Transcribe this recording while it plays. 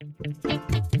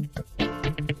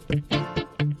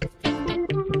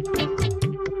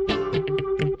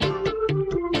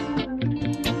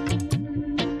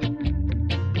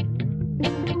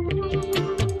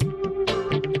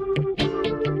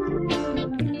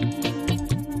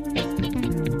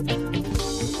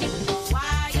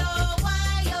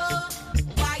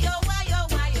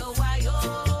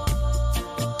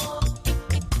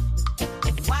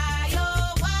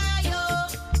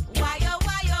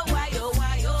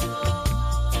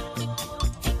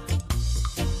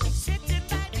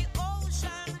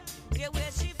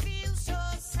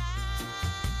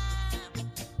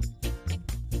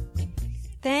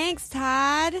Thanks,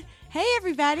 Todd. Hey,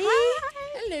 everybody. Hi.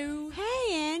 Hello.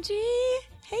 Hey, Angie.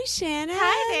 Hey, Shannon.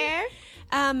 Hi there.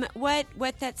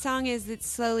 What that song is that's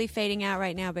slowly fading out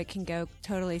right now, but can go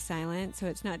totally silent, so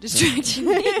it's not distracting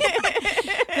me.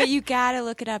 But you gotta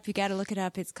look it up. You gotta look it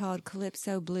up. It's called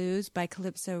Calypso Blues by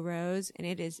Calypso Rose, and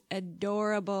it is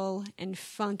adorable and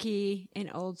funky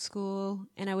and old school.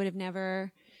 And I would have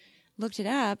never looked it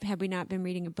up had we not been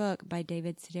reading a book by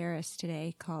David Sedaris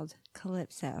today called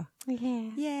Calypso. Yeah.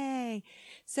 Yay.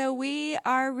 So we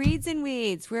are Reads and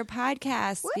Weeds. We're a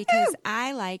podcast Woo-hoo! because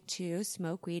I like to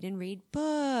smoke weed and read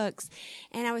books.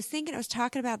 And I was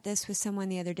talking about this with someone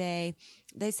the other day.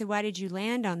 They said, why did you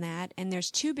land on that? And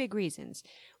there's two big reasons.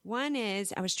 One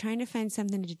is I was trying to find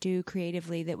something to do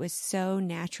creatively that was so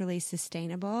naturally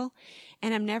sustainable.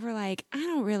 And I'm never like, I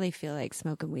don't really feel like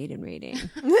smoking weed and reading.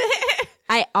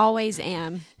 I always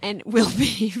am and will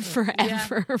be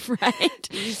forever, right?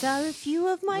 These are a few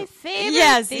of my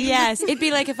favorite things. Yes. It'd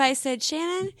be like if I said,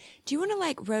 Shannon, do you want to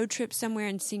like road trip somewhere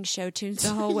and sing show tunes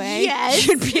the whole way? Yes.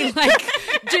 You'd be like,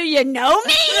 do you know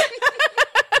me?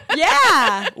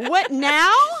 Yeah. What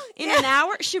now? In an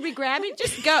hour? Should we grab it?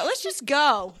 Just go. Let's just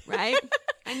go, right?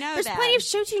 I know There's that. plenty of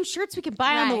show tune shirts we can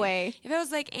buy on the Right. way. If I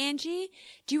was like, Angie,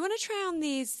 do you want to try on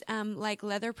these like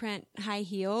leather print high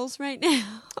heels right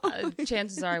now?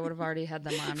 Chances are I would have already had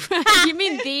them on. You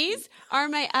mean these are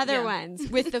my other ones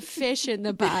with the fish in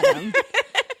the bottom?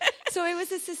 So it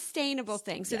was a sustainable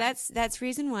thing. So that's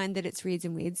reason one, that it's Reads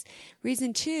and Weeds.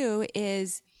 Reason two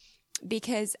is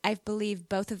because I believe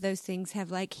both of those things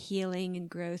have like healing and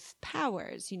growth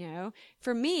powers, you know.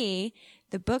 For me,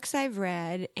 the books I've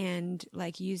read and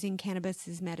like using cannabis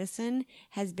as medicine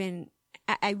has been,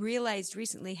 I realized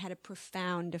recently, had a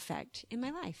profound effect in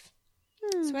my life.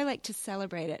 So I like to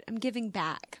celebrate it. I'm giving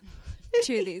back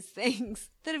to these things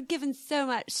that have given so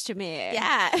much to me.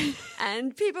 Yeah.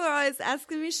 And people are always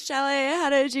asking me, Shelley, how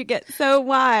did you get so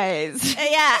wise?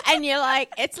 Yeah. And you're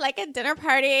like, it's like a dinner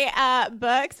party,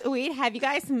 books, weed. Have you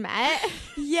guys met?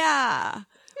 Yeah.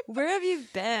 Where have you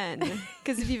been?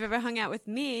 Because if you've ever hung out with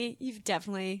me, you've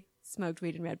definitely smoked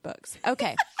weed and read books.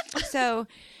 Okay. So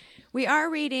we are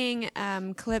reading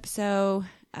Calypso,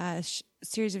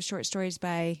 series of short stories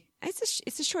by...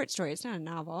 It's a short story. It's not a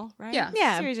novel, right? Yeah.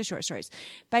 Yeah. A series of short stories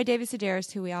by David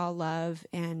Sedaris, who we all love,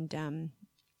 and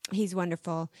he's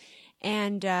wonderful.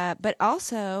 And but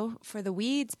also for the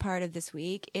weeds part of this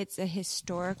week, it's a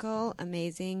historical,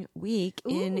 amazing week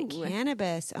in Ooh.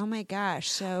 cannabis. Oh my gosh!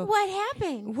 So What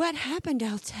happened? what happened?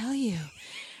 I'll tell you.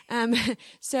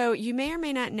 So you may or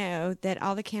may not know that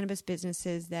all the cannabis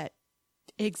businesses that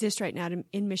exist right now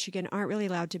in Michigan aren't really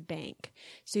allowed to bank.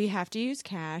 So you have to use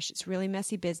cash. It's really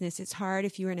messy business. It's hard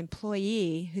if you're an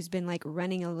employee who's been like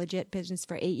running a legit business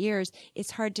for 8 years.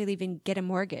 It's hard to even get a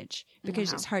mortgage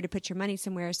because it's hard to put your money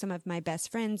somewhere. Some of my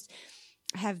best friends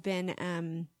have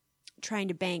been trying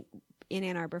to bank in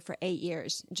Ann Arbor for 8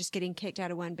 years, just getting kicked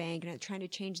out of one bank and trying to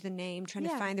change the name, trying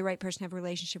to find the right person to have a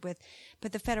relationship with.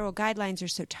 But the federal guidelines are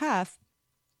so tough,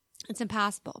 it's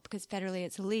impossible because federally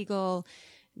it's illegal.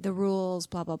 The rules,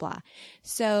 blah, blah, blah.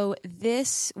 So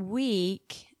this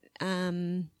week,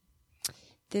 oh,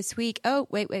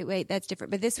 wait, that's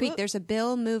different. But this week there's a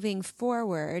bill moving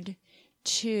forward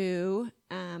to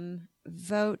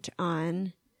vote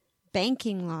on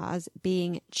banking laws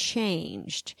being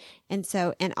changed. And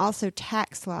also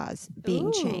tax laws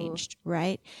being changed,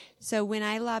 right? So when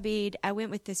I lobbied, I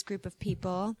went with this group of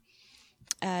people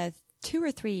 2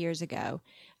 or 3 years ago.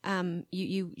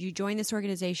 You join this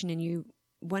organization and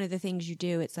one of the things you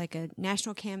do, it's like a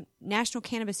National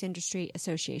Cannabis Industry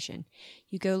Association.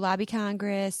 You go lobby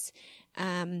Congress,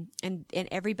 and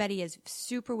everybody is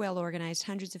super well organized,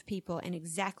 hundreds of people, and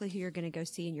exactly who you're going to go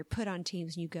see, and you're put on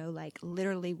teams, and you go like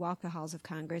literally walk the halls of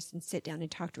Congress and sit down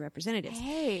and talk to representatives.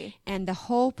 Hey. And the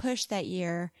whole push that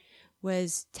year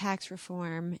was tax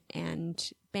reform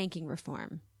and banking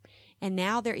reform. And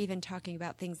now they're even talking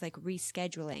about things like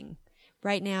rescheduling.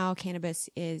 Right now, cannabis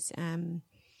is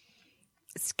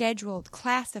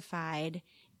classified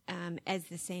as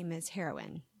the same as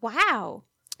heroin. Wow.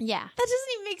 Yeah. That doesn't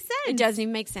even make sense. It doesn't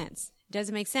even make sense. It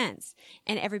doesn't make sense.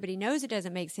 And everybody knows it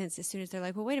doesn't make sense as soon as they're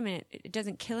like, well, wait a minute. It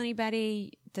doesn't kill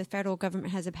anybody. The federal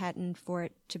government has a patent for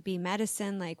it to be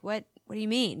medicine. Like, what do you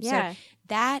mean? Yeah. So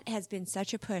that has been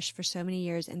such a push for so many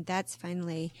years, and that's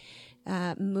finally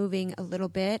moving a little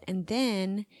bit. And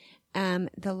then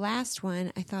the last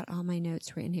one, I thought all my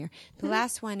notes were in here. The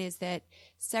last one is that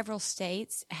several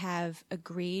states have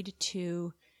agreed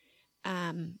to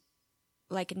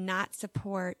like not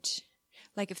support,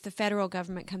 like if the federal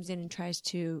government comes in and tries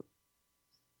to,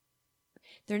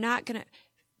 they're not going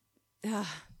to,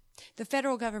 the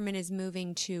federal government is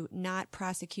moving to not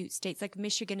prosecute states. Like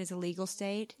Michigan is a legal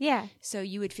state. Yeah. So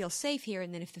you would feel safe here.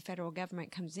 And then if the federal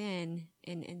government comes in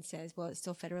and says, well, it's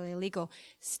still federally illegal,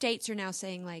 states are now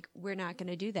saying like, we're not going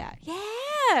to do that.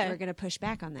 Yeah. We're going to push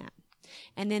back on that.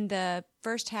 And then the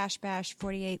first Hash Bash,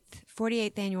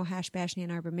 48th annual Hash Bash in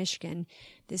Ann Arbor, Michigan.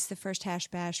 This is the first Hash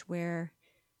Bash where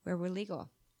we're legal.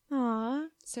 Aw.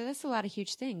 So that's a lot of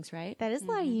huge things, right? That is a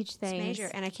lot of huge things. It's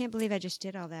major. And I can't believe I just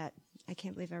did all that. I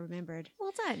can't believe I remembered.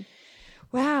 Well done.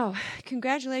 Wow.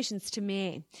 Congratulations to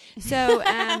me. So,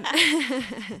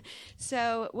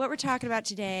 so what we're talking about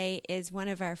today is one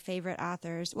of our favorite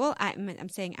authors. Well, I'm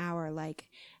saying our, like,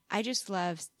 I just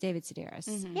love David Sedaris.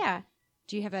 Mm-hmm. Yeah.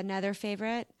 Do you have another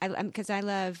favorite? Because I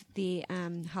love the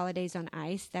Holidays on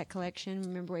Ice, that collection.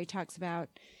 Remember where he talks about...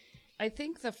 I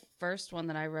think the first one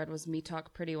that I read was Me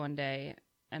Talk Pretty One Day,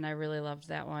 and I really loved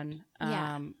that one.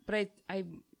 Yeah. But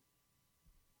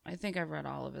I think I've read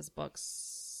all of his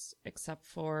books except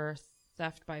for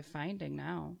Theft by Finding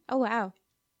now. Oh, wow.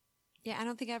 Yeah, I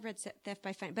don't think I've read Theft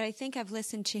by Finding, but I think I've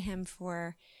listened to him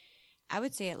for, I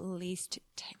would say, at least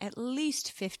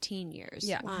 15 years.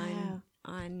 Yeah.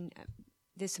 On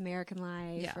This American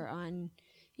Life, Yeah. or on,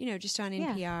 just on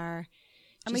NPR.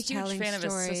 I'm a just huge telling fan of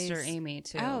his stories. sister Amy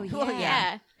too. Oh, yeah. Well,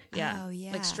 yeah. Yeah. Oh,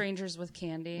 yeah. Like Strangers with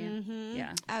Candy. Mhm.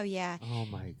 Yeah. Oh, yeah. Oh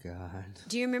my God.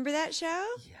 Do you remember that show?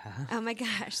 Yeah. Oh, my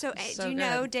gosh. So, So do you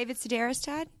know good. David Sedaris,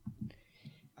 Todd?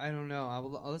 I don't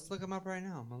know. Let's look him up right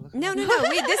now. I'm gonna look No. him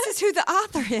up. This is who the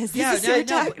author is. Yeah, This is who we're I know.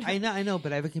 talking about. I know,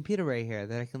 but I have a computer right here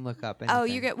that I can look up. Oh,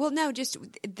 anything. you're good. Well, no, just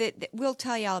we'll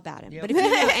tell you all about him. Yep. But if you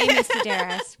know Amy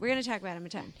Sedaris, we're going to talk about him a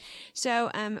ton. So,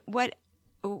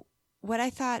 what I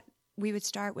thought we would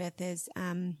start with is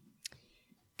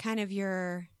kind of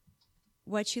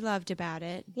what you loved about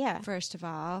it. Yeah. First of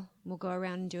all, we'll go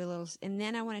around and do a little, and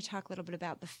then I want to talk a little bit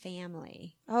about the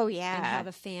family Oh, and how yeah.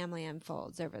 the family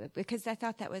unfolds because I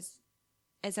thought that was,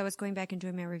 as I was going back and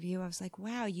doing my review, I was like,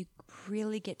 wow, you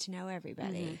really get to know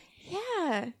everybody.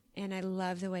 Yeah. And I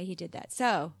love the way he did that.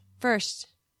 So, first,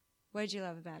 what did you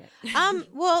love about it?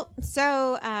 Well,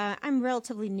 so I'm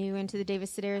relatively new into the David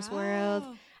Sedaris world.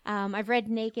 Oh. I've read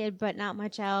Naked, but not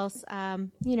much else.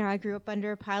 I grew up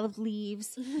under a pile of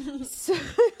leaves. So,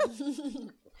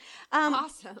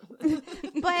 Awesome.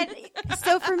 but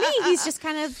so for me, he's just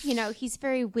kind of, he's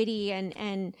very witty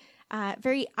and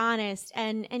very honest,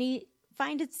 and he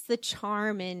finds the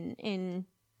charm in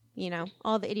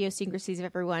all the idiosyncrasies of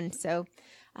everyone. So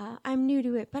I'm new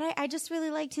to it, but I just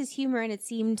really liked his humor, and it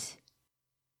seemed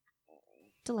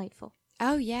delightful.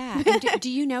 Oh, yeah. And do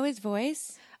you know his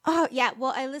voice? Oh, yeah.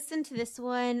 Well, I listened to this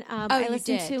one. I you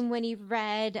listened did? to him when he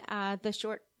read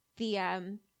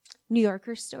the New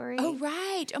Yorker story. Oh,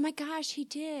 right. Oh, my gosh, he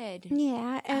did.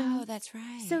 Yeah. And Oh, that's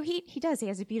right. so he does. He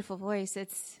has a beautiful voice.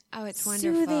 It's it's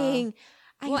wonderful. soothing.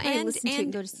 I Well, can and listen to it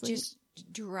and go to sleep. just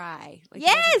dry. Like,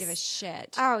 Yes! he doesn't give a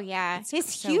shit. Oh yeah, his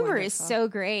so humor is wonderful. so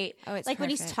great. Oh, it's like when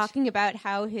he's perfect. talking about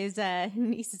how his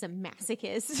niece is a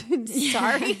masochist.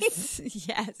 Sorry.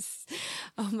 Yes.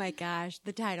 Oh, my gosh.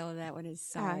 The title of that one is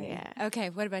Sorry. yeah. Okay,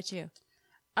 what about you?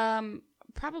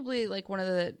 Probably like one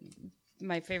of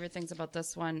my favorite things about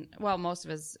this one. Well,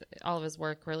 all of his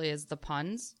work really is the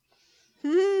puns.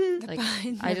 Like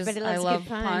puns. I Everybody loves a love good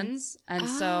pun. puns, and Oh.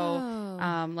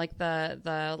 so like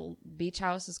the beach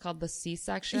house is called the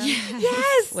C-section.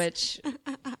 Yes. Which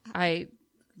I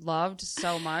loved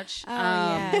so much. Oh,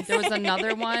 yes. There was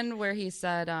another one where he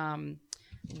said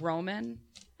Roman.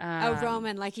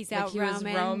 Roman, like he's out he was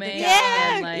roaming. roaming. The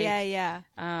Yeah. and, like, yeah.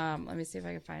 let me see if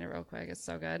I can find it real quick. It's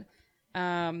so good.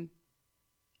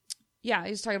 Yeah,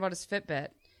 he was talking about his Fitbit.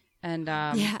 And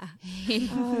Yeah.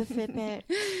 Oh, Fitbit.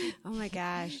 Oh, my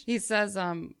gosh. he says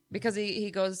because he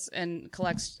goes and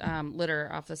collects litter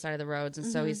off the side of the roads, and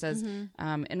so he says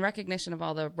in recognition of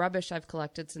all the rubbish I've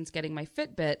collected since getting my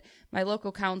Fitbit, my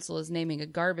local council is naming a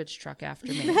garbage truck after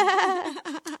me.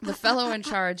 The fellow in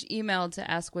charge emailed to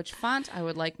ask which font I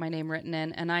would like my name written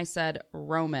in, and I said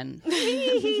Roman.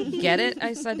 Get it?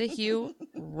 I said to Hugh,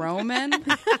 Roman. It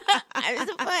was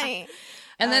so funny.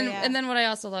 And then, yeah. and then what I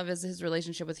also love is his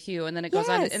relationship with Hugh. And then it goes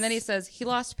on, Yes. and then he says he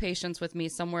lost patience with me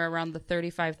somewhere around the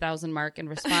 35,000 mark and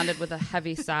responded with a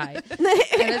heavy sigh. And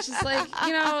it's just like,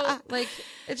 like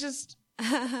it's just.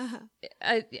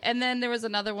 And then there was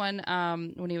another one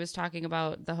when he was talking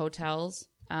about the hotels,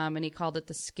 and he called it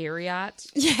the Scariot.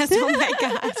 Yes. Oh my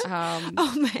gosh.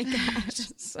 Oh my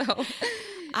gosh. So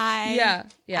I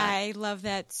yeah. love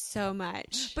that so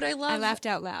much. But I laughed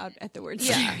out loud at the word.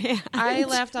 Yeah, I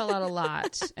laughed out loud a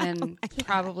lot, and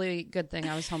probably good thing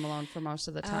I was home alone for most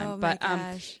of the time. Oh my but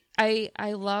gosh. I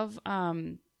love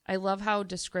how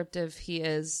descriptive he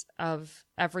is of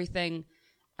everything,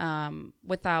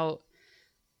 without,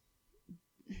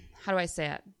 how do I say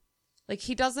it? Like,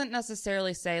 he doesn't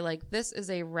necessarily say, like, this is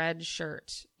a red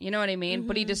shirt. You know what I mean?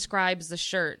 But he describes the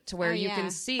shirt to where Oh, you yeah.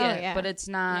 can see Oh, it, yeah. but it's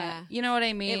not, Yeah. you know what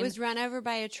I mean? It was run over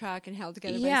by a truck and held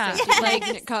together Yeah. by safety legs,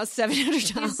 and it cost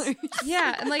 $700.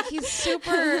 Yeah, and like he's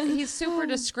super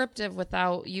descriptive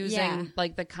without using Yeah.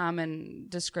 like the common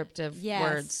descriptive Yes.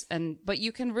 words, but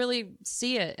you can really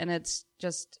see it, and it's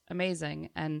just amazing.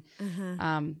 And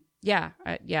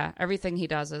everything he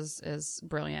does is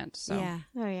brilliant. So Yeah.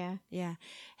 Oh yeah. Yeah.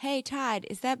 Hey, Todd,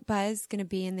 is that buzz going to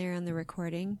be in there on the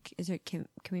recording? Can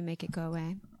we make it go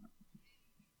away?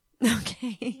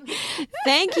 Okay.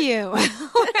 Thank you.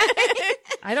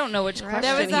 I don't know which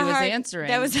question he was answering.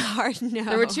 That was a hard no.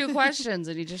 There were two questions,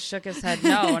 and he just shook his head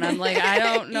no, and I'm like, I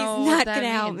don't know. He's what not that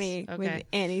going to help means. me Okay. with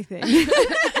anything.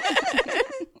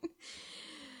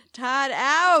 Todd,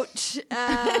 out.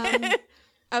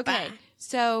 Okay.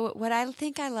 So what I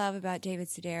think I love about David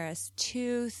Sedaris,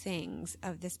 two things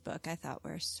of this book I thought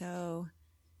were so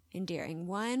endearing.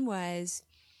 One was,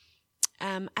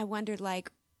 I wondered,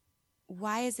 like,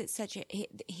 why is it such a,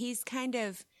 he's kind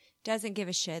of doesn't give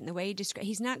a shit in the way he describes,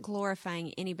 he's not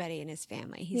glorifying anybody in his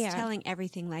family. He's Yeah. telling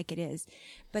everything like it is,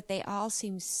 but they all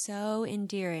seem so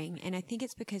endearing. And I think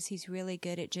it's because he's really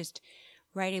good at just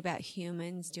writing about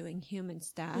humans doing human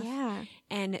stuff. Yeah.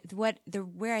 And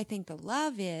where I think the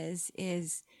love is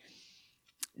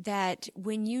that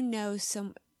when you know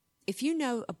if you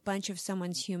know a bunch of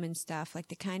someone's human stuff, like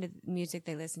the kind of music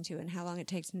they listen to and how long it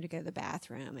takes them to go to the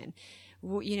bathroom and,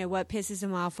 what pisses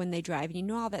them off when they drive, and you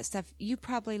know all that stuff, you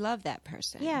probably love that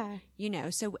person. Yeah.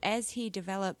 So as he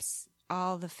develops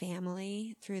all the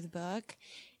family through the book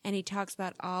and he talks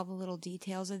about all the little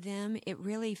details of them, it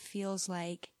really feels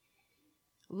like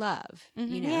love,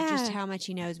 Yeah. just how much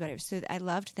he knows about it. So I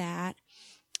loved that.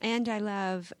 And I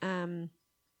love,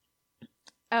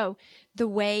 the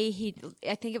way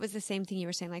I think it was the same thing you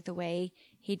were saying, like the way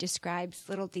he describes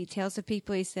little details of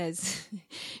people. He says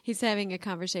he's having a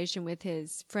conversation with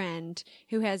his friend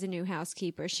who has a new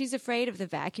housekeeper. She's afraid of the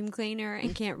vacuum cleaner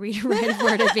and can't read or write a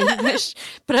word of English.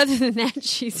 But other than that,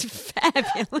 she's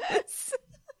fabulous.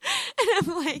 And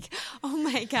I'm like, oh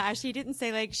my gosh, he didn't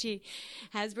say like she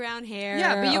has brown hair.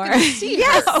 Yeah, but you or- can see her.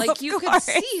 Yes, Like of you course.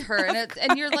 can see her,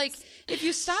 and you're like, if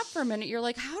you stop for a minute, you're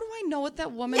like, how do I know what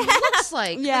that woman looks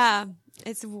like? Yeah,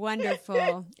 it's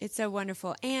wonderful. It's so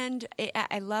wonderful. And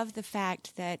I love the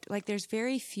fact that, like, there's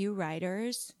very few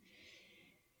writers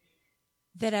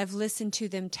that I've listened to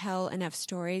them tell enough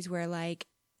stories where, like,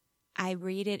 I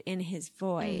read it in his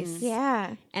voice.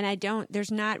 Yeah. And there's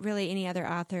not really any other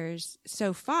authors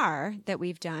so far that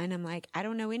we've done. I'm like, I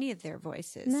don't know any of their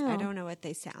voices. No. I don't know what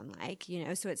they sound like,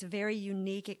 so it's a very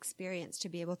unique experience to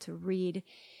be able to read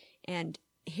and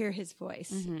hear his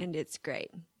voice. And it's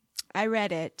great. I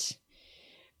read it,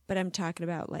 but I'm talking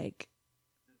about like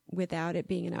without it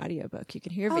being an audiobook. You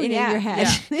can hear it in your head.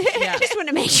 Yeah. Yeah. Just want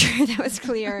to make sure that was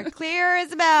clear. Clear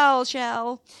as a bell,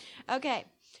 Shell. Okay.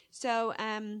 So,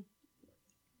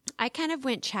 I kind of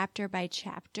went chapter by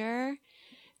chapter.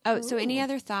 Oh, so any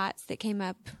other thoughts that came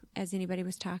up as anybody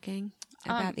was talking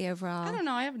about the overall? I don't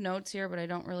know. I have notes here, but I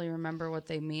don't really remember what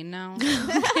they mean now.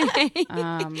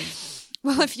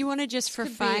 Well, if you want to just for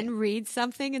Could fun be- read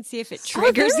something and see if it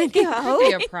triggers there we anything. go.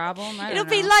 Could be a problem. I It'll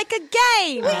don't be know. like a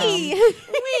game.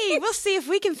 We'll see if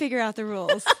we can figure out the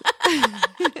rules.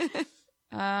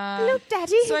 Look,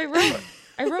 Daddy. So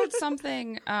I wrote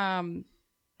something.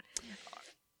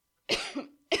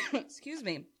 Excuse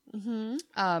me.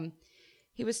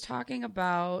 He was talking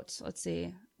about. Let's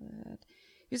see.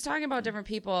 He was talking about different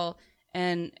people,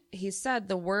 and he said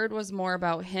the word was more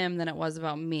about him than it was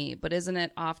about me. But isn't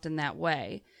it often that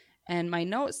way? And my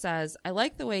note says, I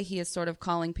like the way he is sort of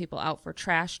calling people out for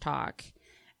trash talk.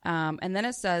 And then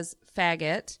it says,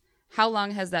 faggot. How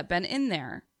long has that been in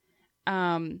there?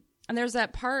 And there's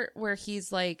that part where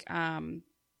he's like,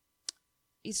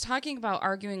 he's talking about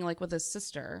arguing like with his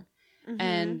sister.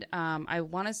 And I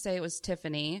want to say it was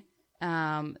Tiffany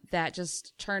that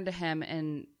just turned to him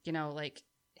and, like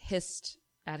hissed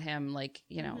at him like,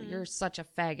 you know, you're such a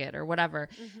faggot or whatever.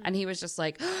 And he was just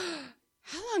like,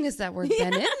 how long has that word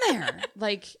been in there?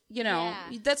 Like, you know,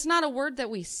 that's not a word that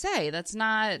we say. That's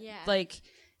not like,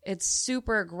 it's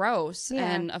super gross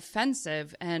and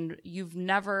offensive. And you've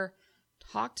never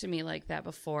talked to me like that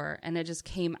before. And it just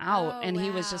came out. And he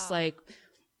was just like,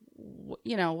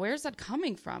 you know, where's that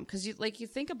coming from? Because you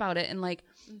think about it and like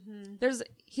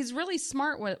he's really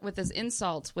smart with his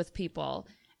insults with people,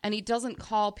 and he doesn't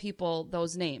call people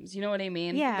those names. You know what I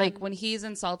mean? Yeah. Like when he's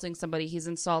insulting somebody, he's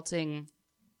insulting,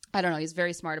 I don't know, he's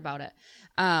very smart about it.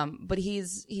 But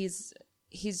he's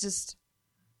just,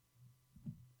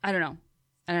 I don't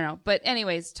know. But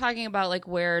anyways, talking about like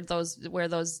where those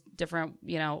different,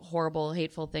 you know, horrible,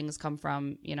 hateful things come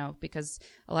from, you know, because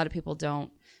a lot of people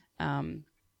don't,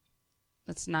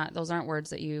 those aren't words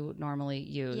that you normally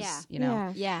use, you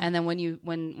know? Yeah. And then when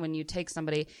you take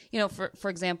somebody, you know, for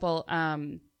example,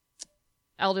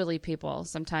 elderly people,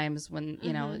 sometimes when,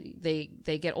 you know,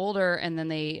 they get older and then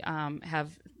they, have,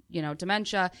 you know,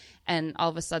 dementia, and all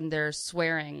of a sudden they're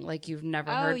swearing like you've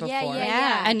never heard before.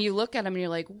 Yeah. And you look at them and you're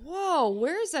like, whoa,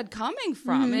 where is that coming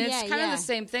from? And it's kind of the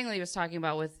same thing that he was talking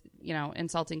about with, you know,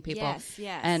 insulting people. Yes.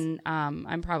 And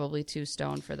I'm probably too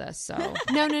stoned for this. So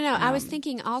No. I was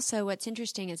thinking also what's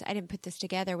interesting is I didn't put this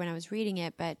together when I was reading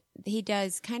it, but he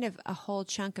does kind of a whole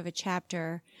chunk of a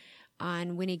chapter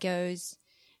on when he goes,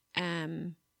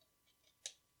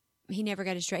 he never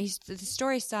got his the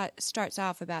story starts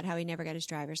off about how he never got his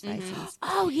driver's license.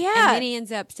 Oh yeah. And then he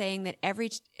ends up saying that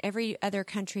every other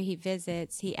country he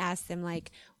visits, he asks them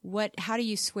like, how do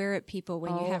you swear at people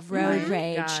when you have road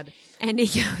rage? God. And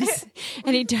he goes,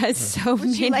 and he does so Would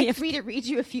many. you like me to read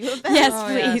you a few of them? Yes, Oh,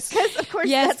 please. Because of course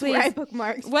Yes, that's where I please.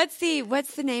 bookmarked.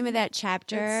 What's the name of that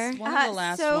chapter? It's one of the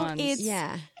last so ones. it's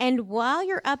Yeah. And while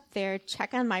you're up there,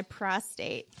 check on my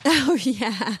prostate. Oh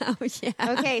yeah.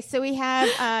 Okay, so we have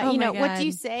Oh you know, my what do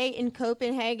you God. say in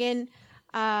Copenhagen?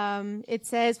 It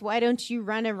says, "Why don't you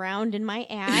run around in my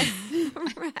ass?"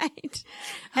 Right.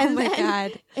 Oh And my then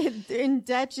God. In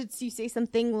Dutch, you say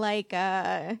something like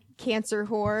 "cancer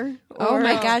whore." Oh or,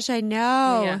 my gosh, I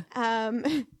know.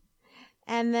 Yeah.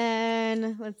 And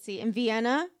then let's see, in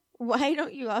Vienna, why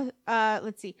don't you?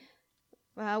 Let's see.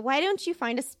 Why don't you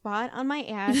find a spot on my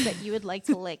ass that you would like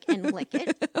to lick and lick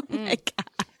it? Oh my God.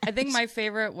 I think my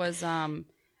favorite was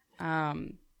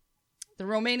the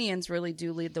Romanians really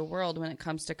do lead the world when it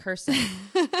comes to cursing.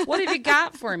 What have you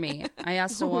got for me? I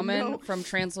asked a woman from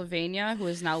Transylvania who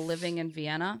is now living in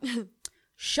Vienna.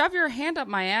 Shove your hand up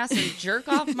my ass and jerk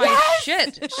off my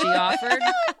shit, she offered.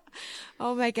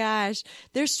 Oh my gosh.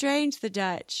 They're strange, the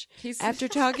Dutch. He's- After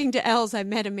talking to Els, I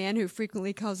met a man who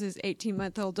frequently calls his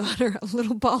 18-month-old daughter a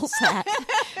little ball sack.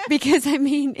 Because, I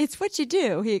mean, it's what you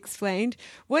do, he explained.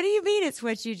 What do you mean it's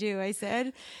what you do? I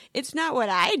said. It's not what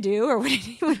I do or what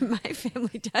anyone in my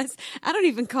family does. I don't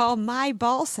even call my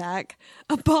ball sack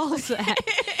a ball sack.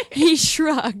 He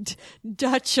shrugged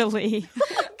Dutchily.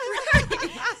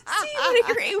 See, what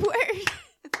a great word.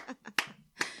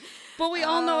 But we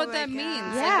all know what my that means.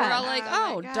 God. Like, Yeah. we're all like,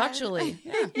 Oh oh, my God. Dutchily.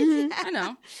 Yeah. I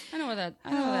know what that's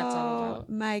all Oh about.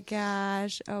 my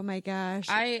gosh. Oh my gosh.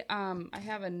 I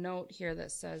have a note here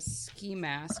that says ski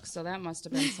mask, so that must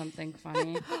have been something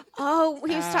funny. Oh,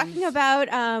 he was talking about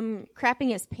crapping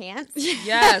his pants.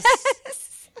 Yes.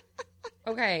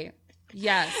 Okay.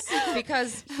 Yes.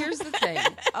 Because here's the thing.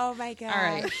 Oh my gosh.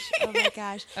 right. Oh my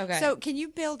gosh. Okay. So can you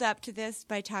build up to this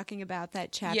by talking about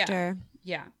that chapter?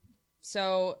 Yeah.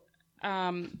 So,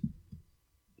 oh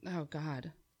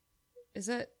God. Is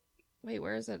it? Wait,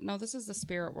 where is it? No, this is the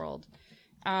spirit world.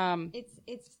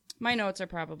 It's My notes are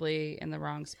probably in the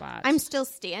wrong spot. I'm still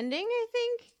standing, I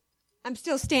think. I'm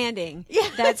still standing. Yeah.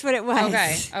 That's what it was.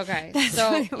 Okay. That's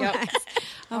So, what it yep. was.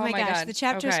 Oh, my gosh. God. The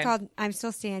chapter is Okay. called I'm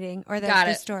Still Standing, or the Got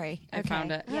it. story. I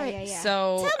found it. Yeah.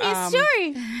 So, Tell me a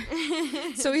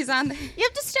story. so he's on. You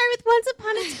have to start with Once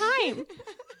Upon a Time.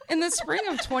 In the spring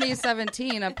of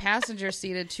 2017, a passenger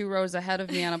seated 2 rows ahead of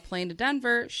me on a plane to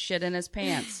Denver shit in his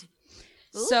pants.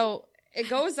 So it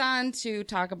goes on to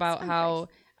talk about how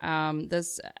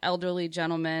this elderly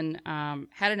gentleman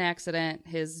had an accident.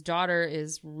 His daughter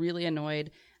is really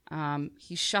annoyed.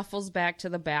 He shuffles back to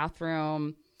the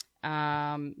bathroom,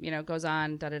 goes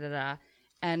on, da-da-da-da.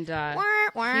 And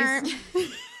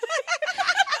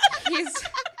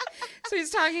he's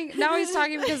talking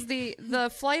because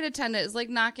the flight attendant is like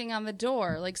knocking on the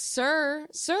door, like, sir,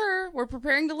 we're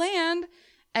preparing to land.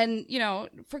 And,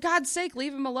 for God's sake,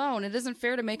 leave him alone. It isn't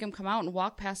fair to make him come out and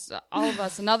walk past all of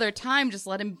us another time. Just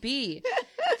let him be.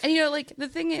 And, the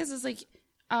thing is like,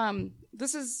 I'm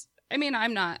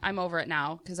over it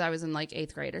now because I was in like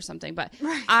 8th grade or something. But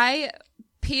I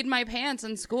peed my pants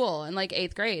in school in like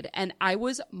 8th grade, and I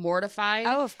was mortified.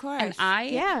 Oh, of course. And I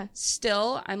Yeah.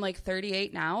 still, I'm like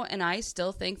 38 now, and I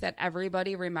still think that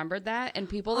everybody remembered that, and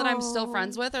people that I'm still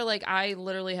friends with are like, I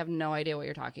literally have no idea what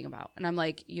you're talking about. And I'm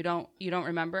like, you don't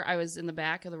remember? I was in the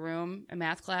back of the room in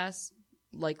math class,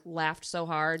 like laughed so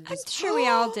hard, I'm just sure we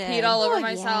all did. peed all over Oh,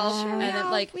 myself, yeah. and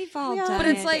then like, we've all We all done But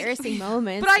have it's like- embarrassing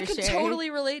moments. but I for could sure. totally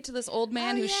relate to this old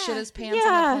man who yeah. shit his pants Yeah.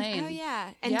 on the plane. Oh yeah,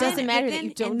 And it doesn't matter but that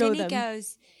you don't and know then them.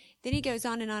 Then he goes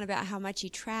on and on about how much he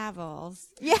travels.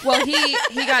 Well, he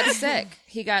got sick.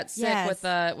 He got sick Yes.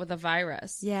 with a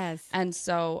virus. Yes. And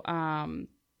so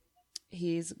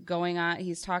he's going on,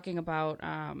 he's talking about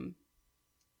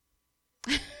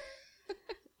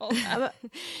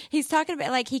He's talking about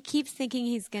like he keeps thinking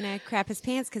he's gonna crap his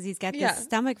pants because he's got this Yeah.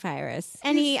 stomach virus.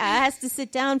 And he has to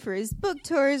sit down for his book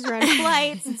tours or on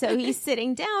flights. And so he's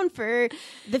sitting down for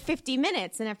the 50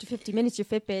 minutes. And after 50 minutes, your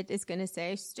Fitbit is going to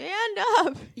say, stand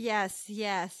up. Yes,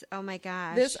 yes. Oh my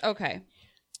gosh. okay.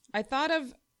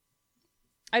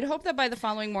 I'd hope that by the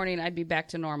following morning I'd be back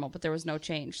to normal, but there was no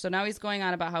change. So now he's going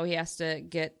on about how he has to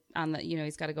get on the,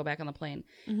 he's got to go back on the plane.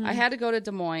 I had to go to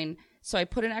Des Moines, so I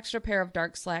put an extra pair of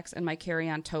dark slacks in my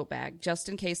carry-on tote bag, just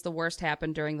in case the worst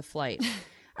happened during the flight.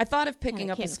 I thought of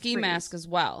picking up a can't ski freeze. mask as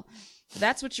well.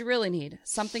 That's what you really need,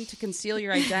 something to conceal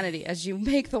your identity as you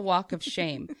make the walk of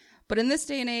shame. But in this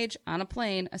day and age, on a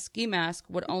plane, a ski mask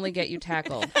would only get you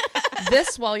tackled.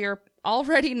 This while you're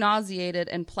already nauseated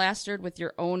and plastered with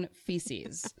your own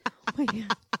feces.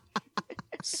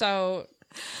 So,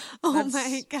 oh that's-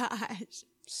 my gosh.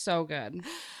 so good.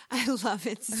 I love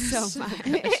it so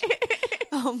much.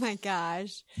 Oh my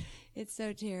gosh. It's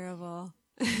so terrible.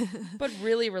 But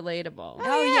really relatable.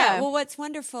 Oh yeah. yeah. Well, what's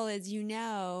wonderful is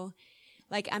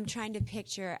like I'm trying to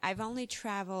picture. I've only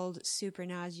traveled super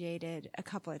nauseated a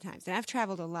couple of times, and I've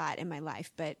traveled a lot in my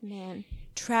life. But Man.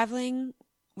 traveling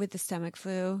with the stomach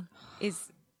flu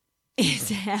is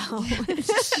hell. It's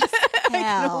just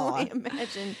hell. I can only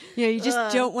imagine. You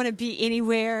just don't want to be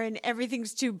anywhere, and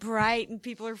everything's too bright, and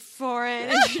people are foreign,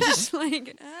 and you're just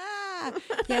like, ah.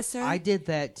 Yes, sir. I did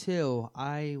that too.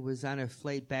 I was on a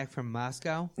flight back from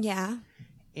Moscow, yeah.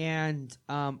 and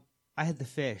I had the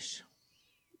fish.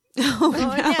 Oh,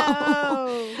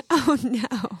 no. Oh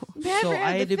no. So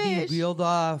I had to fish. be wheeled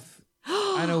off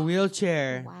on a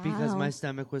wheelchair because Wow. my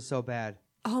stomach was so bad.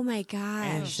 Oh my And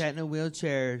gosh. sat in a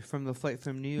wheelchair from the flight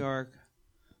from New York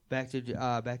back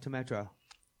to Metro.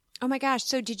 Oh my gosh.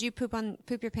 So did you poop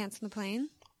your pants on the plane?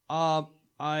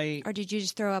 I Or did you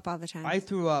just throw up all the time? I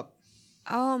threw up.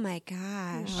 Oh my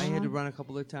gosh. I had to run a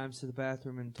couple of times to the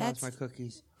bathroom and toss That's- my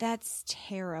cookies. That's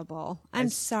terrible. I'm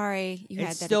It's- sorry you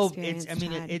had It's that still, experience. it's. I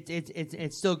mean, Todd.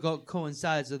 it still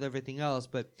coincides with everything else,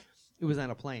 but it was on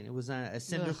a plane. It was on a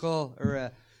cylindrical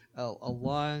or a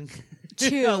long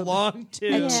Tube. a long a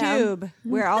tube. Yeah. tube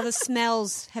where all the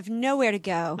smells have nowhere to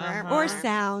go or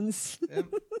sounds.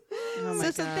 Oh my So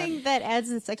God. something that adds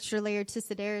this extra layer to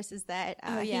Sedaris is that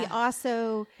he yeah.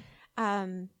 also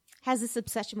has this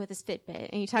obsession with his Fitbit,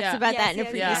 and he talks Yeah. about Yes, that in a yes,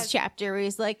 previous yes. chapter where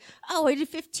he's like, "Oh, I did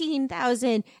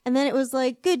 15,000," and then it was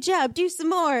like, "Good job, do some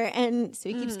more," and so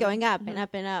he keeps going up and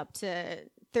up and up to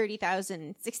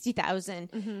 30,000, 60,000,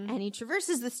 and he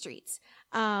traverses the streets.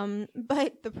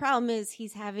 But the problem is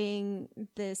he's having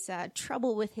this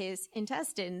trouble with his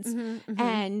intestines,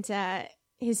 and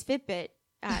his Fitbit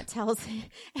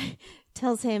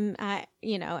tells him,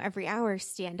 every hour,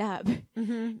 stand up.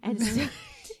 And so,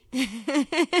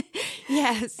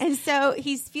 Yes. and so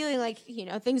he's feeling like,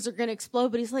 things are going to explode,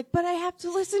 but he's like, but I have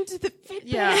to listen to the Fitbit.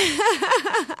 Yeah.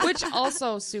 Which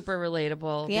also super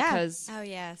relatable Yeah. because Oh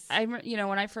yes.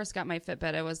 when I first got my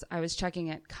Fitbit, I was checking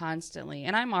it constantly,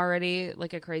 and I'm already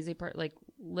like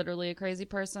literally a crazy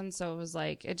person. So it was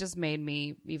like, it just made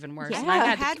me even worse. Yeah. And I I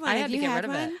had had to, one. I Have had to you get had rid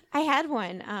of one? it. I had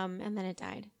one, and then it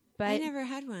died. But I never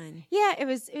had one. yeah, it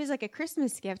was like a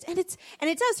Christmas gift, and it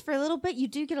does for a little bit. You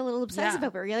do get a little obsessive Yeah.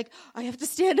 over it. You're like, I have to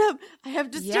stand up, I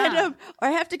have to stand Yeah. up, or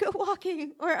I have to go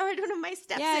walking, or I don't have my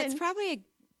steps Yeah, in. it's probably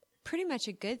pretty much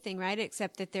a good thing, right?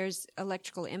 Except that there's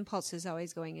electrical impulses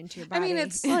always going into your I body. mean,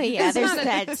 it's Oh yeah, it's there's not a-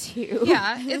 that too.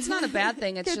 yeah, it's not a bad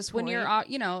thing. It's Good just when you're,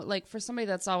 like for somebody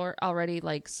that's already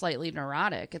like slightly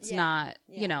neurotic, it's not,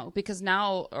 because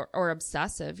now or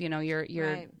obsessive, you're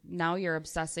Right. now you're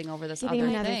obsessing over this Getting other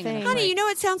another thing. thing. And it's Honey, like- you know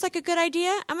what sounds like a good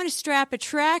idea? I'm going to strap a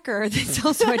tracker that's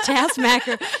also a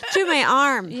Taskmaster to my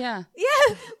arm. yeah,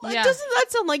 Yeah, like, Yeah. doesn't that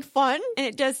sound like fun? And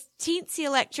it does teensy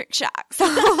electric shocks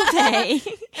all day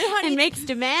and makes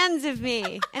demands of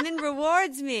me and then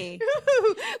rewards me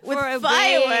With for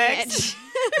fireworks.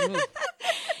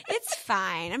 It's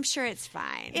fine. I'm sure it's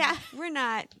fine. Yeah. We're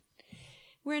not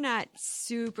we're not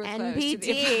super close.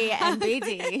 NPT,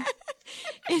 NPT.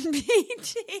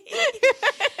 NPT.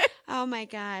 Oh my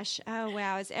gosh. Oh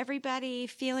wow. Is everybody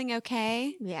feeling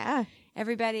okay? Yeah.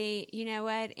 Everybody, you know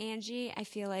what, Angie? I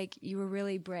feel like you were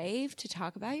really brave to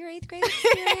talk about your 8th grade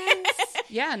experience.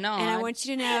 Yeah, no. And I want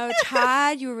you to know,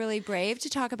 Todd, you were really brave to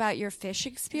talk about your fish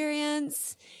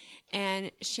experience. And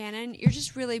Shannon, you're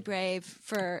just really brave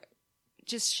for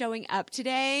just showing up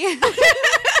today.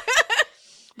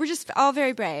 We're just all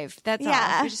very brave. That's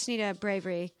all. We just need a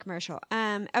bravery commercial.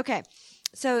 Okay.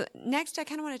 So next, I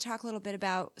kind of want to talk a little bit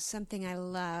about something I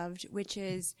loved, which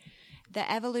is the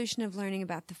evolution of learning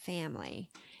about the family.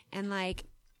 And like,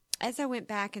 as I went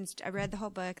back and I read the whole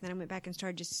book, and then I went back and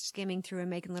started just skimming through and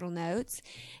making little notes.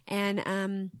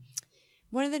 And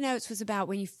one of the notes was about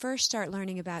when you first start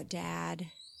learning about Dad.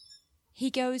 He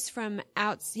goes from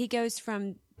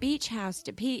beach house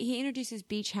to he introduces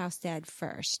beach house Dad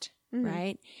first,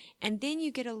 right? And then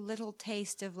you get a little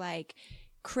taste of like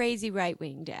crazy right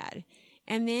wing Dad,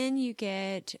 and then you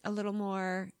get a little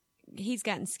more. He's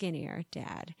gotten skinnier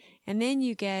Dad, and then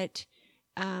you get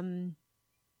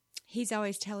he's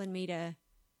always telling me to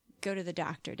go to the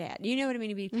doctor Dad. You know what I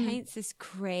mean? He paints this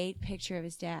great picture of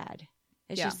his dad.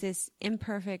 It's just this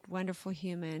imperfect, wonderful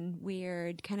human,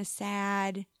 weird, kind of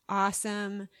sad,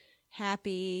 awesome,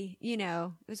 happy. You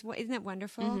know, isn't that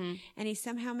wonderful? And he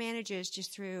somehow manages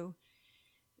just through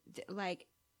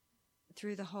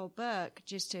the whole book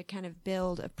just to kind of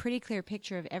build a pretty clear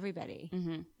picture of everybody.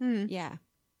 Yeah.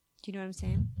 Do you know what I'm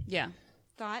saying? Yeah.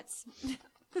 Thoughts?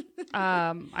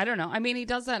 I don't know. I mean, he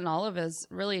does that in all of his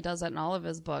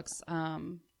books.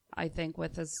 I think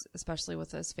especially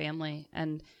with his family.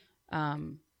 And,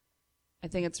 I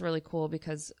think it's really cool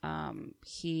because,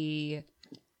 he's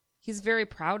very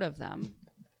proud of them.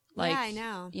 Like, yeah, I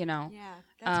know. You know, yeah,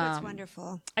 that's what's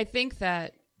wonderful. I think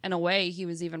that in a way he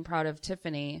was even proud of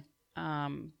Tiffany,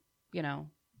 you know,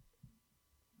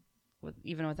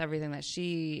 even with everything that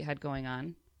she had going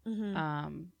on.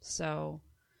 So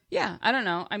yeah, I don't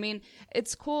know. I mean,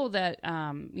 it's cool that,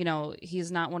 you know,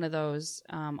 he's not one of those,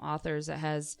 authors that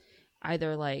has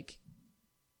either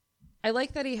I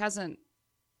like that he hasn't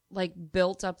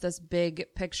built up this big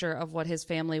picture of what his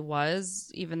family was,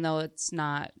 even though it's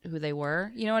not who they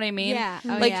were. You know what I mean? Yeah.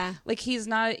 Oh, yeah. Like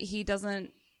it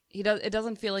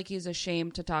doesn't feel like he's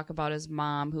ashamed to talk about his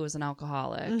mom, who was an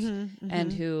alcoholic,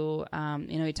 and who,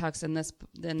 you know, he talks in this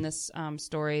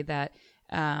story that,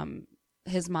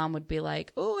 his mom would be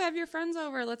like, "Oh, have your friends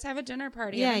over. Let's have a dinner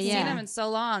party. I haven't seen them in so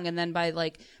long." And then by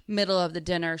middle of the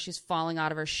dinner, she's falling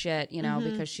out of her shit, you know,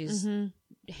 because she's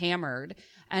hammered.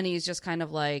 And he's just kind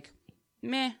of like,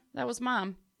 "Meh, that was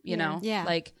Mom," you know? Yeah.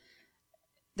 Like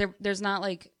there's not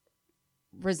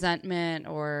resentment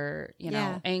or, you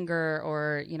know, anger,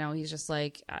 or, you know, he's just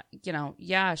like, you know,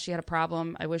 yeah, she had a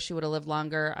problem. I wish she would have lived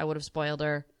longer. I would have spoiled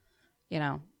her, you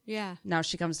know? Yeah. Now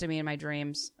she comes to me in my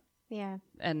dreams. Yeah.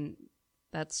 And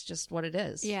that's just what it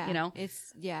is. Yeah. You know?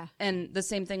 And the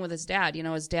same thing with his dad. You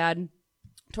know, his dad,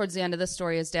 towards the end of this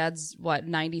story, his dad's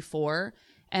 94,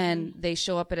 and they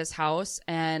show up at his house,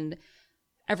 and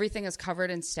everything is covered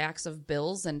in stacks of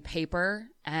bills and paper,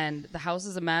 and the house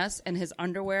is a mess, and his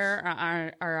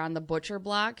underwear are on the butcher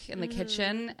block in the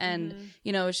kitchen. And,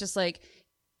 you know, it's just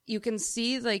you can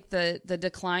see the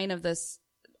decline of this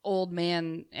old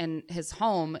man in his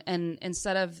home. And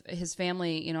instead of his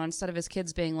family, you know, instead of his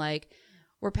kids being like,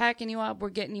 "We're packing you up, we're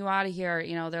getting you out of here,"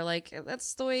 you know, they're like,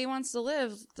 "That's the way he wants to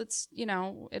live. That's, you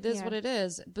know, it is what it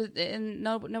is." But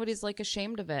nobody's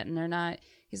ashamed of it, and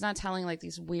he's not telling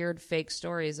these weird fake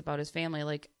stories about his family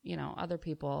like, you know, other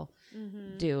people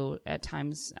do at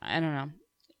times. I don't know.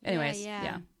 Anyways,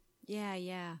 yeah.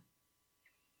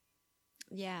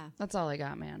 That's all I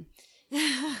got, man.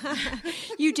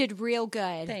 You did real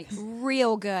good. Thanks.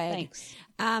 Real good. Thanks.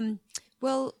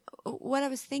 Well, what I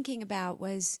was thinking about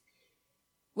was,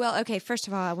 okay, first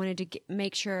of all, I wanted to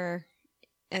make sure,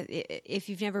 if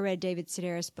you've never read David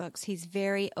Sedaris books, he's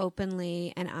very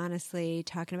openly and honestly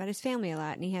talking about his family a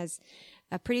lot, and he has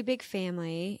a pretty big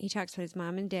family. He talks about his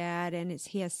mom and dad, and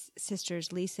he has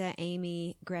sisters, Lisa,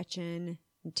 Amy, Gretchen,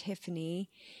 and Tiffany,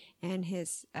 and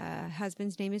his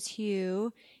husband's name is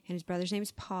Hugh, and his brother's name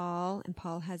is Paul, and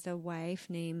Paul has a wife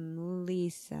named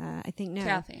Lisa, I think,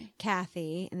 no,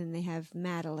 Kathy, and then they have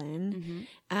Madeline.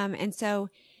 And so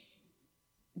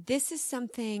this is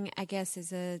something, I guess,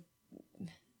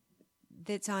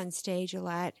 that's on stage a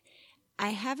lot. I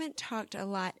haven't talked a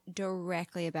lot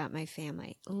directly about my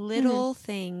family. Little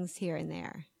things here and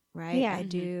there, right? Yeah. I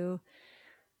do,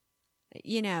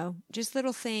 you know, just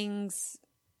little things,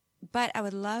 but I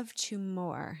would love to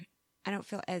more. I don't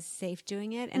feel as safe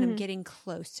doing it, and I'm getting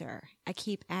closer. I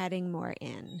keep adding more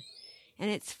in, and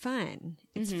it's fun.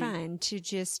 It's fun to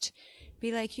just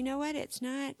be like, you know what? It's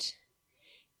not.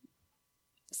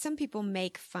 Some people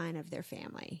make fun of their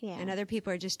family, and other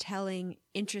people are just telling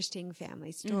interesting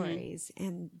family stories,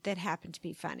 and that happen to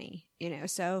be funny.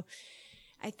 So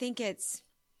I think it's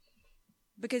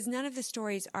because none of the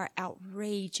stories are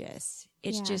outrageous.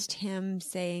 It's just him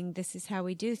saying, "This is how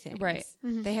we do things." Right.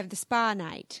 They have the spa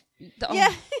night.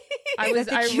 I read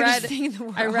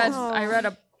Oh.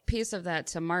 a piece of that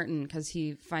to Martin because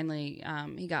he finally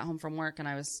he got home from work, and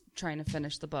I was trying to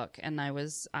finish the book, and I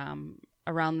was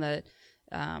around the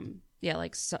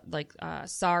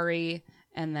sorry,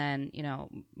 and then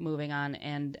moving on,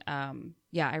 and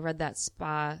I read that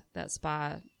spa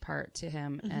part to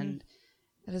him, and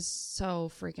it is so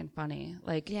freaking funny.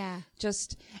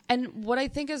 And what I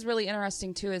think is really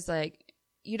interesting too is like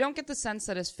you don't get the sense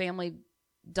that his family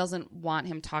doesn't want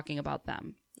him talking about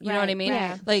them. You know what I mean?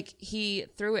 Yeah. Like he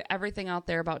threw everything out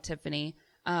there about Tiffany.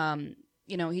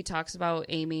 He talks about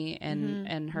Amy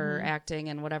and her acting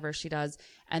and whatever she does.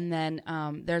 And then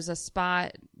there's a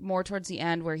spot more towards the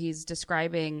end where he's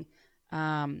describing,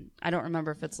 I don't remember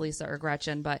if it's Lisa or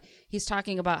Gretchen, but he's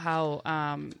talking about how,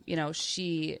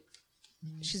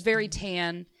 she's very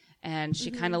tan and she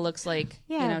kind of looks like,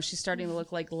 she's starting to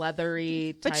look like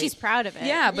leathery type. But she's proud of it.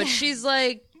 Yeah, but she's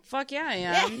like, fuck yeah, I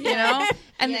am,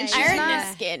 And then she's Iron not,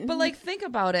 the skin. But like, think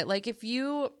about it. Like if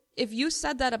you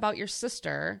said that about your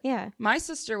sister, my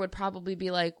sister would probably be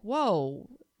like, whoa,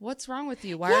 what's wrong with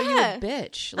you? Why are you a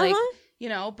bitch? Like,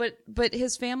 but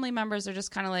his family members are just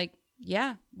kind of like,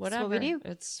 yeah, whatever. That's what we do.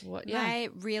 It's what, My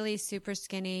really super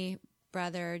skinny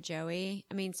brother, Joey.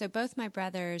 I mean, so both my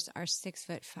brothers are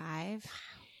 6'5".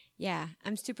 Yeah,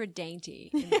 I'm super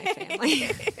dainty in my family.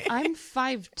 I'm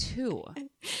 5'2".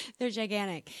 They're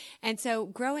gigantic. And so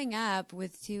growing up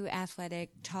with two athletic,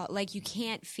 tall, like you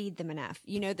can't feed them enough.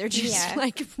 They're just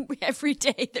like every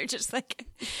day they're just like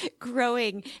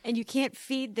growing and you can't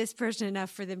feed this person enough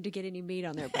for them to get any meat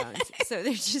on their bones. So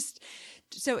they're just,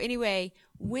 so anyway,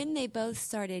 when they both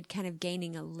started kind of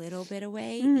gaining a little bit of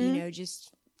weight, just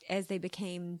as they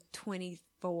became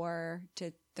 24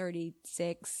 to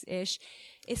 36-ish,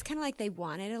 it's kind of like they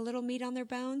wanted a little meat on their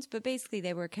bones, but basically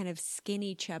they were kind of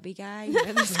skinny, chubby guys.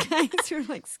 Those guys who are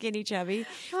like skinny, chubby.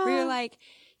 Where you're like,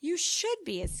 you should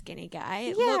be a skinny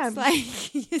guy. It looks like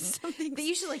something. But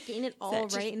you should like gain it all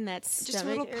just- right in that Just a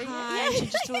stomach little area. punch,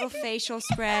 and just a little facial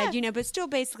spread, but still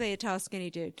basically a tall, skinny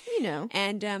dude.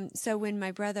 And so when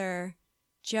my brother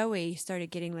Joey started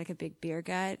getting like a big beer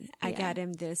gut, I got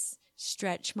him this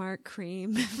stretch mark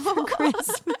cream for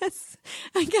Christmas.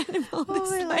 I got him all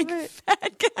this like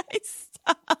fat guy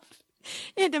stuff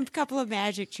and a couple of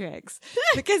magic tricks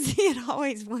because he had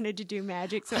always wanted to do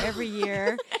magic. So every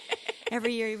year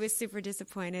he was super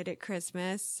disappointed at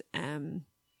Christmas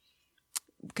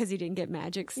because he didn't get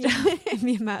magic stuff. And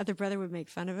me and my other brother would make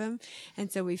fun of him.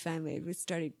 And so we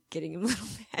started getting him little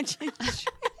magic tricks.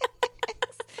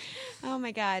 Oh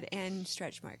my God! And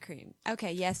stretch mark cream.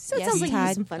 Okay, yes, So it yes, sounds like you do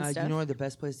Todd. some fun Do stuff. you know where the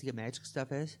best place to get magic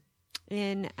stuff is?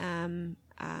 In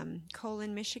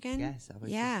Colon, Michigan. Yes, I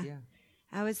was yeah.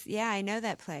 just, yeah. I know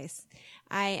that place.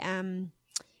 It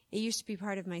used to be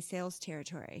part of my sales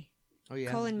territory. Oh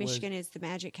yeah. Colon, Michigan is the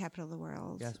magic capital of the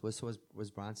world. Yes. Was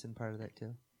Bronson part of that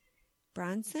too?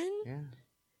 Bronson? Yeah.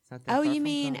 It's not that Oh, far you from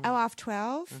mean Colin. off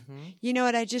 12? Mm-hmm. You know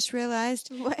what I just realized?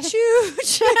 Choo,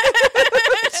 choo,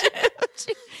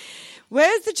 choo.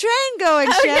 Where's the train going,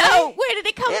 Oh Shelly? no! Where did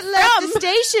it come It left from? the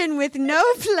station with no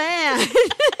plan.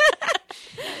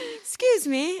 Excuse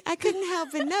me, I couldn't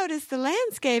help but notice the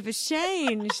landscape has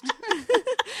changed.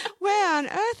 Where on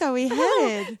earth are we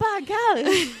headed? By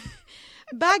golly!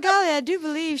 By golly, I do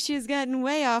believe she's gotten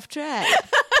way off track.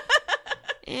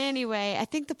 Anyway, I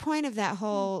think the point of that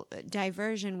whole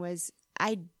diversion was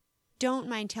I don't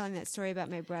mind telling that story about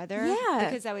my brother. Yeah.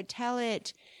 Because I would tell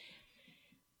it.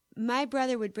 My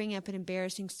brother would bring up an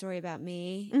embarrassing story about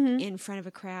me in front of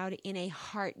a crowd in a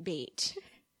heartbeat. So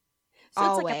it's like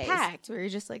Always. a pact where you're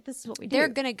just like, this is what we do. They're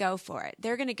going to go for it.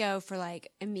 They're going to go for like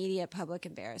immediate public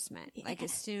embarrassment. Like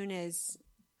as soon as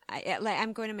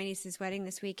I'm going to my niece's wedding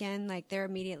this weekend, like they're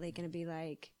immediately going to be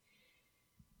like,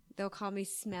 they'll call me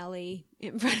Smelly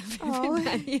in front of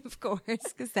everybody, of course,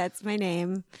 because that's my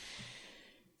name.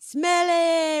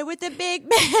 Smelly with the big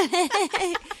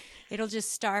belly. It'll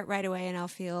just start right away and I'll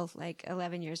feel like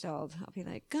 11 years old. I'll be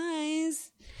like,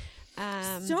 guys,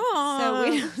 Stop. So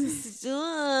we don't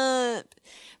stop.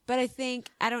 But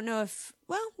I don't know if,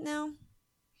 no.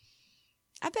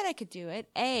 I bet I could do it.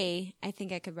 I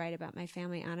think I could write about my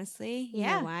family, honestly. You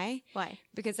Yeah. know why? Why?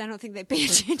 Because I don't think they pay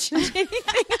attention to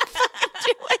anything.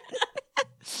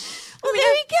 Well,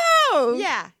 there you go.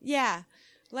 Yeah.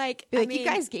 Like, Be I like, mean, you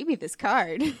guys gave me this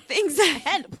card. things I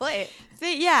had to play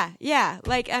it. yeah.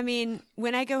 Like, I mean,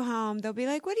 when I go home, they'll be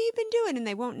like, what have you been doing? And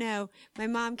they won't know. My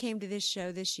mom came to this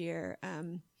show this year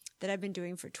that I've been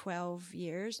doing for 12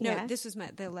 years. No, Yeah. this was the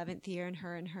 11th year, and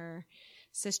her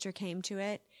sister came to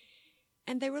it.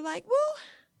 And they were like, well,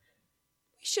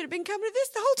 we should have been coming to this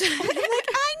the whole time. And I'm like,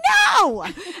 I know!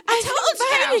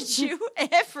 I invited you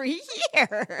every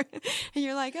year. And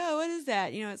you're like, oh, what is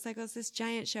that? You know, it's like, oh, it's this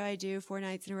giant show I do 4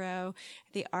 nights in a row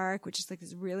at the Arc, which is like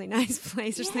this really nice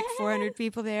place. There's like 400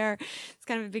 people there. It's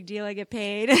kind of a big deal. I get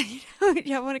paid.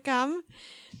 You want to come?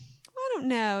 Well, I don't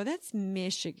know. That's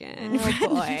Michigan. Oh,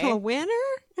 boy. A winner?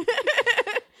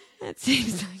 That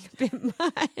seems like a bit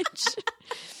much.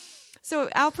 So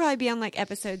I'll probably be on like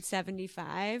episode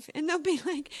 75, and they'll be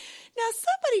like, now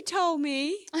somebody told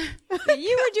me that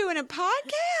you were doing a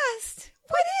podcast.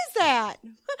 What is that?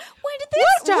 When did this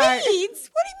start? Weeds?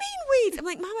 What do you mean weeds? I'm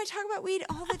like, Mom, I talk about weed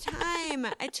all the time.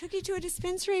 I took you to a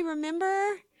dispensary,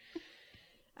 remember?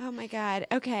 Oh my God.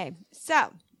 Okay.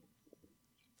 So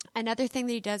another thing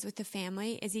that he does with the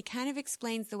family is he kind of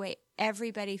explains the way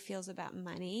everybody feels about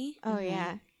money. Oh,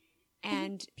 yeah.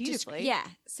 And Beautifully. yeah.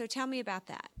 So tell me about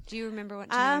that. Do you remember what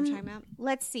I'm talking about?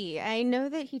 Let's see. I know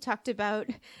that he talked about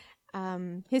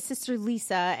his sister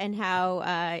Lisa and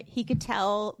how he could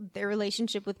tell their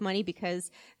relationship with money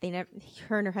because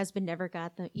her and her husband never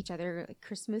got each other like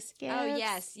Christmas gifts. Oh,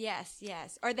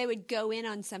 yes. Or they would go in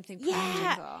on something Yeah,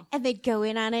 practical. and they'd go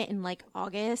in on it in like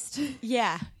August.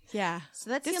 Yeah. So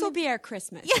that's This the will only- be our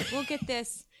Christmas. We'll get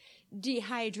this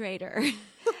dehydrator.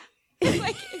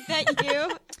 Like, is that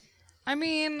you? I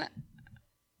mean,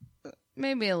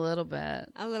 maybe a little bit.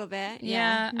 A little bit.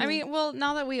 Yeah. I mean, well,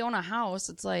 now that we own a house,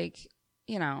 it's like,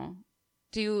 you know,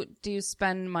 do you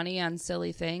spend money on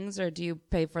silly things, or do you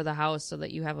pay for the house so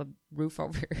that you have a roof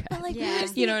over your head? But like, Yeah.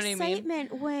 where's You the know what I mean?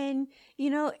 excitement when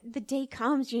the day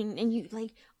comes and you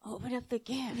like open up the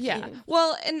gift. Yeah.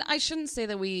 Well, and I shouldn't say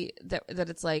that that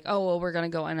it's like, oh, well, we're going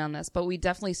to go in on this, but we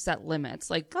definitely set limits.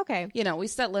 Like, Okay. we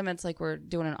set limits like we're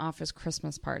doing an office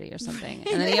Christmas party or something.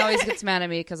 And then he always gets mad at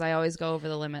me because I always go over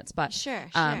the limits. But Sure.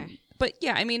 but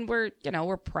yeah, I mean, we're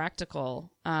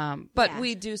practical. But Yeah.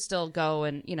 we do still go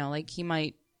and, like he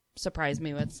might surprise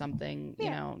me with something,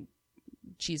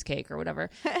 cheesecake or whatever.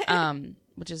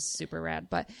 Which is super rad.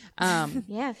 But Yeah.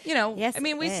 I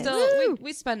mean, we it is. still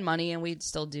we spend money and we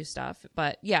still do stuff.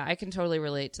 But yeah, I can totally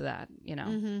relate to that.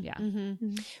 Yeah.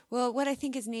 Well, what I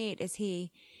think is neat is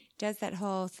he does that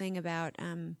whole thing about,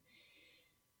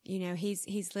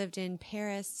 he's lived in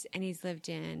Paris and he's lived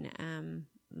in,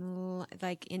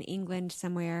 like in England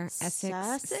somewhere,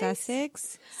 Sussex. There's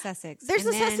And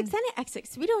a then- Sussex and an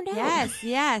Essex. We don't know.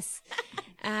 Yes.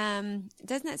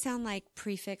 Doesn't that sound like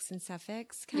prefix and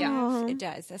suffix? Kind Yeah. of? It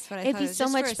does. That's what I It'd thought. be It was so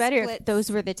just for much a better split if those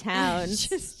were the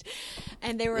towns.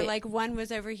 and they were like, one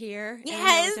was over here, and there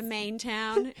Yes. was a main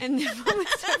town, and the one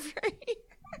was over here.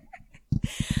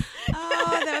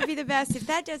 Oh, that would be the best. If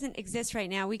that doesn't exist right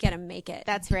now, we got to make it.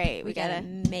 That's right. we got to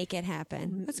make it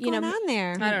happen. What's You going know, on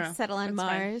there? I don't know. settle on That's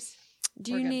fine. Mars.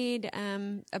 Do We're you good. need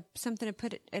something to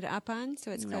put it up on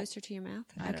so it's closer to your mouth?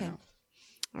 I don't know.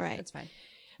 All right. It's fine.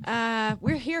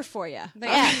 We're here for you.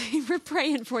 Yeah. We're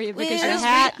praying for you because We're your just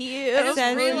hat you. I just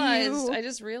says realized. you. I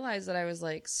just realized that I was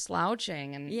like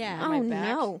slouching and Yeah. on my Oh, back,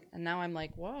 no. and now I'm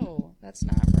like, whoa, that's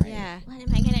not right. Yeah. What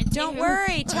am I gonna do? Don't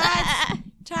worry,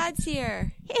 Todd's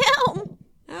here. Help.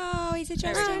 Oh, he's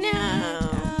adjusting. Oh,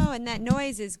 no. Oh, and that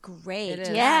noise is great. It is.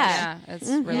 Yeah. It's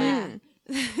really.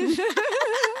 Yeah.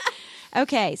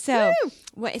 Okay, so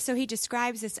so he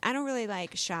describes this. I don't really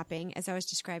like shopping, as I was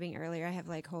describing earlier. I have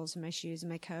like holes in my shoes and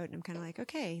my coat, and I'm kind of like,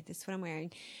 okay, this is what I'm wearing.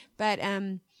 But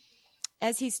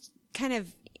as he's kind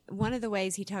of one of the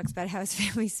ways he talks about how his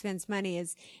family spends money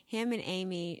is him and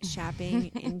Amy shopping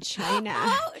in China,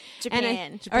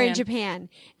 Japan. or in Japan,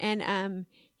 and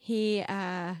he,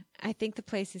 I think the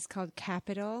place is called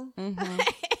Capital. Mm-hmm.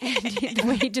 And the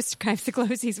way he describes the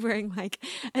clothes, he's wearing like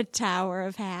a tower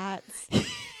of hats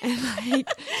and like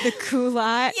the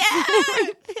culotte. Yeah. And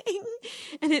everything.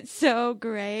 And it's so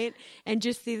great. And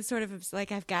just the sort of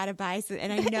like, I've got to buy some.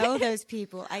 And I know those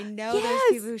people. I know those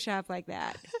Yes. people who shop like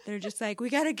that. They're just like,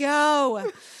 we got to go.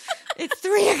 It's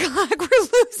 3:00. We're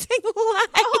losing light.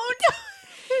 Oh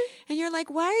no. And you're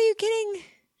like, why are you getting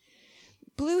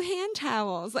blue hand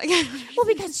towels? Like, I don't Well,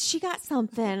 because she got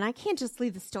something. I can't just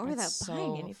leave the store without That's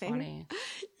buying so anything. funny.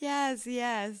 Yes.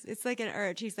 It's like an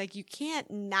urge. He's like, you can't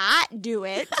not do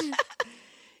it.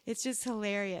 It's just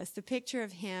hilarious. The picture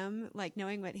of him, like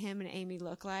knowing what him and Amy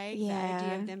look like, the idea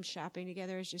Yeah. of them shopping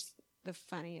together is just the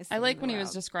funniest. I thing like in when the he was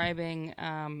world. describing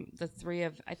the three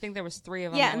of. I think there was three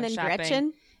of them. Yeah, that and went then shopping.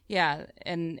 Gretchen. Yeah,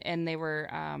 and they were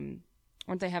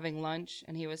weren't they having lunch?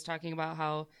 And he was talking about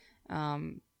how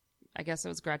I guess it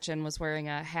was Gretchen was wearing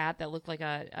a hat that looked like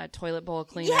a toilet bowl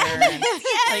cleaner. And,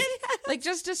 like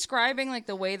just describing like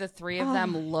the way the three of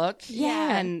them look.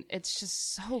 Yeah. And it's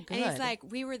just so good. And he's like,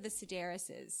 we were the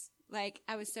Sedarises. Like,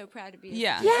 I was so proud to be.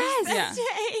 Yeah. Yes. Yeah.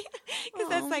 Because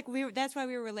that's like that's why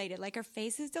we were related. Like our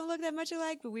faces don't look that much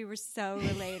alike, but we were so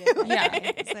related. Yeah.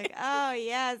 It's like, oh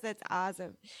yes, that's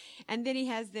awesome. And then he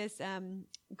has this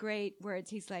great words.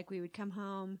 He's like, we would come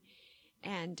home,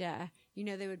 and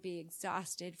they would be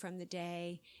exhausted from the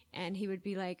day, and he would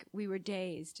be like, we were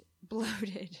dazed,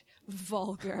 bloated,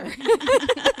 vulgar.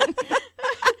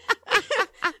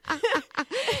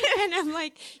 And I'm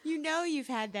like, you've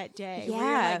had that day where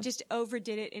you're Yeah. like just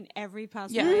overdid it in every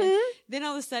possible way. Then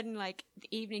all of a sudden, like the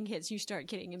evening hits, you start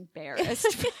getting embarrassed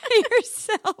by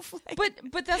yourself. Like,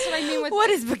 but that's what I mean with what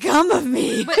has become of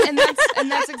me? But and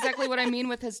that's exactly what I mean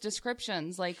with his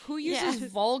descriptions. Like, who uses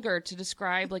Yes. vulgar to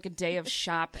describe like a day of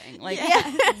shopping? Like,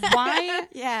 Yes. why?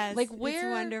 Yes, Like, where?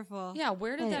 It's wonderful. Yeah,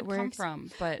 where did And that it come works. from?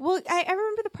 But Well, I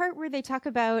remember the part where they talk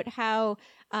about how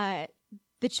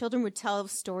the children would tell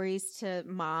stories to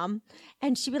mom,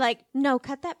 and she'd be like, "No,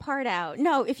 cut that part out.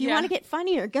 No, if you Yeah. want to get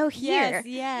funnier, go here." Yes,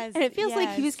 yes. And it feels like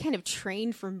he was yes. kind of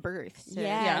trained from birth to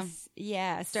Yes,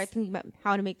 yes. start thinking about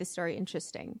how to make the story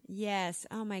interesting. Yes.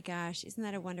 Oh my gosh. Isn't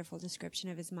that a wonderful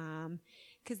description of his mom?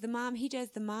 Because he does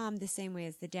the mom the same way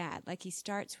as the dad. Like he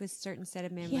starts with certain set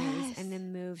of memories Yes. and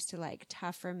then moves to like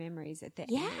tougher memories at the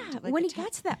Yeah, end. Like when the he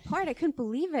got to that part, I couldn't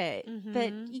believe it.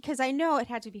 But because I know it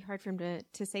had to be hard for him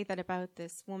to say that about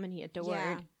this woman he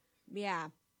adored. Yeah.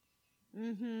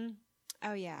 Mm-hmm.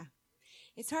 Oh yeah.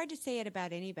 It's hard to say it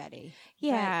about anybody.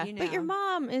 Yeah, But, but your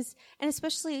mom is, and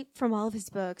especially from all of his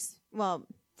books, well,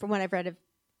 from what I've read of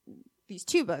these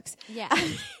two books, Yeah.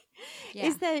 Yeah.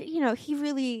 is that, he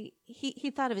really, he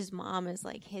thought of his mom as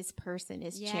like his person,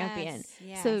 his champion.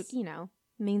 Yes. So,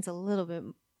 means a little bit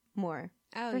more.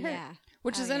 Oh for her. yeah.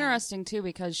 which Oh, is yeah. interesting too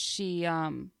because she,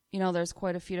 there's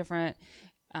quite a few different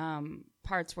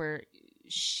parts where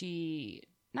she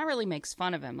not really makes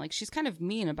fun of him. Like she's kind of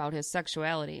mean about his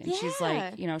sexuality, and she's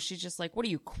like, she's just like, "What are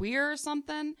you, queer or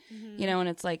something?" And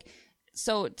it's like,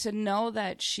 so to know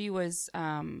that she was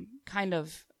kind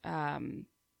of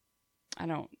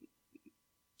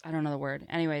I don't know the word.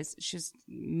 Anyways, she's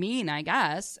mean, I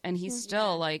guess, and he's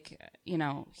still like,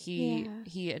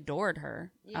 he adored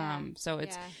her. Yeah. So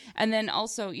it's, Yeah. and then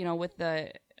also, with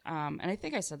the, and I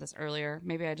think I said this earlier.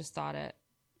 Maybe I just thought it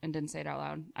and didn't say it out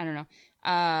loud. I don't know.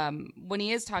 When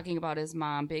he is talking about his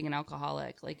mom being an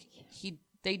alcoholic, like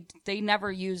they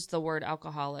never used the word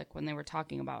alcoholic when they were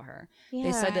talking about her.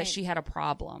 They said that Right. she had a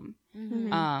problem.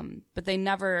 Mm-hmm. But they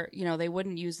never, they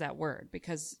wouldn't use that word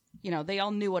because, they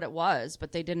all knew what it was,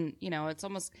 but they didn't, it's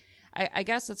almost, I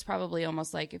guess it's probably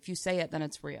almost like if you say it, then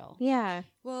it's real. Yeah.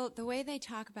 Well, the way they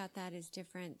talk about that is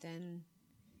different than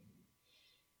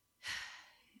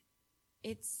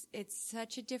it's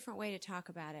such a different way to talk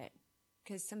about it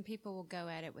because some people will go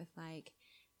at it with like,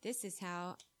 this is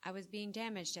how I was being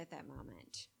damaged at that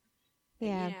moment.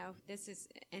 Yeah. This is,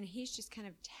 and he's just kind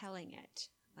of telling it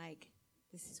like,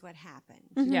 this is what happened.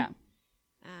 Yeah.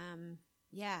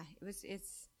 Yeah, it's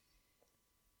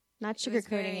Not it was sugarcoating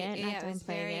very- it, not yeah, it was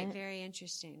very, downplaying it. very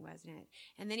interesting, wasn't it?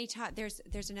 And then he taught.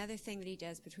 There's another thing that he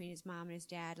does between his mom and his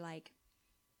dad. Like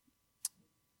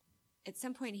at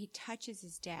some point, he touches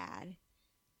his dad,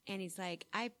 and he's like,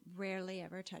 "I rarely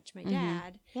ever touch my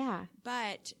dad, Yeah.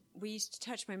 but we used to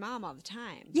touch my mom all the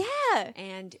time." Yeah.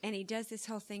 And he does this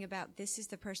whole thing about this is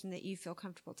the person that you feel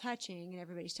comfortable touching, and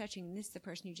everybody's touching, and this is the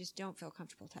person you just don't feel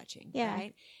comfortable touching. Yeah.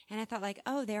 Right. And I thought like,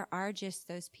 oh, there are just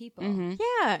those people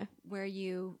Yeah. where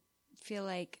you feel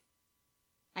like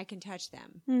I can touch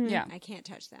them. Yeah. I can't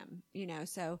touch them,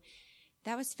 so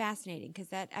that was fascinating because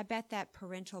I bet that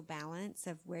parental balance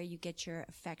of where you get your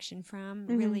affection from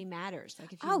really matters.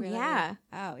 Like if you Oh, really, yeah.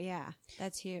 oh yeah,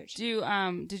 that's huge.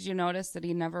 Did you notice that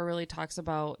he never really talks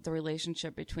about the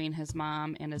relationship between his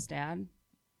mom and his dad?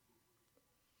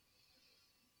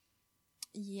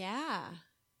 Yeah.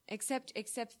 Except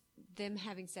them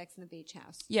having sex in the beach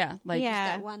house. Yeah, like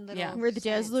Yeah. That one little Yeah. Where the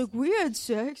dad's sense. like, we had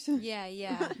sex. Yeah,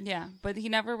 yeah. yeah, but he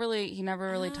never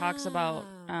really talks about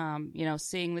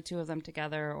seeing the two of them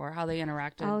together or how they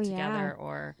interacted Oh, together yeah.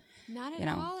 or Not at You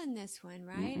know. all in this one,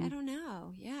 right? I don't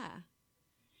know. Yeah.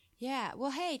 Yeah.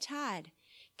 Well, hey, Todd,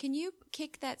 can you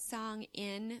kick that song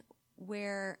in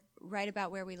right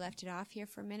about where we left it off here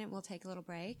for a minute? We'll take a little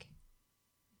break.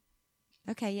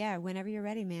 Okay, yeah, whenever you're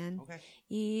ready, man. Okay.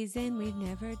 Ease in, we've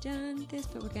never done this,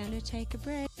 but we're going to take a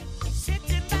break.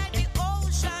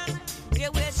 Yeah,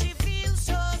 where she feels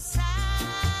so sad.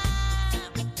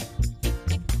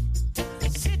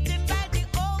 Sitting by the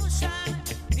ocean,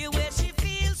 yeah, where she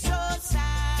feels so sad.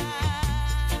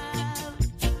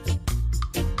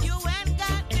 You ain't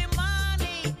got the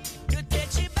money to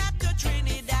take she back to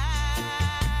Trinidad.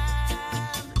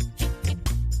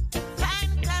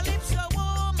 Fine Calypso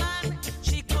woman,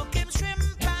 she cook him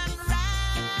shrimp and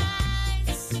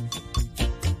rice.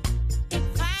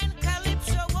 Fine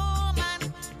Calypso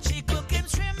woman, she cook him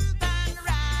shrimp and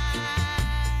rice.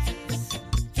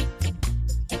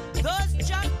 Those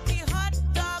junky hot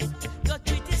dogs don't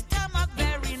treat his stomach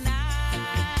very nice.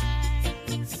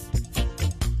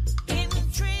 In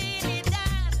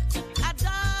Trinidad, $1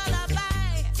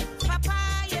 buy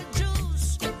papaya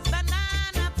juice,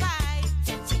 banana pie,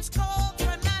 6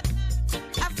 coconut,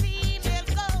 a female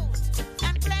goat,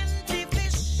 and plenty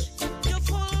fish to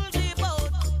pull the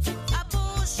boat. A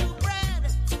bushel bread,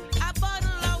 a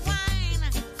bottle of wine,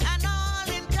 and all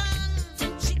in tongue.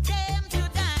 She came to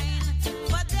dine,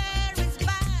 but there is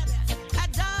bad.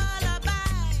 $1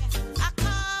 buy a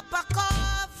cup of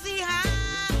coffee,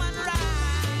 ham and rice.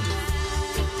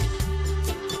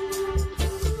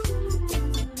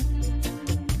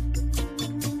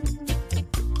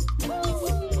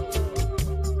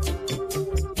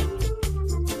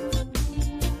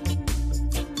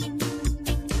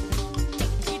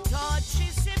 He thought she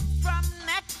sipped from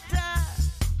nectar.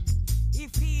 He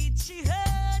feed she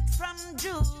heard from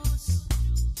juice.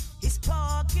 His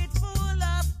pocket full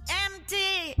of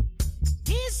empty.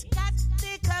 He's got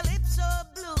the Calypso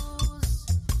blues.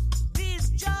 These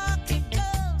jockey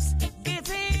girls give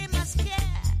him a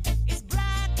scare. His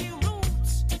blacky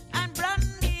roots and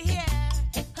blondie hair.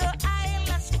 Her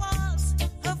eyelash falls,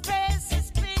 her face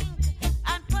is pink,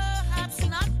 and perhaps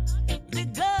not the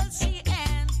girl she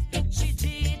ain't. She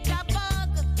did a bug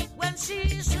when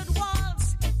she should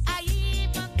waltz. I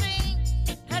even think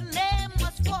her name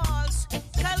was false.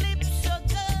 Calypso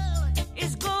girl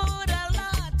is good a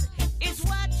lot. It's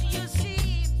what you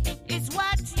see, it's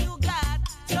what you got.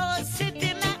 So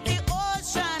sitting at the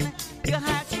ocean, your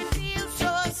heart it feels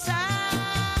so sad.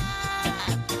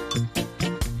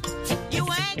 You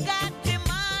ain't got the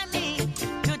money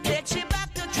to take she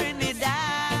back to Trinidad.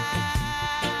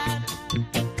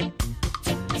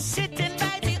 Sitting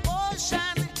by the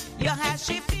ocean, your heart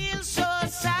she feels so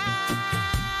sad.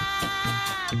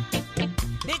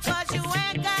 Because you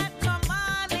ain't got no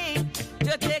money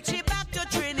to take she back to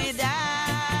Trinidad.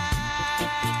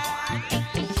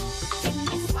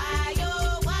 Why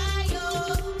oh, why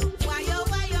oh, why oh,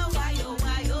 why oh, why oh,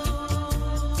 why oh.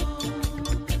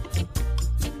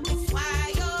 Why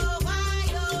oh, why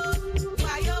oh,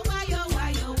 why oh, why oh,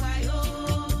 why oh, why oh.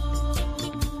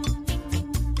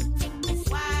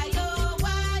 Why oh,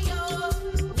 why oh,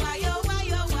 why oh,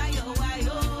 why oh, why oh, why oh. Why oh, why oh, why oh, why oh, why oh,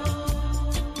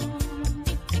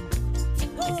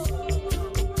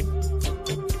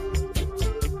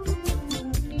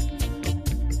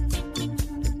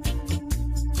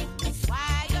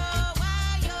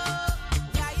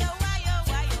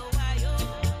 why oh.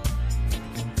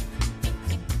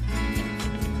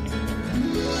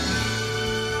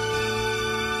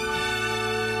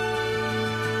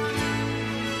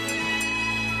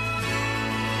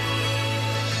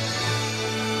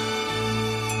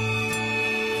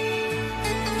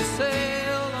 To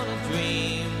sail on a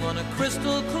dream on a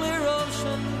crystal clear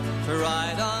ocean, to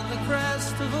ride on the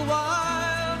crest of a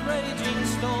wild raging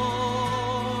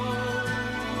storm,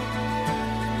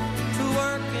 to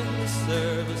work in the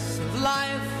service of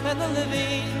life and the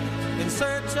living, in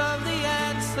search of the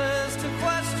answers to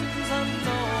questions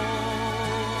unknown,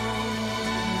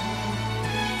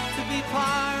 to be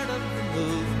part of the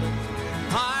movement,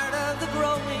 part of the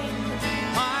growing,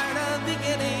 part of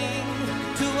beginning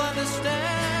to understand.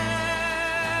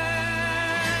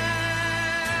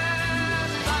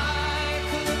 Like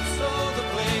Calypso, the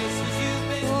places you've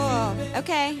been. Whoa.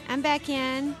 Okay, I'm back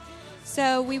in.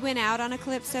 So we went out on a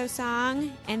Calypso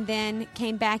song and then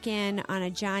came back in on a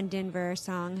John Denver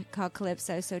song called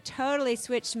Calypso. So totally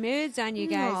switched moods on you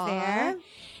guys Aw. there.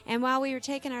 And while we were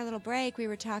taking our little break, we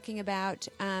were talking about,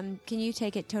 can you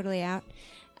take it totally out?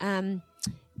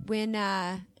 When,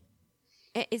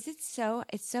 it's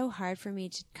so hard for me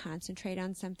to concentrate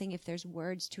on something if there's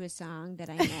words to a song that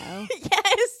I know.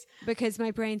 Yes. Because my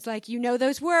brain's like, you know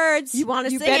those words. You wanna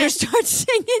You sing better it. start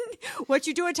singing. What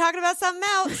you doing talking about something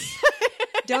else?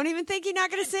 Don't even think you're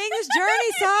not going to sing this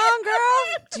Journey song,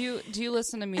 girl. Do you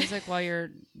listen to music while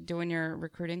you're doing your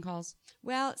recruiting calls?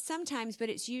 Well, sometimes, but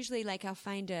it's usually like I'll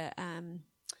find a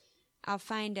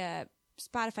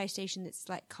Spotify station that's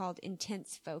like called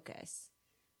Intense Focus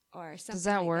or something. Does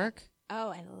that like work? Oh,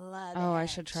 I love it. Oh, I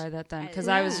should try that then. Because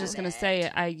I was just going to say,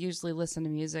 I usually listen to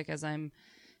music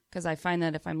because I find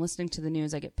that if I'm listening to the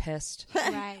news, I get pissed.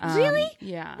 Right. Really?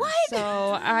 Yeah. What? So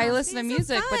I listen to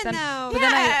music, but then though.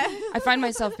 I find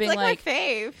myself being like, my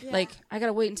fave. like I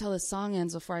gotta wait until the song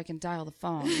ends before I can dial the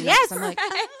phone. You know, Yes. 'cause I'm like,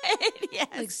 Yes.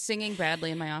 like singing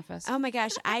badly in my office. Oh my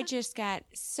gosh, I just got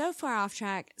so far off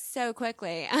track so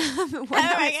quickly. What Oh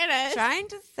I my was goodness. trying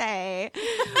to say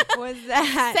was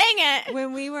that Sing it.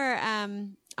 when we were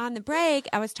on the break,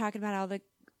 I was talking about all the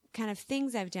kind of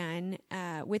things I've done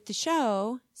with the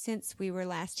show since we were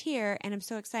last here, and I'm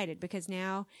so excited because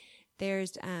now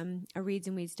there's a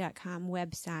reedsandweeds.com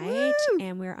website,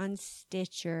 and we're on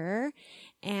Stitcher,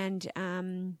 and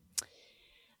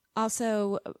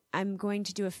also I'm going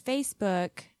to do a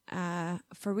Facebook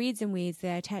for Reads and Weeds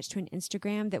that I attach to an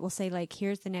Instagram that will say, like,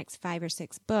 here's the next 5 or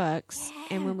 6 books.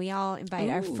 And when we all invite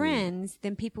our friends,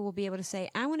 then people will be able to say,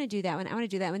 I want to do that one. I want to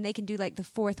do that one. They can do like the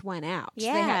 4th one out. So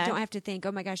they Yeah. don't have to think,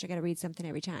 oh my gosh, I got to read something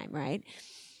every time. Right.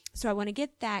 So I want to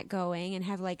get that going and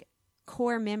have like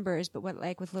core members, but what,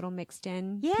 like with little mixed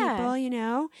in people, you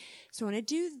know? So I want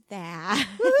to do that.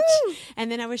 And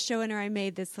then I was showing her I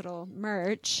made this little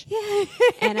merch. Yeah.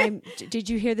 And did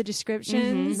you hear the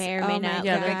descriptions? May or may Oh my not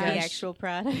Yeah, look they're like the good. actual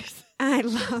products. I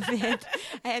love it.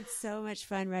 I had so much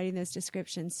fun writing those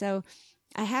descriptions. So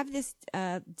I have this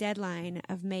deadline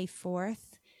of May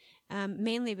 4th,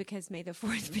 mainly because May the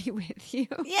 4th be with you.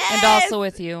 And also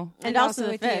with you. And also also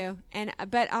the with 5th. you. And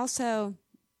but also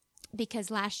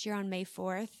because last year on May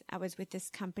 4th, I was with this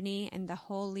company and the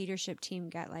whole leadership team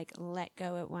got like let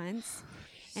go at once.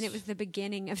 And it was the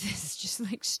beginning of this just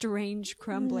like strange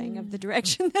crumbling of the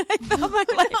direction that I thought my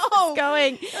life was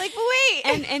going. Like,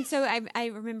 wait. And so I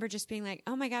remember just being like,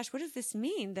 oh my gosh, what does this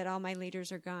mean that all my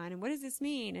leaders are gone? And what does this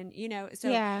mean? And, you know, so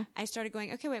Yeah. I started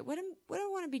going, okay, wait, what do I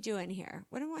want to be doing here?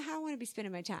 How I want to be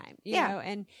spending my time? You Yeah. know,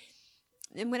 and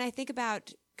when I think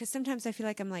about, because sometimes I feel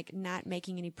like I'm like not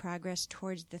making any progress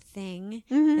towards the thing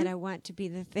that I want to be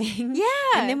the thing. Yeah.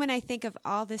 And then when I think of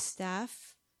all this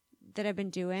stuff that I've been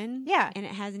doing, Yeah. and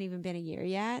it hasn't even been a year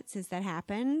yet since that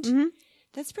happened. Mhm.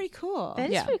 That's pretty cool. That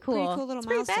is Yeah. pretty cool. Pretty cool little It's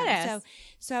pretty milestone. badass.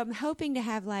 So I'm hoping to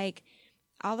have like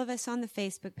all of us on the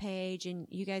Facebook page, and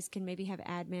you guys can maybe have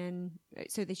admin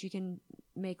so that you can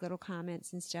make little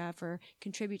comments and stuff or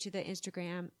contribute to the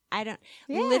Instagram. I don't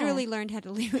literally learned how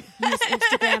to use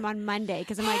Instagram on Monday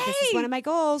because I'm like, this is one of my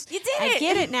goals. You did I it.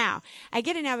 get it now. I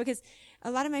get it now because a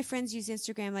lot of my friends use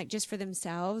Instagram like just for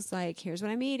themselves. Like, here's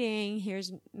what I'm eating.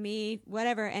 Here's me,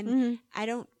 whatever. And I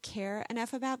don't care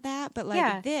enough about that. But like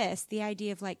Yeah. this, the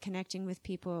idea of like connecting with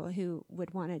people who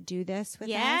would want to do this with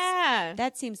us. Yeah.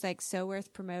 That seems like so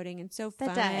worth promoting and so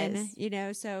fun. That does. You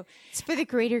know, so It's for the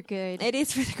greater good. it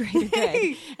is for the greater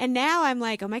good. And now I'm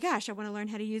like, oh my gosh, I want to learn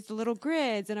how to use the little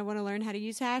grids and I want to learn how to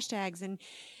use hashtags. And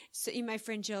so my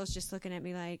friend Jill's just looking at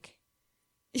me like,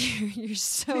 you're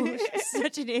so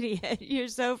such an idiot. You're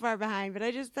so far behind. But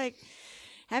I just like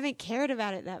haven't cared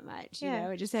about it that much. You Yeah. know,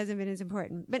 it just hasn't been as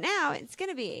important. But now it's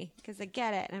gonna be because I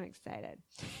get it and I'm excited.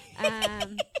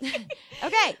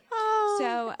 Okay. Oh,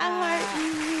 So I'm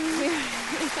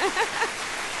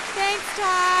thanks,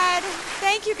 Todd.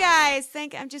 Thank you guys.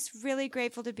 I'm just really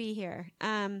grateful to be here.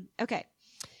 Okay.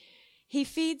 He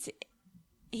feeds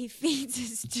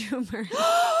his tumor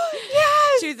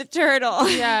to the turtle.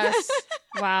 Yes.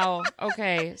 Wow.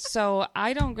 Okay. So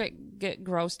I don't get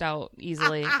grossed out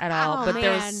easily at all, Oh, but man.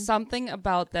 there's something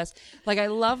about this. Like, I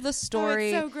love the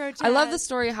story. so grotesque. I love the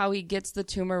story how he gets the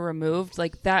tumor removed.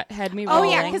 Like, that had me Oh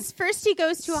rolling. yeah, because first he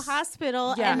goes to a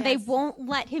hospital Yeah. and they won't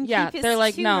let him Yeah, keep his they're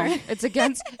like, tumor. no, it's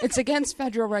against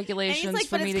federal And regulations he's like,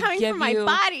 for but me it's to coming give from my you.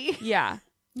 body. Yeah.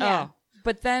 Yeah. Oh,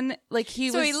 but then like So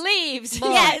was. he leaves.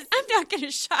 Look. Yes, I'm not going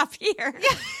to shop here.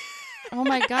 Oh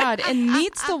my god! And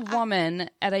meets the woman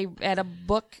at a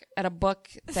book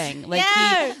thing. Like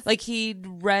Yes. he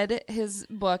read his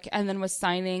book and then was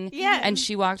signing. Yeah. And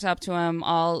she walked up to him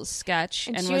all sketch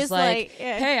And and she was was like, like,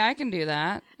 yeah. "Hey, I can do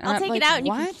that. And I'll I'm take like, it out and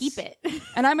you can "What?" keep it.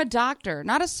 And I'm a doctor,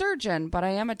 not a surgeon, but I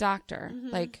am a doctor. Mm-hmm.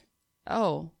 Like,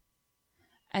 oh.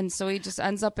 And so he just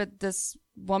ends up at this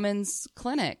woman's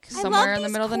clinic somewhere in the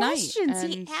middle of the night. questions.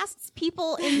 He And asks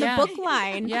people in the Yeah. book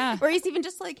line. Yeah. Where he's even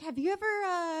just like, have you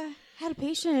ever had a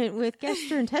patient with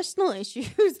gastrointestinal issues?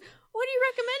 What do you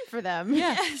recommend for them?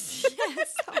 yeah. Yes.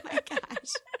 Oh my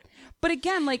gosh. But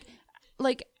again, like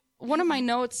one of my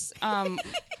notes, one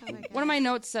of my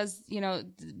notes says, you know,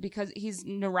 because he's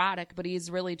neurotic, but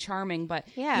he's really charming. But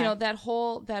Yeah. you know, that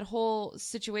whole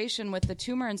situation with the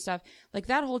tumor and stuff, like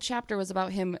that whole chapter was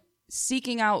about him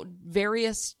seeking out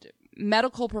various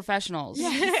medical professionals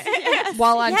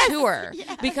while on tour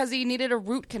because he needed a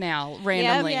root canal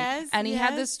randomly. Yes, and he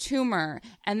had yes. this tumor,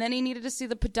 and then he needed to see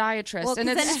the podiatrist. Well, and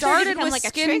 'cause it then it started become with like a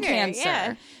skin trigger, cancer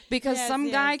yeah. because Yes, some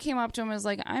yes. guy came up to him and was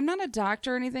like, I'm not a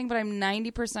doctor or anything, but I'm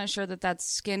 90% sure that that's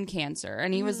skin cancer.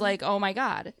 And he was like, oh my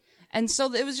God. And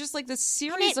so it was just like this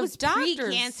series it of was doctors.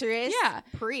 pre-cancerous. Yeah.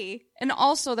 Pre. And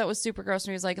also that was super gross.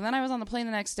 And he was like, and then I was on the plane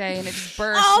the next day and it just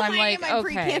burst. Oh, and I'm like, my okay.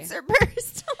 pre-cancer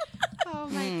burst. Oh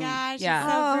my gosh. yeah.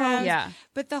 It's so gross. Yeah.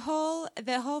 But the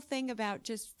whole thing about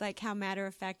just like how matter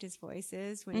of fact his voice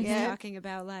is when he's talking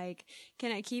about like,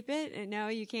 can I keep it? And no,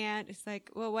 you can't. It's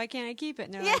like, well, why can't I keep it?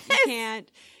 No, you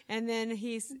can't. And then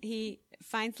he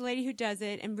finds the lady who does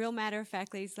it, and real matter of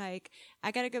factly, he's like,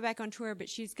 I got to go back on tour, but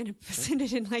she's going to send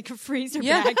it in like a freezer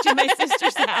bag to my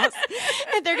sister's house,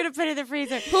 and they're going to put it in the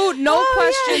freezer. Who no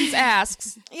questions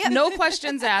asks, no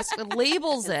questions asked,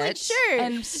 labels it like, sure.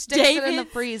 and sticks it in the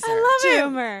David, freezer.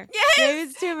 Tumor. Yes.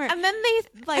 David's tumor. And then they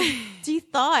like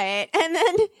de-thaw it, and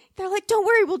then they're like, "Don't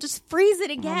worry, we'll just freeze it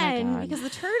again God. because the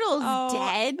turtle's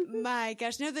dead." My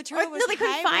gosh. No, the turtle no, was they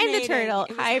couldn't find the hibernating. turtle. It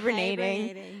was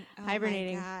Hibernating. Oh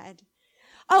Hibernating. My God.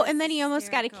 Oh, and then he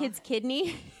almost got a hysterical. kid's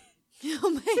kidney. Oh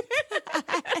my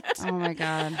Oh my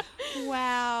God.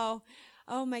 Wow.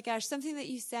 Oh my gosh. Something that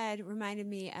you said reminded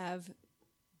me of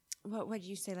what did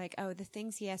you say? Like, the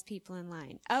things he asked people in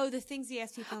line. Oh, the things he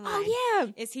asked people in line. Oh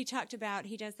yeah. Is he talked about,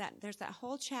 he does that. There's that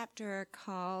whole chapter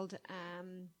called,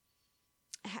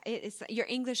 it's your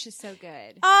English is so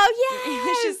good. Oh Your yeah.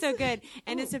 English is so good.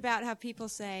 And it's about how people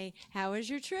say, how was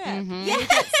your trip? And he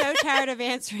gets so tired of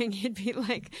answering, he'd be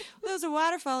like, well, there was a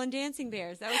waterfall and dancing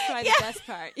bears. That was probably the best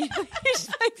part. You know, he just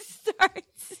like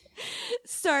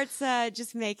starts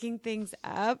just making things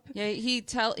up. Yeah, he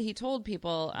told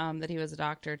people that he was a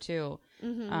doctor too,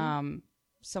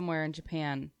 somewhere in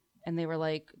Japan, and they were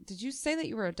like, "Did you say that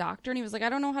you were a doctor?" And he was like, "I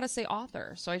don't know how to say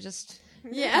author, so I just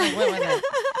went with it."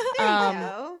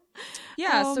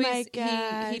 Yeah, Oh so my he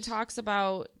gosh. talks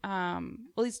about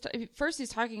he's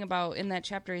talking about in that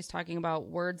chapter he's talking about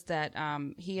words that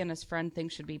he and his friend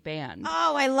think should be banned.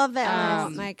 Oh, I love that. Oh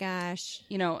my gosh.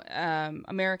 You know,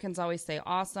 Americans always say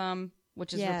awesome,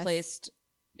 which is Yes. replaced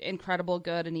incredible,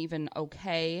 good, and even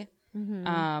okay.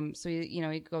 So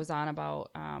he goes on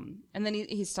about and then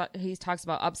he talks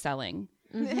about upselling,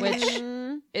 which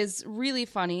is really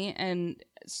funny and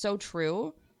so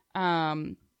true.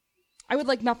 I would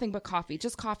like nothing but coffee,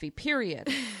 just coffee, period.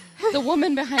 The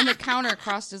woman behind the counter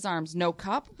crossed his arms. No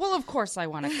cup? Well, of course I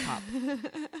want a cup.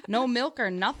 No milk or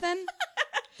nothing?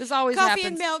 This always Coffee happens.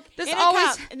 and milk This in a always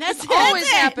cup, and that's this it. always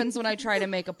That's it. happens when I try to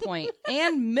make a point.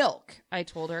 And milk, I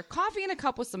told her. Coffee in a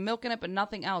cup with some milk in it, but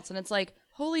nothing else. And it's like,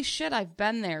 holy shit, I've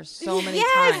been there so many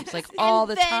times, like all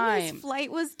the then time. his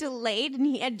flight was delayed, and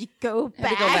he had to go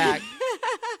back. Had to go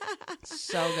back.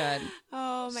 So good.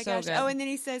 Oh my So gosh. good. Oh, and then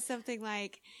he says something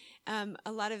like,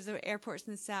 a lot of the airports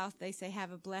in the South, they say,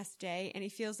 have a blessed day. And he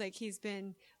feels like he's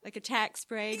been like attack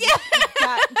sprayed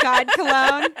with God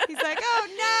cologne. He's like, oh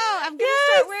no, I'm going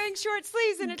to start wearing short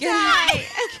sleeves and a tie.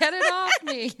 Get it off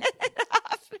me.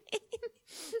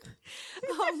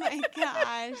 Oh my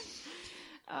gosh.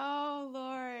 Oh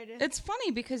Lord. It's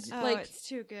funny because Oh, like it's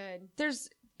too good.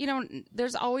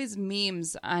 there's always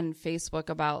memes on Facebook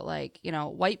about like,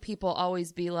 white people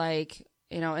always be like,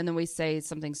 and then we say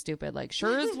something stupid like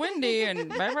sure is windy and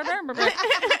blah, blah, blah, blah, blah.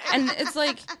 And it's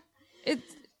like it's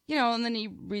and then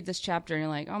you read this chapter and you're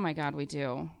like, oh my God, we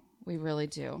do. We really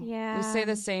do. Yeah. We say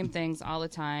the same things all the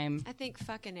time. I think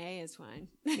fucking A is one.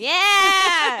 Yeah.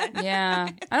 Yeah.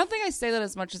 I don't think I say that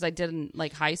as much as I did in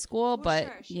like high school, but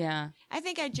sure. yeah. I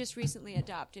think I just recently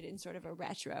adopted in sort of a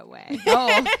retro way.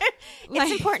 Oh,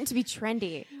 It's important to be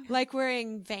trendy. Like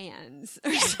wearing Vans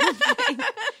or something.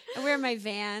 I wear my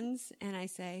Vans and I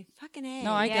say, fucking A.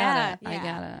 no, I Yeah. get it. I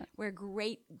get it. Wear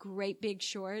great big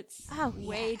shorts. Oh,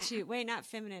 way not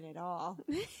feminine at all.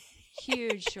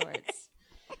 Huge shorts.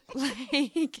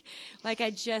 Like I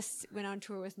just went on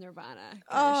tour with Nirvana.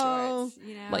 Kind of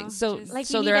shorts, Like so just- Like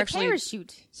so you they're need a actually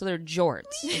parachute. so they're jorts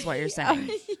is what you're saying.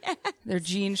 They're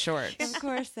jean shorts. of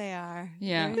course they are.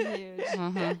 Yeah. They're huge.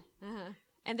 Uh-huh.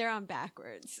 And they're on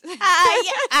backwards.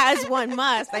 As one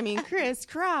must. I mean,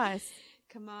 crisscross.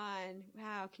 Come on.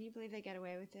 Wow. Can you believe they got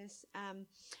away with this?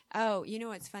 Oh, you know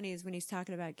what's funny is when he's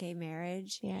talking about gay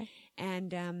marriage. Yeah.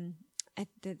 And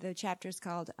the chapter is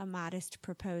called A Modest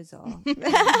Proposal. He's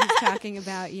talking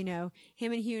about, him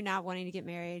and Hugh not wanting to get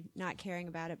married, not caring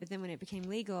about it. But then when it became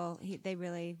legal, they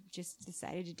really just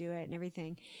decided to do it and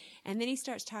everything. And then he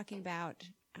starts talking about,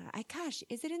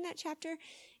 is it in that chapter?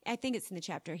 I think it's in the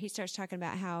chapter. He starts talking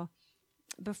about how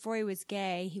before he was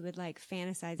gay, he would like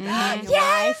fantasize about having a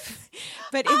wife.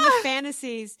 But in the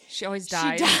fantasies, She always she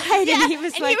died. died, and he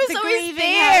was and like he was the always grieving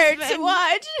there husband. to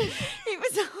watch. He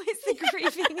was always the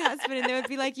grieving husband, and they would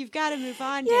be like, "You've got to move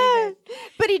on, Yeah, David."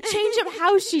 but he changed up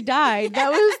how she died.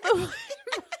 That was the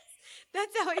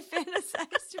That's how he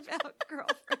fantasized about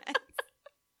girlfriends.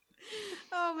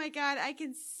 Oh my God, I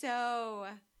can so.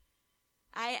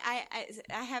 I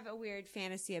have a weird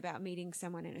fantasy about meeting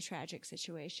someone in a tragic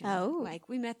situation. Oh. Like,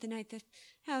 we met the night the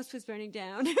house was burning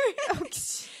down.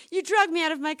 You drugged me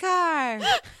out of my car.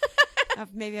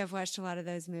 Maybe I've watched a lot of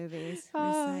those movies. It's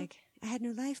like, I had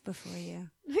no life before you.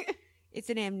 It's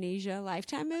an Amnesia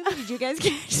Lifetime movie. Did you guys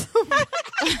catch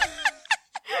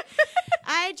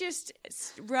I just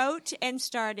wrote and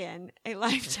starred in a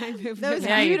Lifetime movie. that was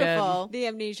Yeah, you did. beautiful. The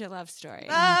Amnesia love story.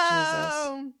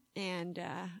 Oh, And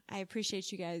I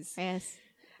appreciate you guys. yes.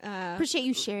 Uh, Appreciate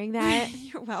you sharing that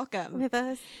you're welcome. with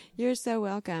us. You're so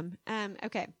welcome.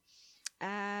 Okay.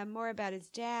 More about his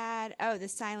dad. Oh, the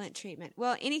silent treatment.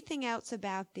 Well, anything else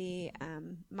about the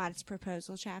Modest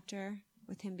Proposal chapter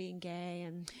with him being gay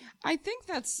and I think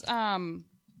that's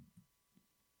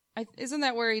isn't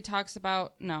that where he talks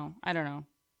about? No, I don't know.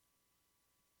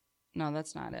 No,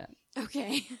 that's not it.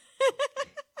 okay.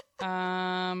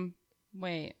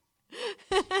 Wait.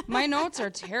 My notes are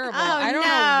terrible. Oh, I don't know no.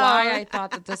 why I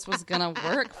thought that this was gonna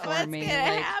work for What's me.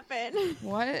 gonna Like, happen?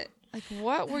 what? Like,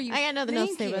 what were you? I got nothing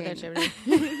else to say about that thinking?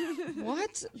 chapter.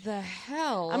 What the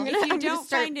hell? I'm If gonna- you don't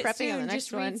start find it prepping on soon, the just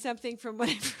next one. read something from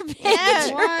whatever page.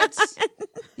 Yeah. What?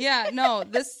 Yeah, no.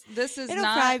 This is It'll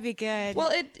not. probably be good.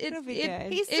 Well, It'll be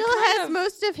good. He it still kind has of-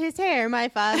 most of his hair, my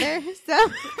father,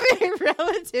 so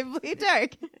relatively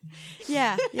dark.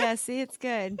 yeah. See, it's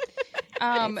good.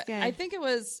 It's good. I think it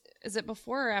was. Is it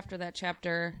before or after that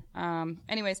chapter?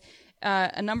 Anyways,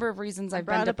 a number of reasons I've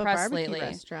been Brought up a depressed barbecue lately.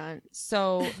 restaurant.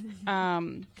 So,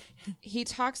 he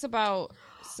talks about.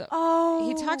 So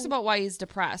he talks about why he's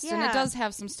depressed, and it Yeah. does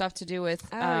have some stuff to do with,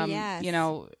 yes. you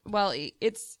know, well,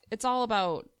 it's all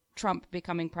about Trump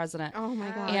becoming president. Oh my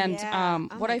god! And yeah.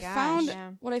 Oh what my I gosh. found,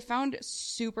 Yeah. what I found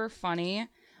super funny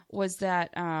was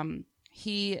that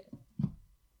he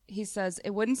says it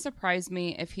wouldn't surprise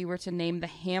me if he were to name the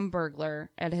Hamburglar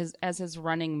as his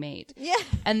running mate. Yeah.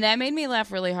 And that made me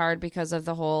laugh really hard because of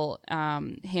the whole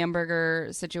hamburger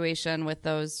situation with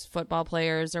those football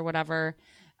players or whatever.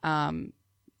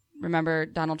 Remember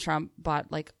Donald Trump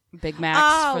bought like Big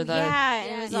Macs for the yeah,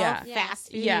 and it was Yeah. all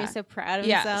fast food. Yeah. He was so proud of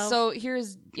yeah. himself. So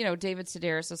here's David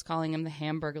Sedaris was calling him the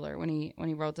Hamburglar when he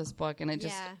wrote this book, and it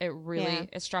just Yeah. it really Yeah.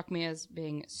 it struck me as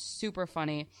being super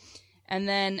funny. And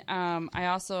then I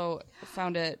also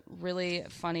found it really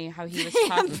funny how he was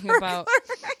talking about.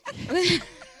 He's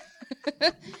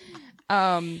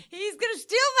gonna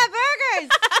steal my burgers.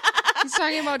 He's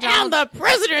talking about Donald. the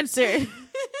presidency.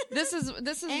 This is And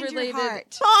related. your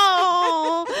heart.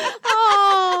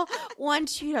 oh, one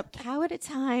chewed up cow at a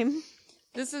time.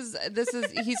 This is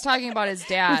he's talking about his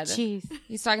dad. Jeez.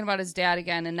 He's talking about his dad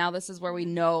again, and now this is where we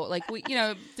know, like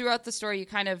throughout the story, you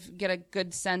kind of get a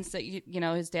good sense that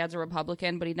his dad's a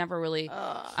Republican, but he never really,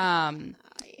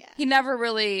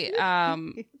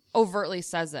 overtly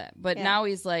says it. But now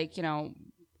he's like,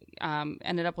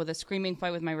 ended up with a screaming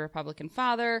fight with my Republican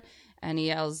father, and he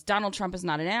yells, "Donald Trump is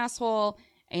not an asshole,"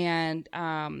 and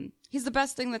he's the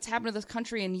best thing that's happened to this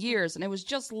country in years, and it was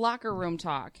just locker room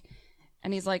talk.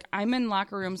 And he's like, I'm in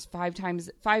locker rooms 5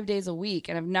 days a week,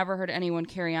 and I've never heard anyone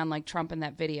carry on like Trump in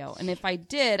that video. And if I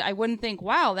did, I wouldn't think,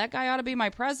 wow, that guy ought to be my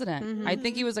president. Mm-hmm. I'd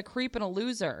think he was a creep and a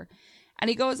loser. And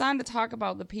he goes on to talk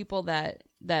about the people that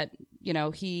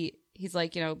he's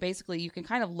like, basically you can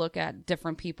kind of look at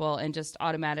different people and just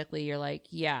automatically you're like,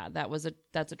 yeah,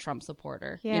 that's a Trump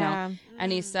supporter. Yeah.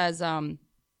 And he says, the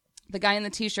guy in the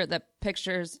t-shirt that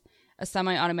pictures a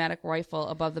semi-automatic rifle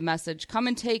above the message, "Come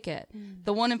and take it."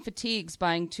 The one in fatigues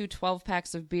buying 2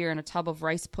 12-packs of beer and a tub of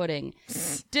rice pudding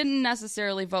didn't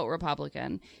necessarily vote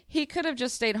Republican. He could have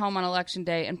just stayed home on election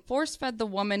day and force-fed the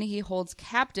woman he holds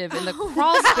captive in the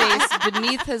crawl space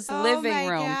beneath his living my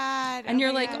room. God. And Oh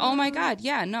you're my like, God. oh my God,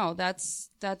 yeah, no, that's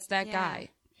that Yeah. guy.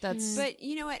 That's But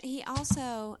you know what? He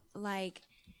also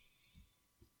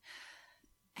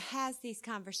has these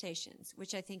conversations,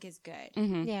 which I think is good.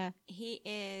 Yeah. He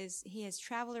has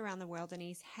traveled around the world and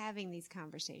he's having these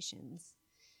conversations.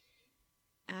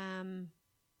 I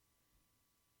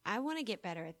want to get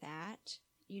better at that.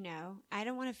 I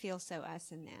don't want to feel so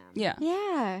us and them. yeah.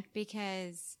 Yeah.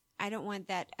 Because I don't want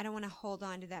that. I don't want to hold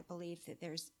on to that belief that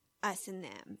there's us and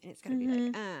them, and it's going to be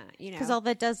like, Because all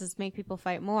that does is make people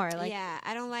fight more. Like, yeah,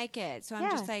 I don't like it. So I'm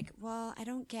Yeah. just like, well, I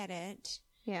don't get it.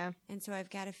 yeah. And so I've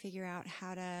got to figure out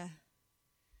how to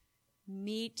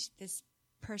meet this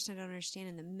person I don't understand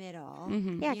in the middle.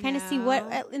 Yeah, you kind of see know?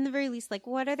 what, in the very least, like,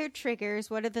 what are their triggers?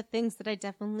 What are the things that I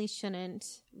definitely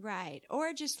shouldn't? Right.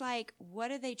 Or just like, what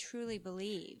do they truly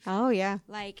believe? Oh, yeah.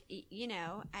 Like, you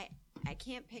know, I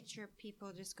can't picture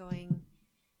people just going,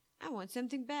 I want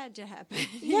something bad to happen.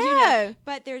 You know? Yeah.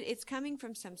 But it's coming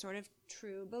from some sort of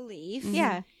true belief.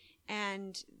 Yeah.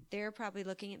 And they're probably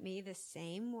looking at me the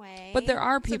same way. But there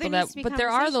are people there needs to be but there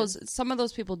are conversation. some of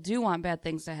those people do want bad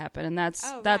things to happen, and that's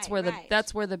right, where right.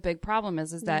 that's where the big problem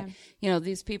is that, you know,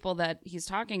 these people that he's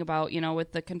talking about, you know,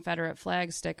 with the Confederate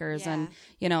flag stickers and,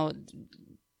 you know,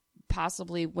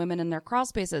 possibly women in their crawl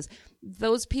spaces,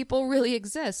 those people really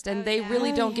exist, and they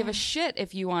really don't give a shit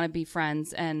if you want to be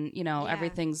friends and, you know,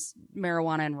 everything's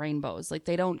marijuana and rainbows. Like,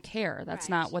 they don't care. That's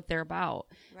not what they're about.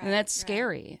 And that's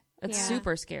scary. It's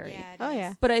super scary. Yeah, Oh,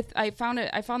 yeah. But I found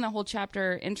that whole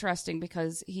chapter interesting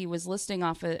because he was listing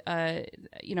off a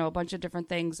you know, a bunch of different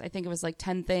things. I think it was like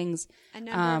 10 things a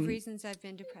number of reasons I've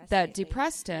been depressed. that lately.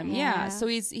 depressed him. Yeah. So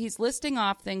he's listing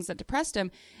off things that depressed him,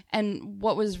 and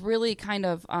what was really kind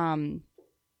of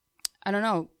I don't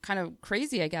know, kind of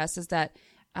crazy, I guess, is that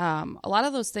a lot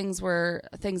of those things were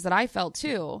things that I felt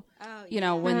too. You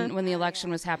know, when the election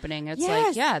was happening, it's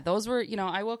like, those were, you know,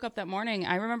 I woke up that morning.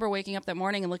 I remember waking up that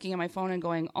morning and looking at my phone and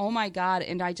going, oh my God.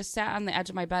 And I just sat on the edge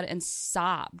of my bed and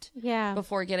sobbed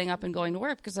before getting up and going to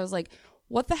work, because I was like,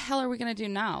 what the hell are we going to do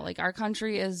now? Like, our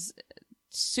country is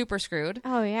super screwed.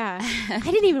 Oh, yeah. I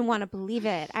didn't even want to believe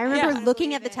it. I remember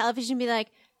looking at the television and be like,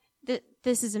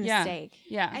 this is a mistake.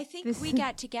 Yeah. I think we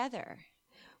got together.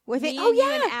 With it? Me Oh, and you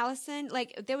yeah. and Allison,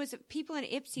 like, there was people in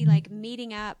Ipsy, like,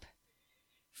 meeting up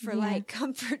for, like,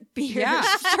 comfort beers. Yeah.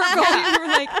 We were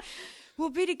like, we'll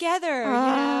be together, you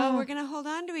know, we're going to hold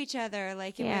on to each other.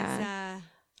 Like, it was,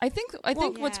 I think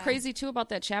what's crazy too about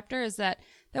that chapter is that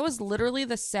was literally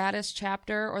the saddest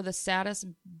chapter or the saddest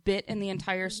bit in the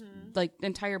entire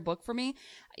entire book for me.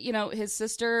 You know, his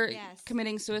sister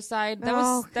committing suicide. That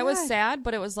was sad,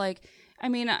 but it was like, I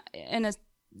mean,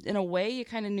 in a way, you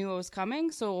kind of knew it was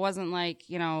coming, so it wasn't like,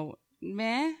 you know,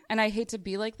 meh. And I hate to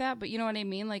be like that, but you know what I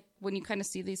mean? Like, when you kind of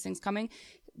see these things coming,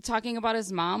 talking about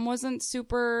his mom wasn't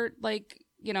super, like,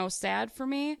 you know, sad for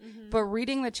me. But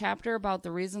reading the chapter about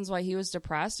the reasons why he was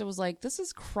depressed, it was like, this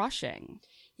is crushing.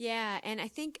 Yeah, and I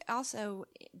think also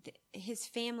his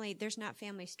family, there's not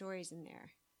family stories in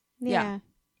there. Yeah.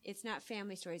 It's not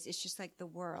family stories. It's just like the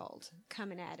world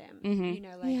coming at him, you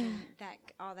know, like and that,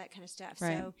 all that kind of stuff.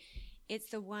 Right. So it's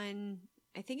the one,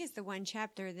 I think it's the one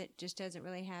chapter that just doesn't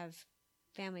really have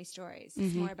family stories.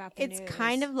 It's more about the It's news.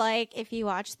 kind of like if you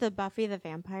watch the Buffy the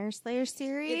Vampire Slayer It's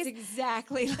series,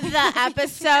 exactly like the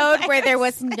episode where there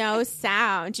was no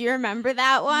sound. Do you remember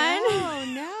that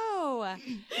one? No.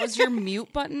 Was your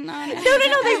mute button on? No. They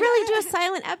really do a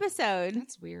silent episode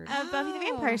That's weird. of Buffy the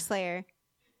Vampire Slayer.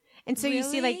 And so you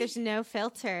see, like, Really? there's no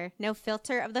filter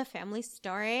of the family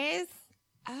stories.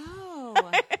 Oh.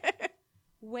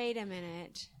 Wait a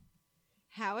minute.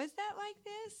 How is that like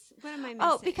this? What am I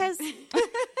missing?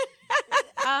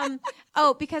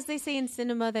 Because they say in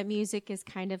cinema that music is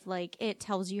kind of like, it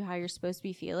tells you how you're supposed to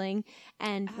be feeling.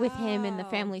 And with him and the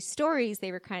family stories,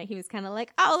 he was kind of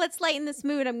like, oh, let's lighten this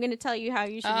mood. I'm going to tell you how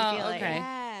you should be feeling. okay.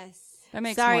 Yes. That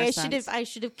makes Sorry, more sense. I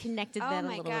should have connected that Oh a my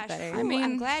little gosh. bit better. I mean,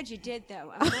 I'm glad you did,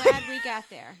 though. I'm glad we got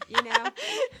there. You know,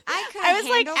 I was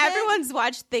like, everyone's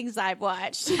watched things I've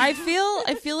watched. I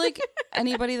feel like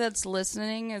anybody that's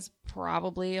listening is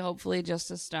probably, hopefully,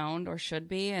 just as stoned or should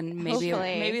be, and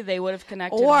maybe they would have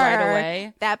connected Or right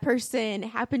away. that person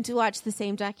happened to watch the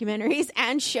same documentaries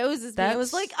and shows as me. I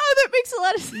was That's- like, oh, that makes a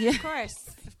lot of sense. Of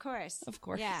course.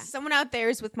 Yeah. Yeah. Someone out there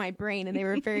is with my brain, and they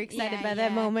were very excited by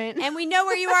that moment. And we know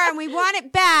where you are, and we want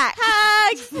it back.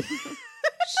 Hugs!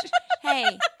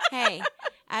 Hey,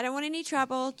 I don't want any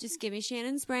trouble. Just give me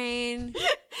Shannon's brain.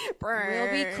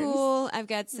 We'll be cool. I've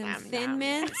got some Thin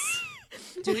Mints.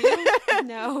 Do you?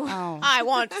 No. Oh, I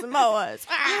want Samoas.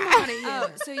 Oh,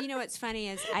 so you know what's funny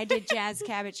is I did Jazz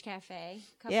Cabbage Cafe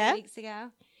a couple Yeah? weeks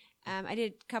ago. I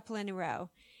did a couple in a row,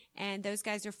 and those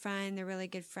guys are fun. They're really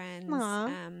good friends. Aw.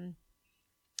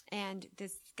 And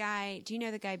this guy, do you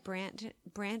know the guy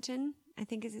Branton? I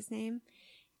think is his name.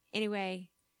 Anyway,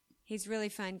 he's a really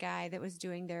fun guy that was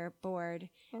doing their board,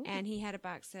 and he had a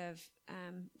box of.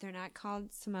 They're not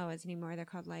called Samoas anymore. They're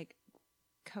called like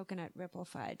coconut ripple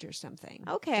fudge or something.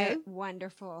 Okay. They're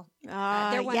wonderful. They're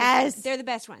wonderful. yes. They're the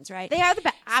best ones, right? They are the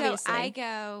best, obviously.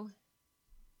 So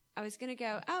I was going to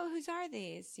go, oh, whose are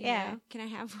these? You Yeah. know, can I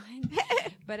have one?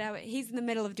 But he's in the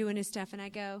middle of doing his stuff, and I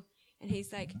go, and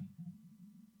he's like,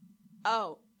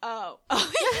 oh.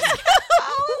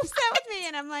 all upset with me.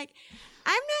 And I'm like,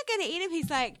 I'm not going to eat him. He's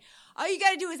like, all you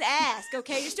got to do is ask,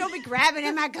 okay? Just don't be grabbing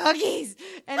at my cookies.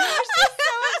 And I was just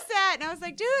so upset. And I was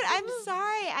like, dude, I'm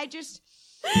sorry.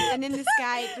 And then this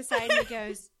guy beside me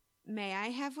goes, may I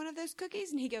have one of those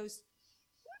cookies? And he goes,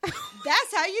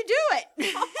 that's how you do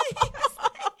it.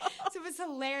 So it was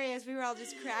hilarious. We were all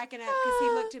just cracking up because he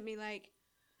looked at me like,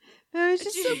 That was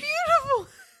just so beautiful.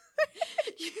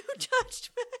 you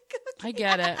touched my cookies. I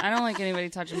get it. I don't like anybody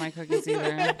touching my cookies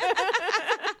either.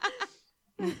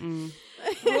 Mm-mm.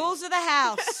 Rules of the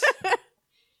house.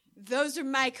 Those are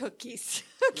my cookies.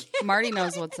 Okay. Marty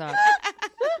knows what's up.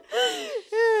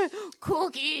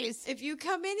 Cookies. If you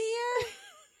come in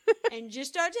here and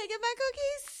just start taking my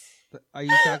cookies, Are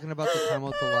you talking about the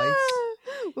caramel delights?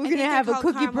 We're I going to think have they're a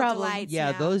called cookie caramel problem. delights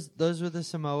Yeah, now. those were the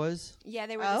Samoas, Yeah,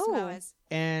 they were Oh. the Samoas.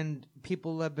 and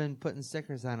people have been putting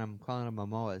stickers on them, calling them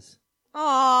Momoas.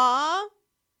 Aww.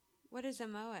 What is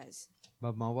Samoas?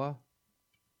 Momoa?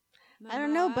 I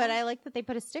don't know, but Momoa? I like that they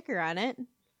put a sticker on it.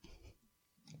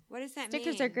 What does that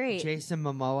Stickers mean? are great. Jason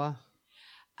Momoa.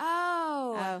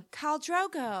 Oh, Khal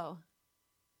Drogo.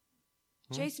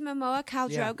 Jason Momoa, Khal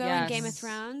Yeah. Drogo in Game of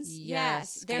Thrones.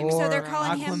 Yes. They're, Game so of they're Thrones.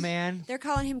 calling him. Aquaman. They're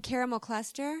calling him Caramel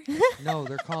Cluster. No,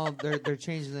 they're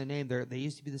changing their name. They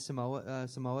used to be the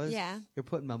Samoas. Yeah. They're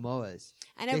putting Momoas.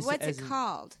 I know. They What's as it in-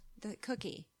 called? The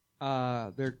cookie.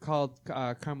 They're called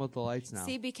caramel delights now.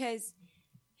 See, because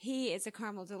he is a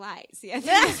caramel delight. See, I think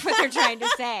that's what they're trying to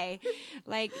say.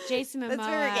 Like Jason Momoa. That's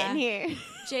where we're getting here.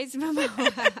 Jason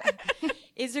Momoa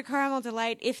is a caramel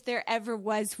delight if there ever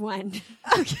was one.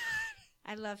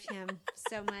 I love him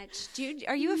so much.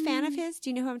 Are you a fan of his?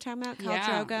 Do you know who I'm talking about? Khal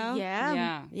Yeah. Drogo? Yeah.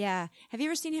 Yeah. Yeah. Have you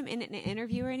ever seen him in an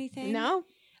interview or anything? No.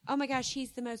 Oh my gosh,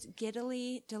 he's the most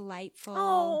giddily delightful.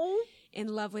 Oh. In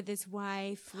love with his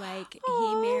wife. Like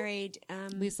Aw. he married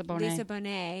Lisa Bonet. Lisa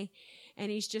Bonet,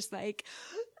 and he's just like,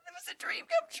 it was a dream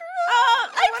come true. Oh,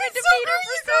 I wanted to meet her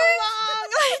for so long.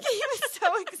 Like he was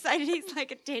so excited. He's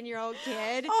like a 10-year-old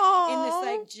kid Aw. in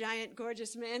this like giant,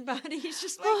 gorgeous man body. He's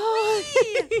just like, Oh.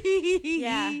 "Wee."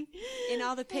 Yeah. In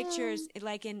all the pictures,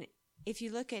 like if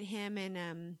you look at him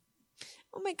and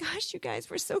oh my gosh, you guys,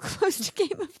 we're so close to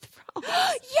Game of Thrones.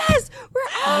 Yes, we're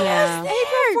almost Yeah. there.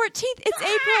 April 14th. It's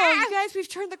April. You guys, we've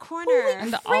turned the corner.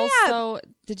 And Crap. also,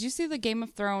 did you see the Game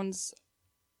of Thrones?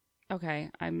 Okay,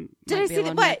 Did I see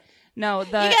the what? No, the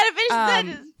You gotta finish the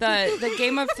sentence. the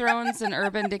Game of Thrones and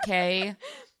Urban Decay,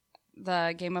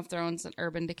 the Game of Thrones and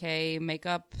Urban Decay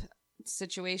makeup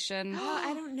situation. Oh,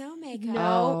 I don't know makeup.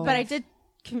 No, Oh. but I did.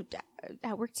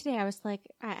 At work today, I was like,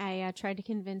 I tried to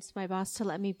convince my boss to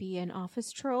let me be an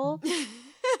office troll.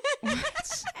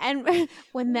 And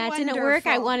when that didn't work,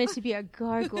 I Wonderful. wanted to be a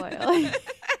gargoyle.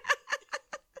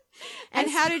 And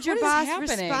how did your What is boss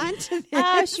happening? respond to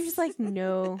this? She was like,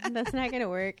 no, that's not going to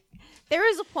work. There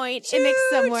was a point in it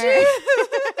somewhere.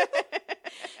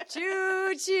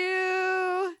 Choo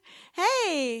choo.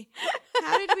 Hey,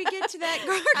 how did we get to that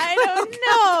gargoyle? I don't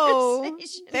know.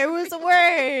 conversation? There was a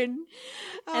word.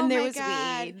 Oh and there my was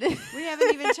God. weed. We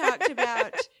haven't even talked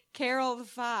about Carol the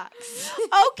Fox.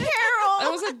 Oh, Carol.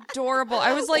 That was adorable.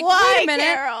 I was like, Why, wait a minute.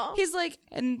 Carol? He's like,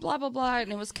 and blah, blah, blah.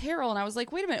 And it was Carol. And I was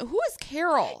like, wait a minute. Who is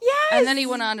Carol? Yes. And then he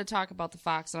went on to talk about the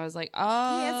fox. And I was like,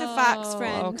 oh. He has a fox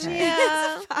friend. Okay. He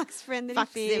has a fox friend that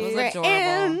Fox he feeds. It was it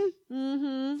adorable.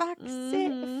 Mm-hmm. Fox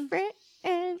it friend.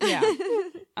 Yeah.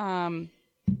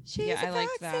 She's Yeah, a I like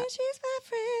fox that. and she's my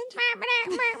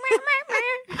friend.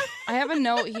 I have a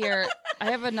note here. I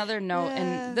have another note,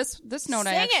 and this note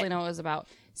I Sing actually it. know what it was about.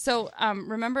 So,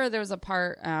 remember there was a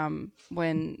part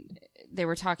when they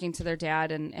were talking to their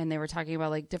dad, and they were talking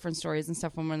about like different stories and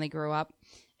stuff from when they grew up,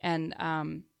 and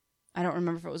I don't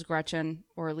remember if it was Gretchen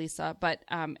or Lisa, but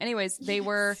anyways, they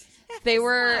were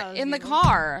in the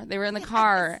car. They were in the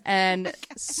car, and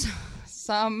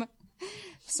some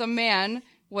man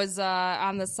was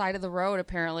on the side of the road.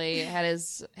 Apparently, had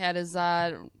his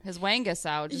wangus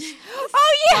out, just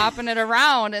flopping it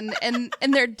around, and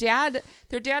their dad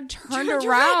turned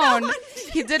around.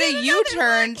 He did a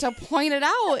U-turn to point it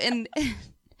out,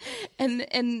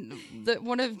 and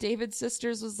one of David's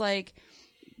sisters was like,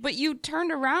 "But you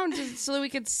turned around so that we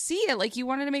could see it. Like you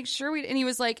wanted to make sure we." And he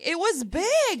was like, "It was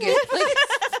big."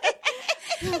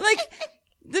 Like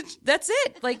that's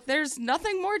it. Like there's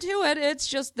nothing more to it. It's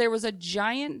just there was a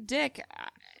giant dick,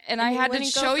 and I had to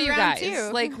show you guys.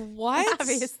 Too. Like what?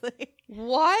 Obviously.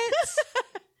 What?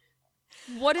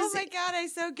 What is Oh my it? God, I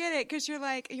so get it. Because you're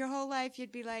like, your whole life,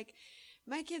 you'd be like,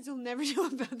 my kids will never know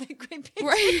about that great big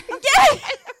Right?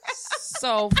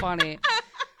 So funny.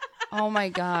 Oh my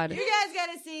God. You guys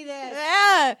got to see this.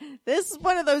 Yeah, this is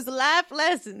one of those life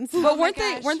lessons. But weren't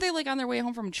gosh. they like on their way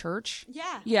home from church?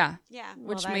 Yeah. Yeah. Yeah.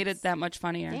 Which Well, made it that's- that much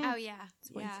funnier. Yeah. Oh yeah.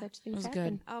 When Yeah. such things was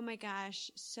happen. good. Oh my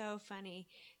gosh, so funny.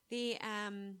 The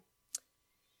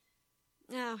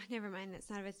oh, never mind. That's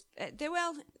not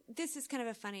well, this is kind of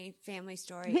a funny family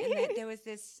story. And that there was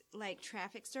this like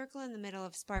traffic circle in the middle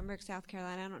of Spartanburg, South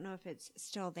Carolina. I don't know if it's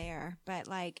still there, but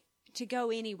like to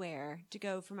go anywhere, to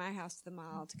go from our house to the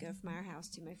mall, to go from our house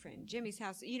to my friend Jimmy's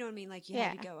house. You know what I mean? Like you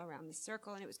had to go around the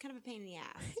circle, and it was kind of a pain in the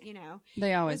ass. You know,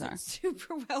 They always wasn't are.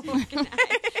 super well organized.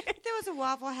 There was a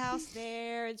Waffle House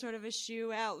there and sort of a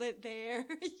shoe outlet there.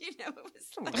 You know, it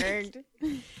was like,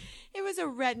 it was a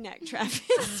redneck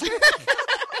traffic circle.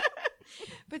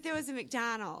 But there was a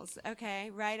McDonald's, okay,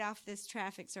 right off this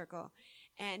traffic circle.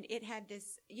 And it had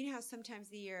this, you know how sometimes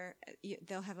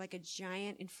they'll have like a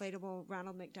giant inflatable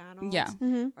Ronald McDonald? Yeah.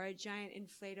 Or a giant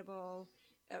inflatable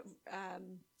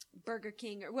Burger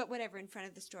King or whatever in front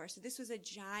of the store. So this was a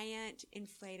giant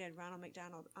inflated Ronald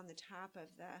McDonald on the top of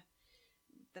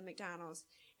the McDonald's,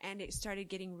 and it started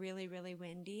getting really, really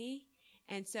windy.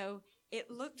 And so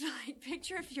it looked like,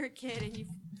 picture if you're a kid and you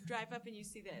drive up and you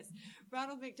see this.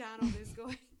 Ronald McDonald is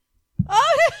going,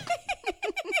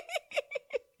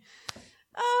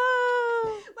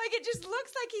 like it just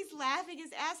looks like he's laughing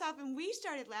his ass off, and we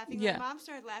started laughing. Yeah. My mom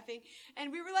started laughing,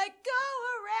 and we were like, "Go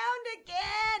around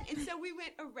again!" And so we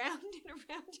went around and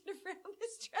around and around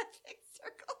this traffic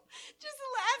circle, just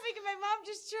laughing, and my mom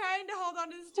just trying to hold on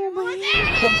to the steering wheel. Like,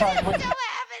 it's still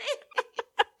happening,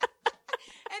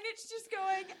 and it's just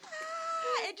going.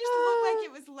 It just looked like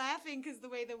it was laughing because the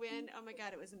way the wind. Oh my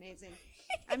God, it was amazing.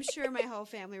 I'm sure my whole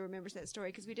family remembers that story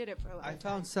because we did it for a long I time.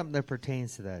 found something that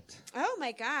pertains to that. Oh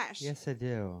my gosh. Yes, I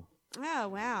do. Oh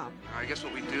wow. I guess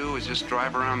what we do is just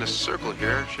drive around this circle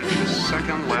here. Should be the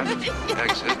second left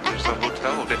exit. There's the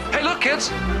hotel. Hey, look, kids!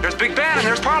 There's Big Ben and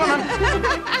there's Parliament.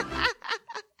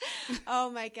 Oh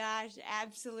my gosh,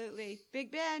 absolutely.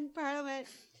 Big Ben, Parliament.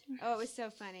 Oh, it was so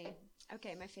funny.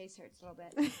 Okay, my face hurts a little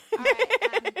bit. All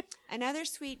right. Another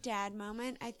sweet dad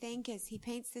moment, I think, is he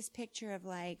paints this picture of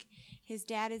like his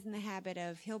dad is in the habit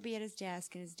of he'll be at his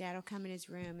desk and his dad will come in his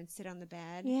room and sit on the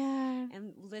bed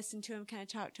and listen to him, kind of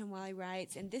talk to him while he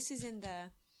writes. And this is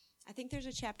I think there's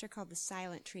a chapter called The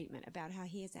Silent Treatment about how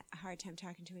he has a hard time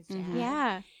talking to his dad.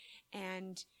 Yeah.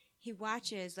 And he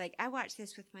watches, like, I watch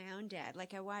this with my own dad.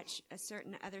 Like, I watch a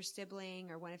certain other sibling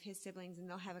or one of his siblings, and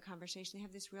they'll have a conversation. They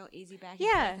have this real easy back and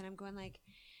forth, and I'm going like,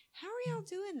 how are y'all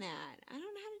doing that? I don't know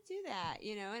how to do that,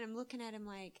 you know? And I'm looking at him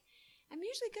like, I'm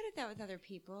usually good at that with other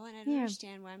people, and I don't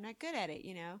understand why I'm not good at it,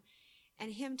 you know?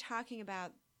 And him talking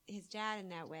about his dad in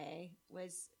that way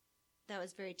was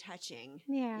very touching,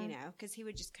 you know, because he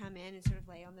would just come in and sort of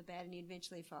lay on the bed, and he'd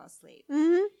eventually fall asleep.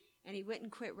 Mm-hmm. And he wouldn't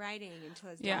quit writing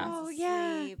until his dad was asleep.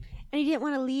 Yeah. And he didn't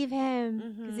want to leave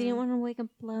him because he didn't want to wake him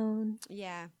alone.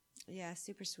 Yeah. Yeah.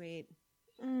 Super sweet.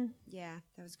 Yeah.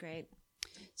 That was great.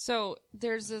 So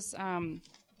there's this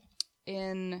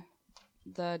in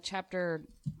the chapter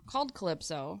called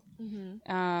Calypso.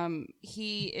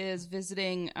 He is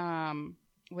visiting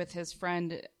with his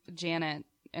friend Janet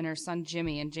and her son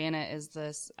Jimmy, and Janet is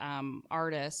this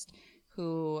artist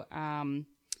who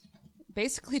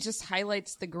basically just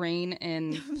highlights the grain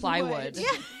in plywood.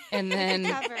 And then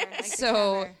Cover. Like the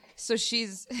so cover.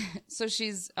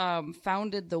 she's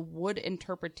founded the Wood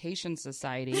Interpretation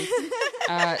Society.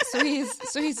 So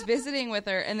he's visiting with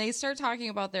her, and they start talking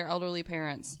about their elderly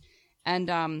parents.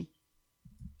 And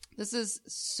this is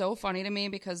so funny to me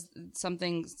because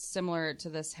something similar to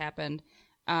this happened.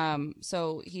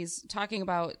 So he's talking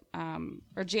about,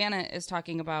 or Janet is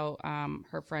talking about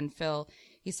her friend Phil.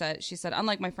 She said,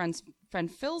 unlike my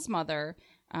friend Phil's mother,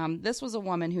 this was a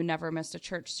woman who never missed a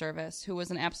church service, who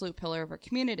was an absolute pillar of her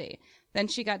community. Then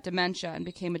she got dementia and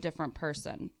became a different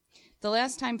person. The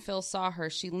last time Phil saw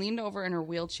her, she leaned over in her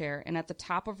wheelchair and at the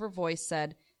top of her voice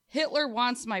said, "Hitler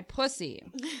wants my pussy."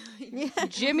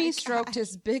 Jimmy stroked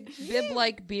his big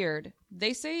bib-like beard.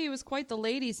 They say he was quite the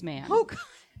ladies' man. Oh, God.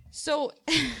 So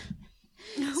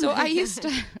I used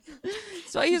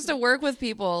to work with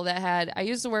people I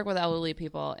used to work with elderly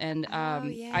people, and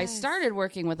I started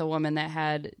working with a woman that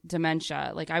had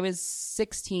dementia. Like I was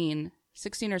 16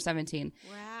 or 17.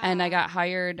 Wow. And I got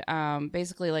hired,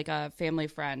 basically like a family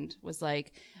friend was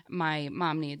like, my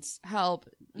mom needs help,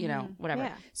 you know, whatever.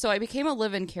 Yeah. So I became a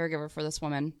live-in caregiver for this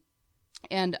woman,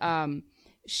 and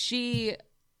she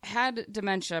had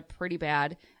dementia pretty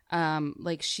bad.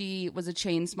 Like she was a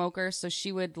chain smoker, so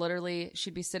she'd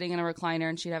be sitting in a recliner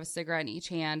and she'd have a cigarette in each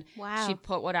hand. Wow. She'd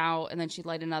put one out and then she'd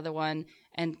light another one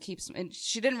and and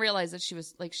she didn't realize that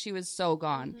she was so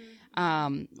gone.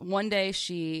 One day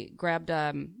she grabbed,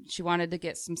 she wanted to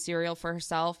get some cereal for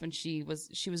herself and she was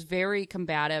very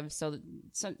combative. So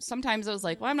sometimes it was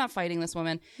like, well, I'm not fighting this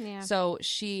woman. Yeah. So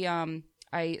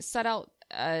I set out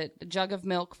a jug of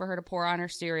milk for her to pour on her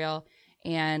cereal,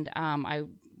 and I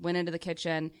went into the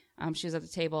kitchen. She was at the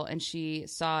table, and she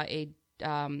saw a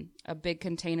big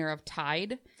container of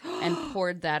Tide and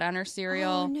poured that on her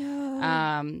cereal. Oh,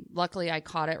 no. Luckily, I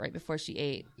caught it right before she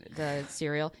ate the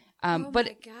cereal. Oh, but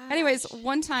my gosh. anyways,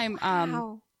 one time,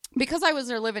 Wow. because I was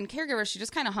her live-in caregiver, she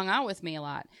just kind of hung out with me a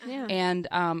lot. Yeah. And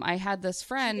I had this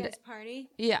friend. You guys party?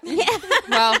 Yeah.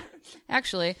 Well,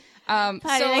 actually, Party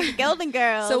like the Golden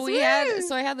Girls.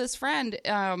 so I had this friend.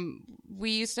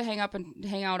 We used to hang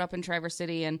out up in Traverse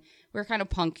City, and we were kind of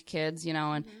punk kids, you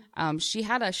know. And she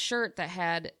had a shirt that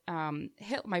had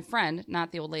my friend,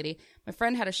 not the old lady. My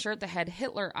friend had a shirt that had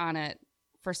Hitler on it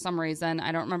for some reason.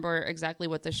 I don't remember exactly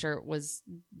what the shirt was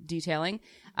detailing.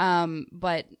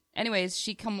 But anyways,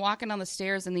 she come walking down the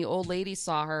stairs, and the old lady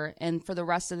saw her, and for the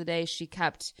rest of the day, she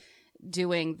kept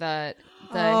doing the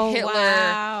Hitler,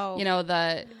 wow. you know,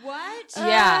 the What?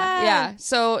 yeah.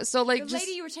 So like The just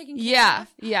lady you were taking care yeah, of?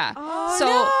 yeah.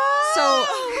 Oh,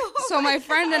 So my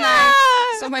friend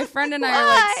and I are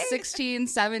like 16,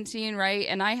 17, right?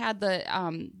 And I had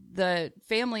the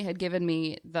family had given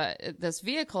me this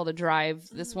vehicle to drive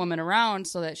this woman around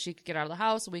so that she could get out of the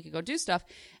house and we could go do stuff.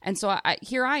 And so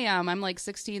here I am. I'm like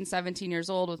 16, 17 years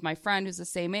old with my friend who's the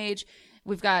same age.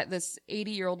 We've got this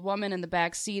 80-year-old woman in the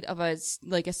back seat of a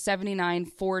 79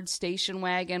 Ford station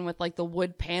wagon with like the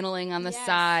wood paneling on the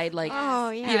side, like Oh,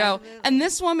 yeah. you know. And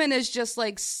this woman is just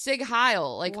like Sig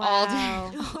Heil, like all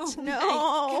day,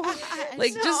 no.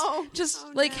 like just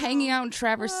like hanging out in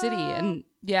Traverse City. And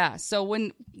yeah, so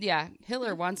when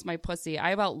Hitler wants my pussy, I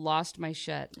about lost my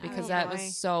shit because that boy.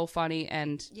 was so funny.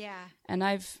 And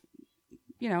I've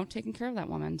taken care of that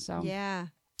woman. So Yeah.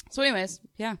 So anyways,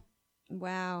 yeah.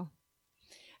 Wow.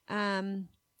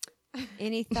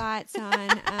 Any thoughts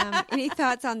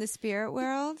on the spirit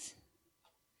world?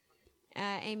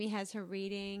 Amy has her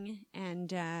reading, and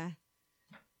Yeah,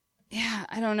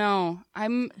 I don't know.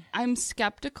 I'm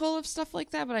skeptical of stuff like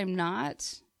that, but I'm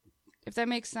not. If that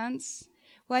makes sense.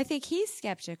 well, I think he's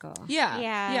skeptical. Yeah.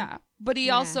 Yeah. But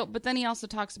then he also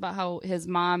talks about how his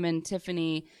mom and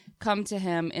Tiffany come to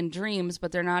him in dreams,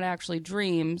 but they're not actually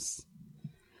dreams.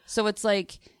 So it's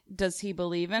like, does he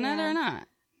believe in it or not?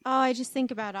 Oh, I just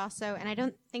think about also, and I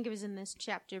don't think it was in this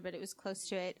chapter, but it was close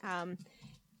to it.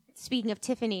 Speaking of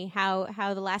Tiffany, how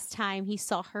the last time he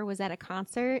saw her was at a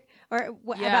concert or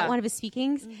about one of his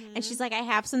speakings, and she's like, "I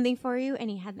have something for you," and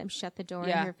he had them shut the door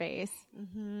in her face.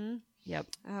 Mm-hmm. Yep.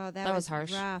 Oh, That was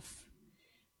harsh. Rough.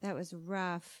 That was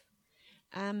rough.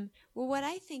 Well, what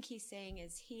I think he's saying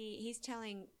is he's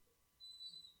telling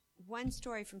one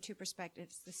story from two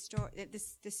perspectives.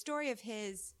 The story of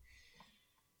his.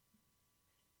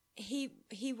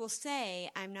 He will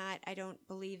say, I don't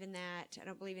believe in that. I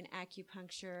don't believe in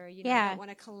acupuncture. I don't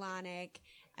want a colonic.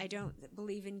 I don't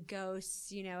believe in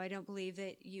ghosts. I don't believe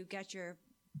that you got your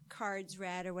cards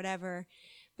read or whatever.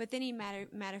 But then he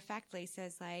matter-of-factly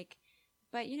says, like,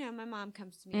 but, my mom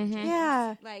comes to me. Mm-hmm. And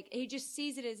Yeah. like, he just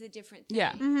sees it as a different thing.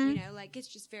 Yeah. Mm-hmm. Like, it's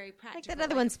just very Like practical. that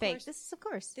other one's of fake. course, This is, of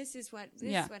course. This is what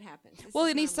happens. This Well,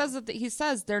 is and he normal. says he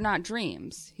says they're not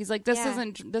dreams. He's like, this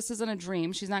isn't a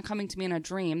dream. She's not coming to me in a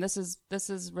dream. This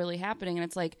is really happening. And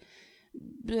it's like,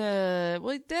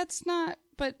 well, that's not.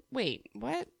 But wait,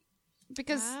 what?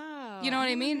 Because you know what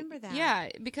I mean? remember that. Yeah,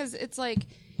 because it's like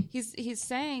he's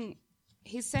saying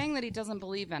that he doesn't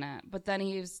believe in it, but then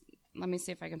let me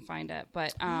see if I can find it.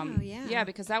 But yeah.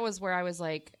 because that was where I was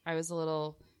like, I was a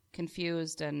little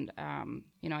confused, and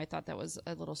I thought that was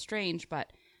a little strange,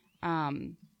 but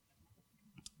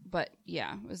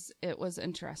yeah, it was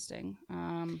interesting.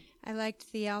 I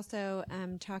liked the also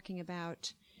talking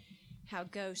about how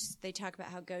ghosts. They talk about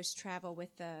how ghosts travel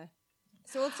with the.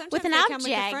 So sometimes With an they come object.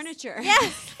 with the furniture.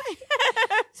 Yes.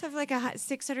 So I have like a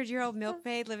 600-year-old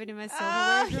milkmaid living in my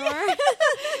silverware drawer.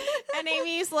 And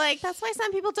Amy's like, that's why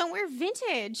some people don't wear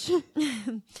vintage.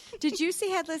 Did you see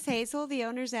Headless Hazel? The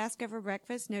owners ask over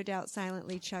breakfast, no doubt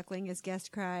silently chuckling as guests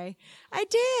cry. I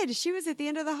did. She was at the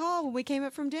end of the hall when we came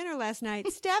up from dinner last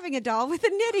night, stabbing a doll with a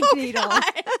knitting needle.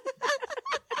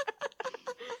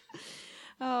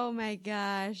 Oh my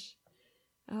gosh.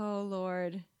 Oh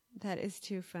Lord. That is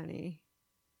too funny.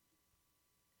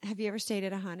 Have you ever stayed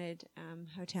at a haunted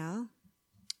hotel?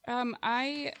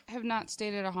 I have not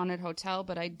stayed at a haunted hotel,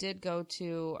 but I did go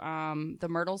to the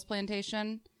Myrtles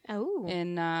Plantation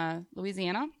in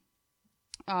Louisiana.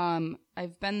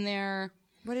 I've been there.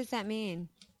 What does that mean?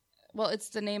 Well, it's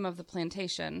the name of the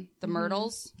plantation, the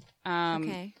Myrtles.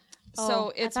 Okay.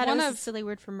 So it's I thought one it was of a silly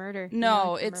word for murder.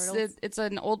 No, You know, like it's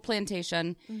an old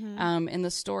plantation, and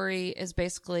the story is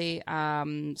basically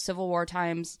Civil War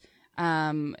times.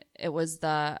 It was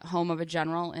the home of a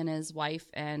general and his wife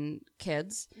and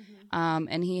kids,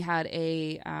 and he had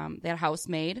they had a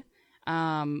housemaid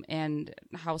and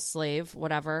house slave,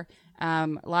 whatever. A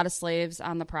lot of slaves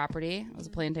on the property. It was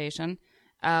a plantation,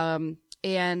 and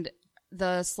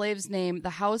the slave's name, the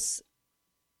house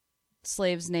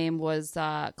slave's name was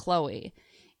Chloe,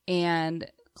 and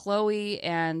Chloe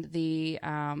and the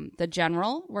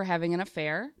general were having an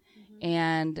affair,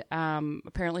 and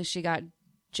apparently she got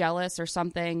jealous or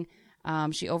something.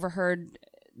 She overheard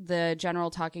the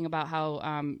general talking about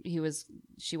how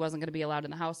she wasn't going to be allowed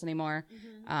in the house anymore.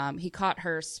 He caught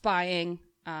her spying,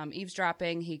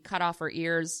 eavesdropping. He cut off her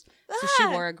ears, so she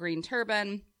wore a green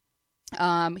turban.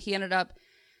 He ended up,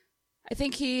 I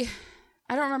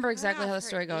don't remember exactly how the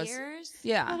story goes.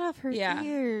 Yeah. Cut off her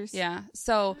ears. Yeah.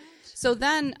 So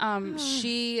then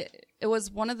it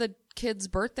was one of the kids'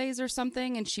 birthdays or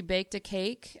something, and she baked a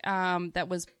cake that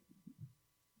was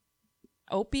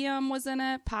opium was in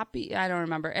it, poppy, I don't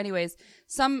remember. Anyways,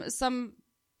 some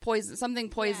poison, something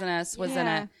poisonous was in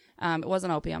it. It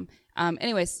wasn't opium.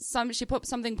 Anyways, she put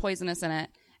something poisonous in it.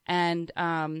 And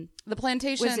the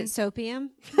plantation Was it soapium?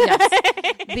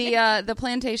 Yes. The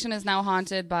plantation is now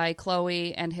haunted by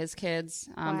Chloe and his kids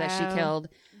that she killed.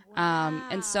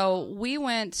 And so we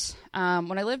went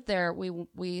when I lived there.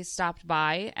 We stopped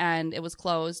by and it was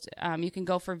closed. You can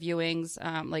go for viewings,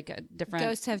 like different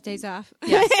Ghosts have days off.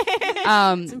 Yes,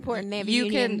 It's important. They have a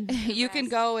union. You can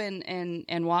go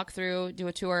and walk through, do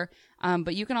a tour,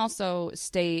 but you can also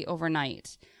stay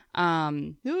overnight.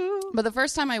 But the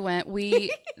first time I went,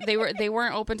 they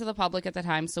weren't open to the public at the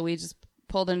time, so we just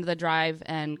pulled into the drive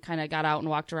and kind of got out and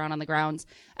walked around on the grounds,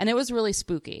 and it was really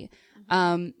spooky.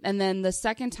 And then the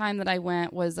second time that I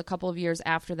went was a couple of years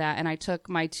after that, and I took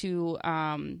my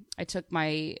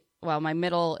my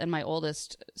middle and my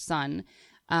oldest son,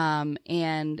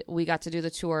 and we got to do the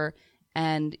tour,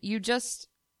 and you can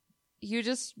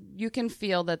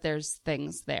feel that there's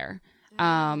things there.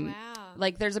 Wow.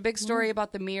 Like there's a big story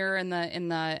about the mirror in the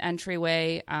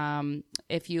entryway.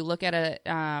 If you look at it,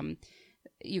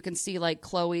 you can see like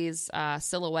Chloe's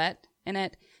silhouette in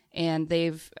it, and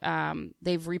they've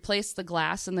replaced the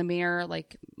glass in the mirror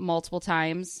like multiple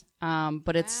times,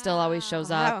 but it still always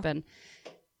shows up. And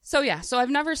so I've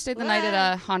never stayed the night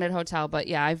at a haunted hotel, but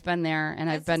yeah, I've been there and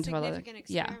I've been to other.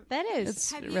 Yeah, That is.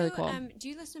 it's Have really you, cool. Do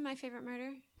you listen to My Favorite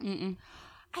Murder? Mm-mm.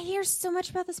 I hear so much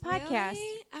about this podcast.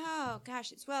 Really? Oh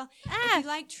gosh, if you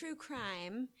like true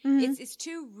crime, it's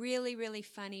two really, really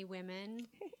funny women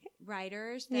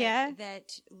writers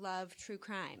that love true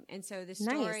crime, and so the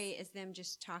story is them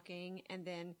just talking, and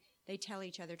then they tell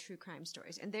each other true crime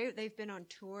stories, and they've been on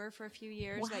tour for a few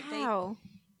years. Wow.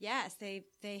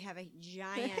 They have a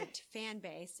giant fan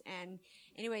base, and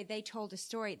anyway, they told a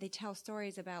story. They tell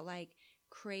stories about like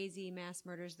crazy mass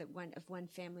murders of one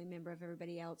family member of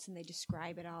everybody else, and they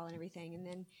describe it all and everything. And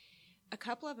then a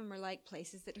couple of them are like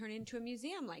places that turn into a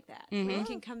museum like that, where you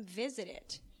can come visit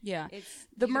it. Yeah, It's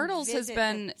the you can Myrtles has visit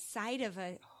been the site of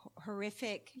a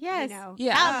horrific. Yes.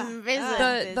 Yeah. Visit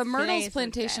The this Myrtles place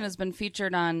Plantation has been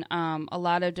featured on a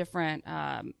lot of different. Do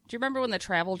you remember when the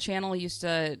Travel Channel used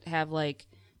to have like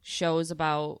shows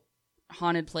about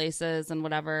haunted places and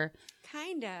whatever?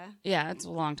 Kinda. Yeah, it's a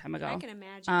long time ago. I can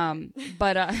imagine.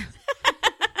 But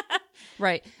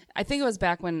right, I think it was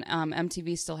back when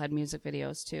MTV still had music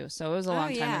videos too, so it was a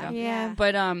long time ago. Yeah.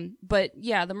 But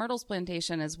yeah, the Myrtles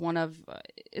Plantation is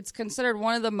it's considered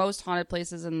one of the most haunted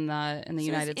places in the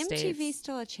United is States. MTV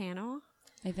still a channel?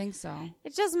 I think so.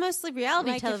 It does mostly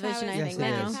reality Like, television, I Yes, think, it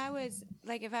now. is.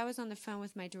 If I was on the phone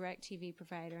with my DirecTV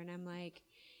provider, and I'm like,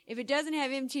 if it doesn't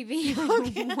have MTV, I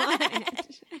don't want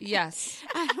it. Yes.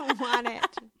 I don't want it.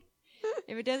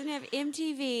 If it doesn't have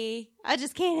MTV, I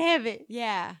just can't have it.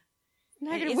 yeah.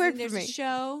 Not And going to work for there's me. a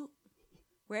show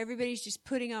where everybody's just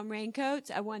putting on raincoats.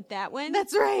 I want that one.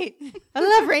 That's right. I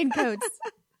love raincoats.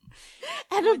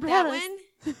 And I want that umbrellas.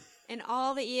 one. And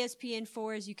all the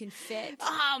ESPN4s you can fit.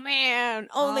 Oh, man.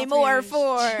 All Only three more of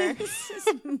for.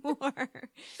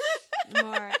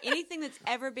 more. Anything that's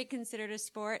ever been considered a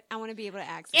sport, I want to be able to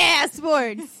access. Yeah,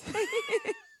 sports.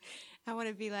 I want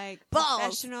to be like Balls.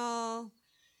 professional.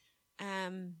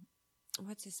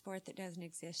 What's a sport that doesn't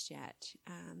exist yet?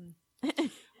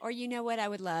 Or you know what I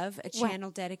would love? A channel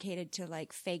dedicated to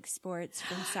like fake sports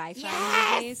from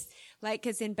sci-fi movies. Like,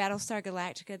 because in Battlestar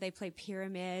Galactica, they play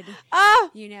Pyramid,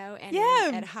 you know, and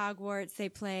at Hogwarts, they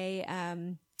play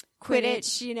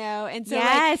Quidditch, you know. And so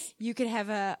like, you could have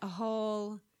a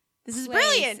whole... This is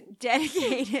brilliant.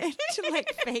 Dedicated to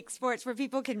like fake sports where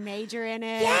people can major in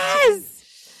it. Yes!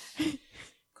 Of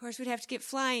course, we'd have to get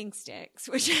flying sticks,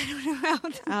 which I don't know how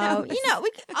to Oh, you know,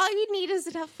 all you need is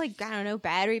enough, like, I don't know,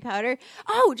 battery powder.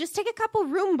 Oh, just take a couple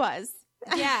Roombas.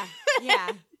 Yeah.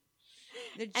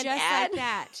 They're just like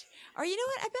that. Or you know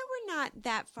what? I bet we're not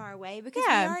that far away because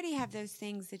we already have those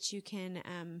things that you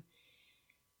can,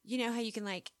 you know how you can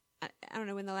like, I don't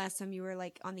know when the last time you were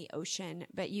like on the ocean,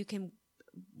 but you can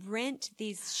rent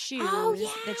these shoes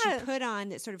that you put on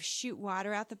that sort of shoot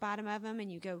water out the bottom of them and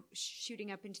you go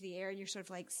shooting up into the air and you're sort of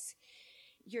like,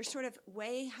 you're sort of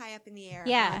way high up in the air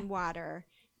on water,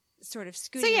 sort of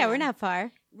scooting. So along. we're not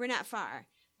far. We're not far.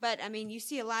 But, I mean, you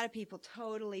see a lot of people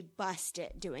totally bust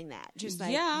it doing that. Just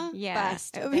like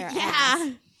bust their ass.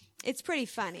 It's pretty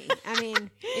funny. I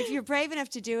mean, if you're brave enough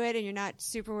to do it and you're not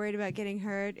super worried about getting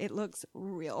hurt, it looks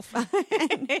real fun.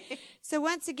 So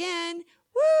once again,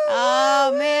 woo!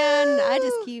 Oh man, I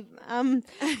just keep I'm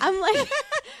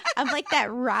like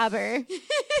that robber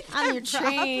on your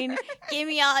train. Give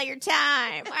me all your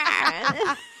time.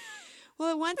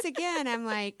 Well, once again, I'm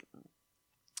like,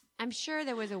 I'm sure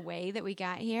there was a way that we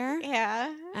got here.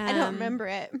 Yeah. I don't remember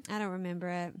it. I don't remember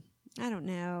it. I don't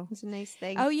know. It's a nice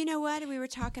thing. Oh, you know what? We were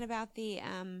talking about the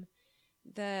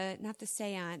not the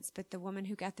seance, but the woman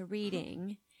who got the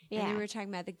reading. Yeah. And we were talking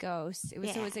about the ghost. It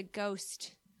was a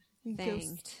ghost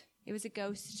thing. It was a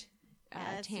ghost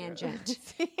tangent.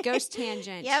 Ghost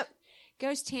tangent. Yep.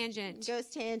 Ghost Tangent.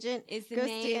 Ghost Tangent is the Ghost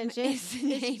name Tangent. is the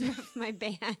name of my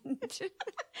band.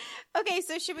 Okay,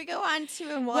 so should we go on to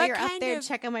and while What you're up kind there, of-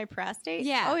 check on my prostate?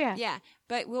 Yeah. Oh yeah. Yeah.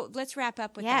 But let's wrap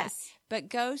up with Yes. that. But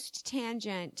Ghost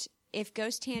Tangent, if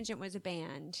Ghost Tangent was a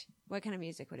band, what kind of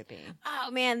music would it be?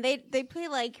 Oh man, they play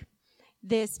like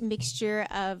this mixture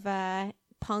of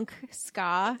punk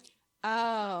ska.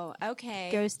 Oh, okay.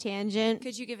 Ghost Tangent.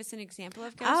 Could you give us an example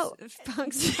of Ghost of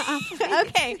punk stuff?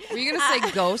 Okay. Were you gonna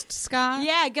say ghost ska?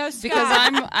 Yeah, Ghost ska.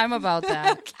 Because I'm about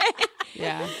that. Okay.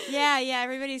 Yeah. Yeah.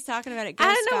 Everybody's talking about it. Ghost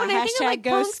I don't know, ska. when I think of, Hashtag like,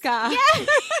 Ghost punk- ska.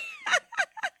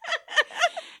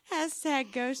 Yeah.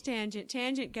 Hashtag Ghost Tangent.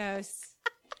 Tangent ghosts.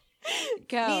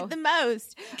 Go. Need the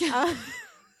most.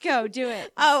 Go. Do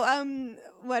it.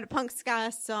 What a punk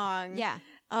ska song. Yeah.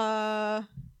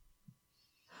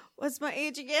 What's my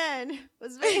age again?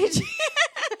 What's my age?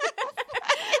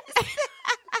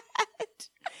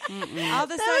 All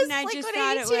of a sudden, I just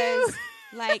thought it was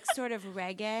like sort of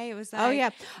reggae. It was like, Oh, yeah.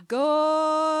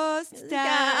 Ghost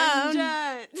Down.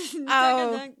 Tangent.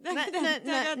 Oh.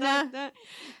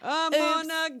 I'm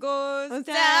on a ghost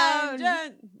Down.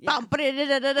 tangent. Yeah.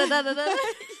 Bum-ba-da-da-da-da-da-da.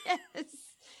 Yes.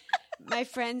 My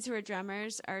friends who are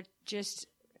drummers are just,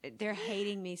 they're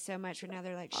hating me so much right now.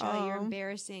 They're like, Shelley, you're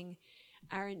embarrassing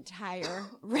our entire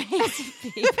race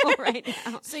of people right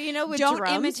now. So you know with Don't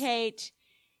drums? imitate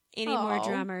any more Oh.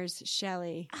 drummers,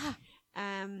 Shelley.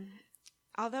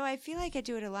 Although I feel like I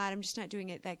do it a lot, I'm just not doing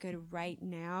it that good right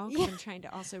now because I'm trying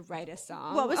to also write a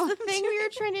song. What was the thing we were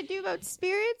trying to do about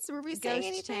spirits? Were we saying Ghost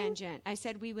anything? tangent. I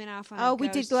said we went off on Oh, a we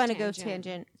ghost did go on a ghost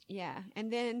tangent. Yeah.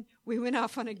 And then we went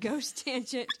off on a ghost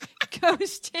tangent.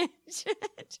 Ghost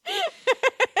tangent.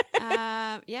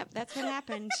 Yep, that's what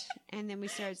happened. And then we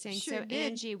started saying, Sure so did.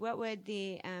 Angie, what would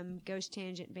the ghost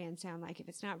tangent band sound like if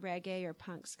it's not reggae or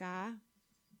punk ska?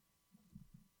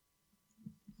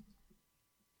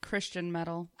 Christian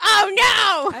metal.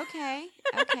 Oh no! Okay.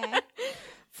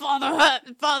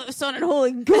 Father, Son, and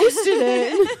Holy Ghost in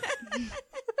it.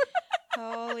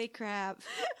 Holy crap.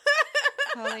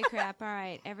 Holy crap. All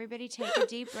right. Everybody take a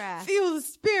deep breath. Feel the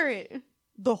Spirit,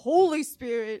 the Holy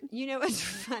Spirit. You know what's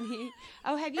funny?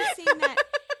 Oh, have you seen that?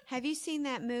 Have you seen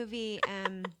that movie?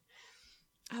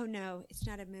 Oh no, it's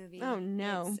not a movie. Oh,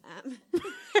 no.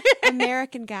 It's,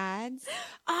 American Gods.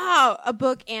 Oh, a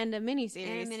book and a miniseries.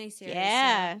 And a miniseries,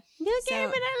 Yeah. Look so- at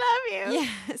him and I love you.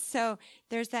 Yeah. So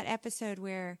there's that episode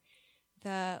where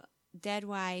the dead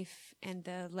wife and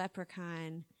the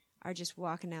leprechaun are just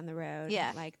walking down the road.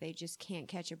 Yeah. Like they just can't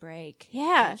catch a break.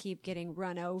 Yeah. They keep getting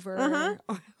run over Uh-huh.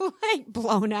 or like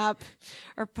blown up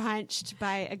or punched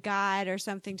by a god or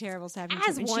something terrible's happening to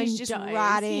As them. And one she's just does,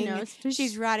 rotting. you know, it's just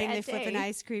She's rotting. bad They flip an day.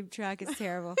 ice cream truck. It's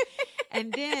terrible.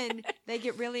 And then they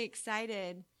get really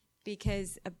excited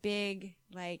because a big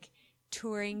like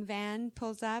touring van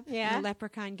pulls up. Yeah. And the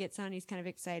leprechaun gets on. He's kind of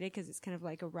excited because it's kind of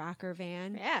like a rocker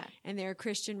van. Yeah. And they're a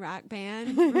Christian rock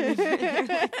band. They're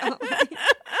like, oh,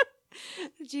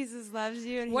 Jesus loves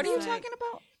you. And What are he's you like, talking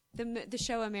about? The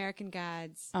show American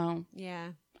Gods. Oh, Yeah.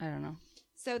 I don't know.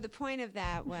 So the point of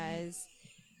that was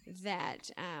that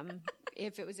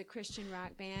if it was a Christian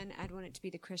rock band, I'd want it to be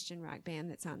the Christian rock band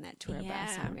that's on that tour bus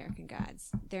Yeah. on American Gods.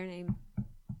 Their name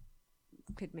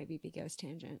could maybe be Ghost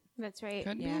Tangent. That's right.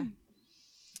 Could Yeah. be.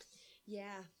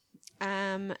 Yeah.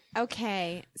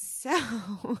 Okay. So,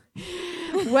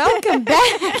 welcome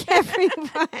back,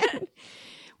 everyone.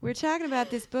 We're talking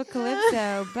about this book,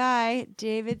 Calypso, by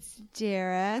David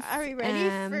Sedaris. Are we ready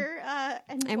for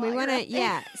And we want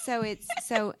to,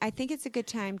 So I think it's a good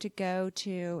time to go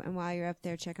to, and while you're up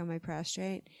there, check on my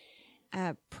prostate.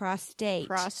 Prostrate.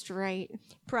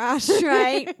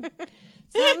 prostrate?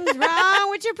 Something's wrong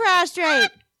with your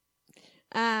prostrate.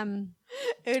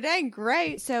 It ain't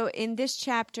great. So in this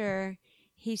chapter,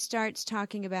 he starts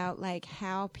talking about like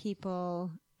how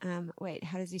people.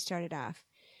 How does he start it off?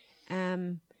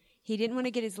 He didn't want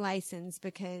to get his license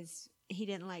because he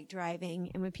didn't like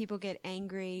driving, and when people get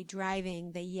angry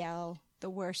driving, they yell the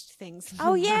worst things. In the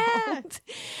world.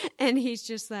 And he's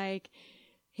just like,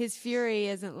 his fury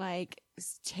isn't like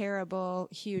terrible,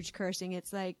 huge cursing.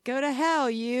 It's like, go to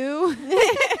hell, you.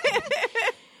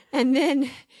 And then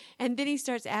he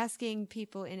starts asking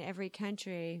people in every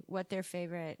country what their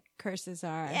favorite curses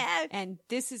are. Yeah. And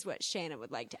this is what Shannon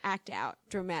would like to act out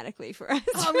dramatically for us.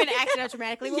 Oh, I'm going to act it out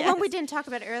dramatically. Well, Yes. one we didn't talk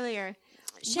about earlier.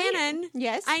 Shannon.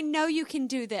 Yes? I know you can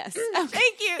do this.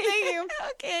 Thank you.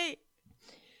 Okay.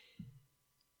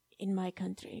 In my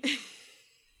country,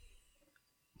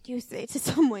 you say to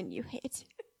someone you hate,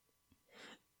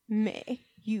 may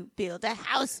you build a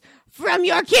house from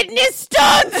your kidney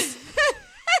stones.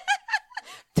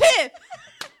 Pip.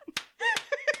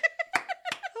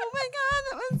 Oh my God,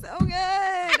 that was so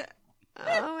good.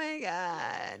 Oh my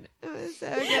God. It was so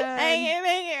good.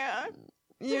 Thank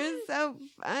you. You're so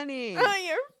funny. Oh,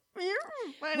 you're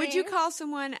funny. Would you call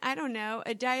someone, I don't know,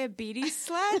 a diabetes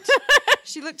slut?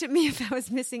 She looked at me if I was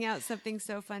missing out something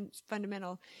so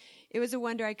fundamental. It was a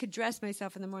wonder I could dress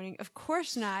myself in the morning. Of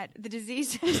course not. The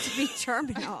disease has to be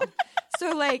terminal.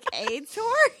 So, like, AIDS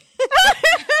whore?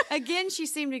 Again, she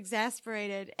seemed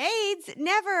exasperated. AIDS?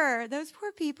 Never. Those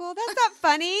poor people. That's not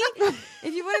funny.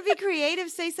 If you want to be creative,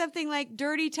 say something like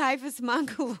dirty typhus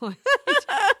mongoloid,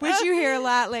 which you hear a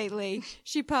lot lately.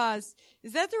 She paused.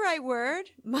 Is that the right word?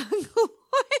 Mongoloid?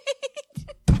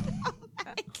 Oh,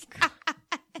 my God.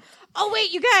 Oh,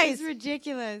 wait, you guys. It's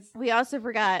ridiculous. We also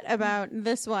forgot about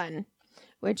this one,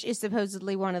 which is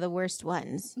supposedly one of the worst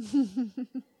ones.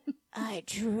 I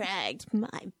dragged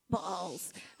my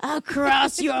balls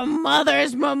across your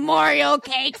mother's memorial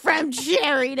cake from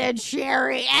cherry to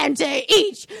cherry and to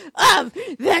each of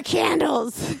the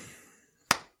candles.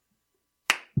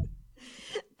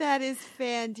 That is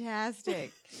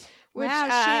fantastic. Which, Wow,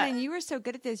 Shannon, you were so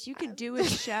good at this. You could do a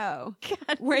show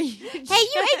where you Hey,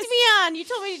 you egged me on. You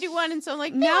told me to do one, and so I'm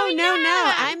like, No.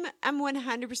 yeah. I'm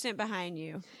 100% behind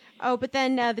you. Oh, but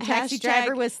then the taxi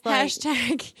driver was like,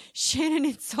 hashtag Shannon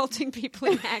insulting people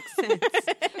in accents.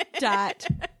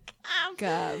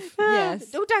 .gov. Yes.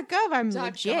 Oh, .gov. I'm Dot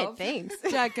legit. gov. Thanks.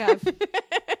 .gov.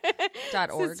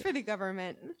 .org. It's for the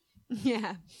government.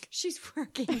 Yeah. She's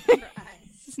working for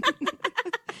us.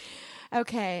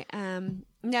 Okay.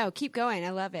 No, keep going. I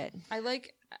love it. I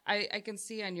can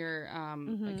see on your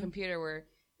computer where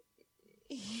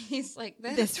he's like,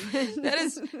 that is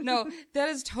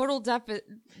total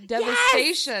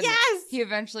devastation. yes! He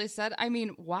eventually said, I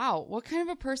mean, wow, what kind of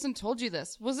a person told you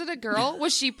this? Was it a girl?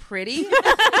 Was she pretty? What?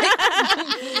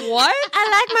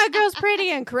 I like my girls pretty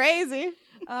and crazy.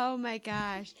 Oh my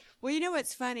gosh. Well, you know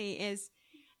what's funny is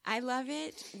I love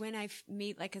it when I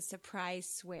meet like a surprise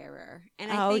swearer.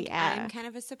 And I think I'm kind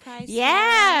of a surprise swearer.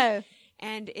 Yeah.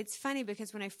 And it's funny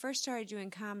because when I first started doing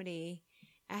comedy,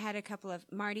 I had a couple of,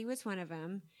 Marty was one of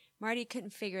them. Marty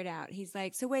couldn't figure it out. He's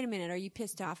like, so wait a minute, are you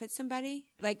pissed off at somebody?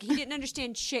 Like, he didn't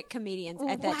understand shit comedians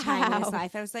at that time in his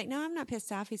life. I was like, no, I'm not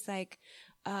pissed off. He's like,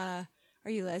 are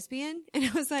you lesbian? And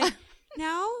I was like,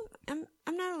 no, I'm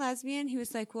not a lesbian. He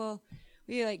was like, well,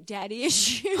 were you like daddy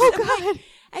issues? Oh, I'm God. like,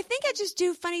 I think I just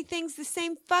do funny things the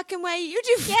same fucking way you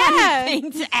do funny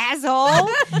things, asshole.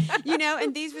 You know,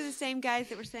 and these were the same guys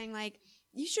that were saying like,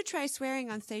 you should try swearing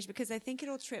on stage because I think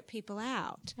it'll trip people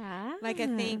out. Like, I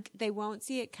think they won't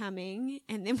see it coming.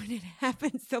 And then when it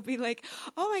happens, they'll be like,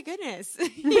 oh my goodness.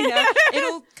 You know,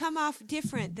 it'll come off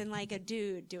different than like a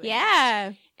dude doing it.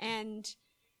 Yeah. And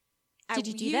Did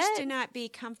you I do used that? to not be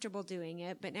comfortable doing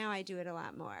it, but now I do it a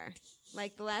lot more.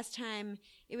 Like the last time,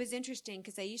 it was interesting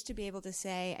because I used to be able to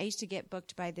say, I used to get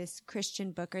booked by this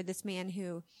Christian booker, this man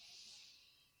who,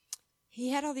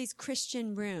 he had all these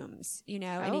Christian rooms, you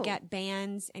know, and he got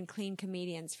bands and clean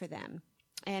comedians for them.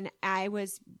 I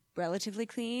was relatively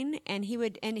clean, and he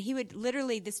would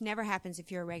literally, this never happens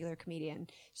if you're a regular comedian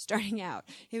starting out.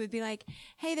 He would be like,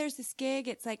 "Hey, there's this gig.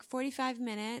 It's like 45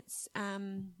 minutes,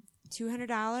 $200.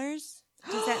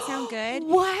 Does that sound good?"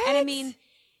 What? And I mean,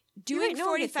 doing right, no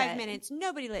one gets 45 that. minutes,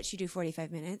 nobody lets you do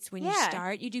 45 minutes when you Yeah.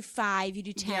 start. You do 5, you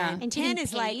do 10. Yeah. And 10 getting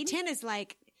is like, paid? 10 is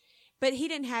like, but he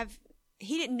didn't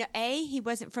know, he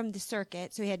wasn't from the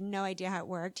circuit, so he had no idea how it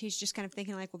worked. He's just kind of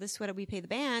thinking like, well, this is what we pay the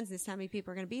bands. This is how many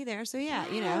people are going to be there. So yeah,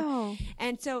 you know. Wow.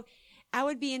 And so I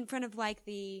would be in front of like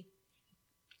the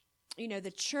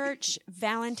church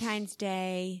Valentine's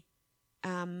Day,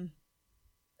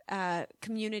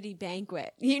 community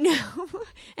banquet,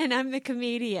 and I'm the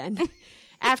comedian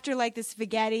after like the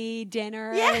spaghetti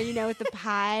dinner, with the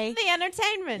pie. The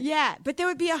entertainment. Yeah, but there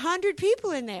would be 100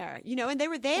 people in there, and they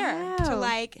were there to Wow.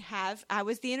 like I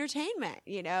was the entertainment,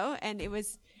 and it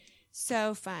was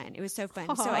so fun. It was so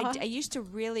fun. So Aw. I used to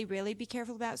really, really be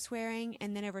careful about swearing.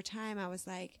 And then over time I was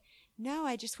like, no,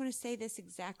 I just want to say this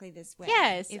exactly this way.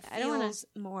 Yes, It I don't wanna- feels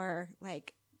more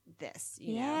like this,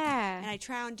 know? Yeah. And I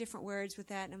try on different words with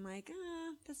that. And I'm like,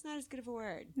 that's not as good of a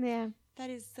word. Yeah.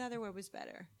 The other word was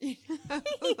better.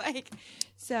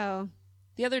 So.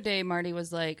 The other day, Marty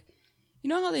was like, "You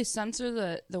know how they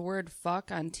censor the word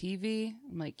fuck on TV?"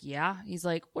 I'm like, "Yeah." He's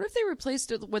like, "What if they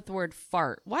replaced it with the word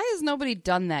fart? Why has nobody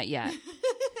done that yet?"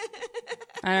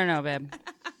 I don't know, babe.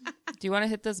 Do you want to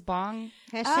hit this bong?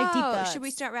 Hashtag deep thoughts. Should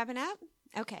we start wrapping up?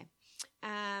 Okay.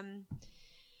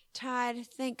 Todd,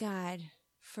 thank God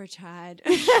for Todd.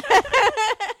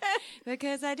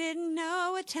 Because I didn't know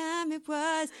what time it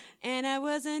was, and I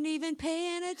wasn't even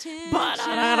paying attention. But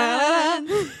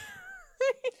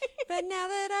now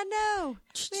that I know,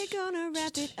 we're gonna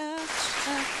wrap it up.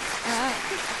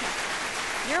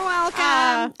 You're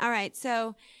welcome. All right,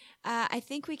 so I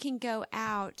think we can go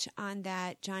out on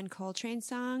that John Coltrane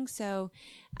song. So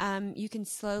you can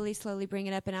slowly bring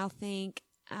it up, and I'll thank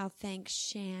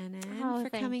Shannon for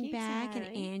thank coming you, back, and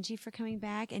Sally. Angie for coming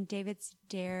back, and David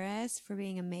Sedaris for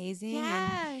being amazing.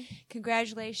 Yeah. And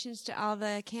congratulations to all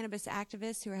the cannabis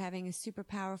activists who are having a super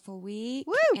powerful week.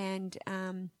 Woo! And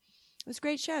it was a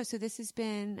great show. So this has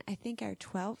been, I think, our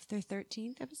 12th or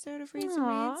 13th episode of Reads and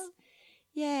Aw. Reads.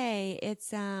 Yay.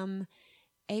 It's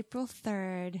April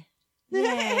 3rd.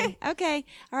 Yay. Okay.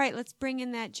 All right. Let's bring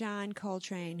in that John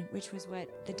Coltrane, which was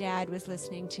what the dad was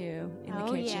listening to in the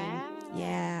Oh, kitchen. yeah?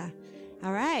 Yeah.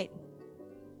 All right.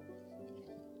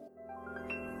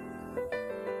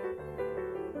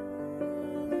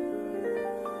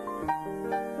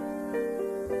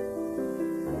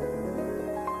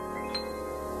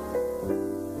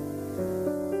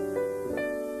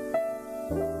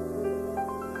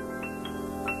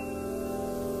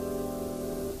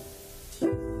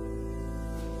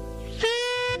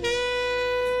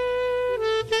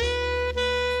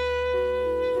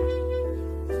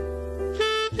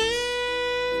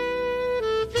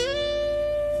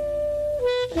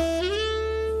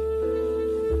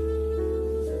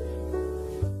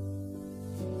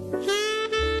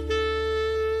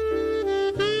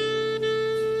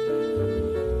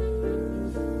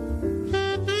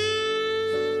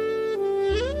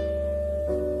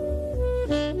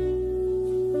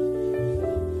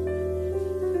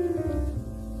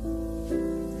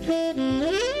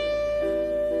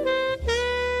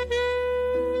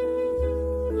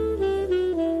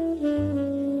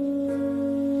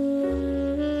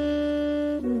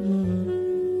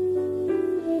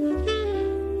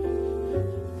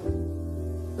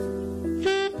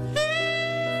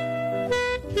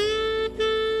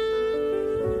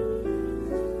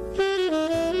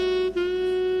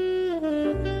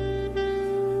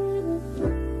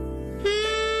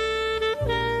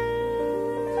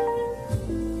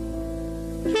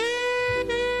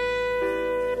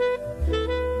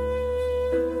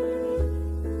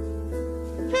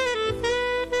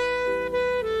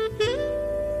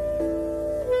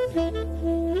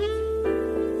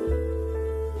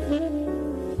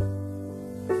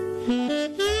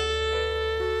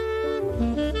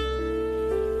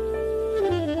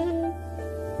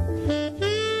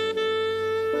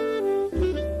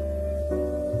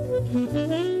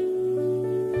 Mm-hmm.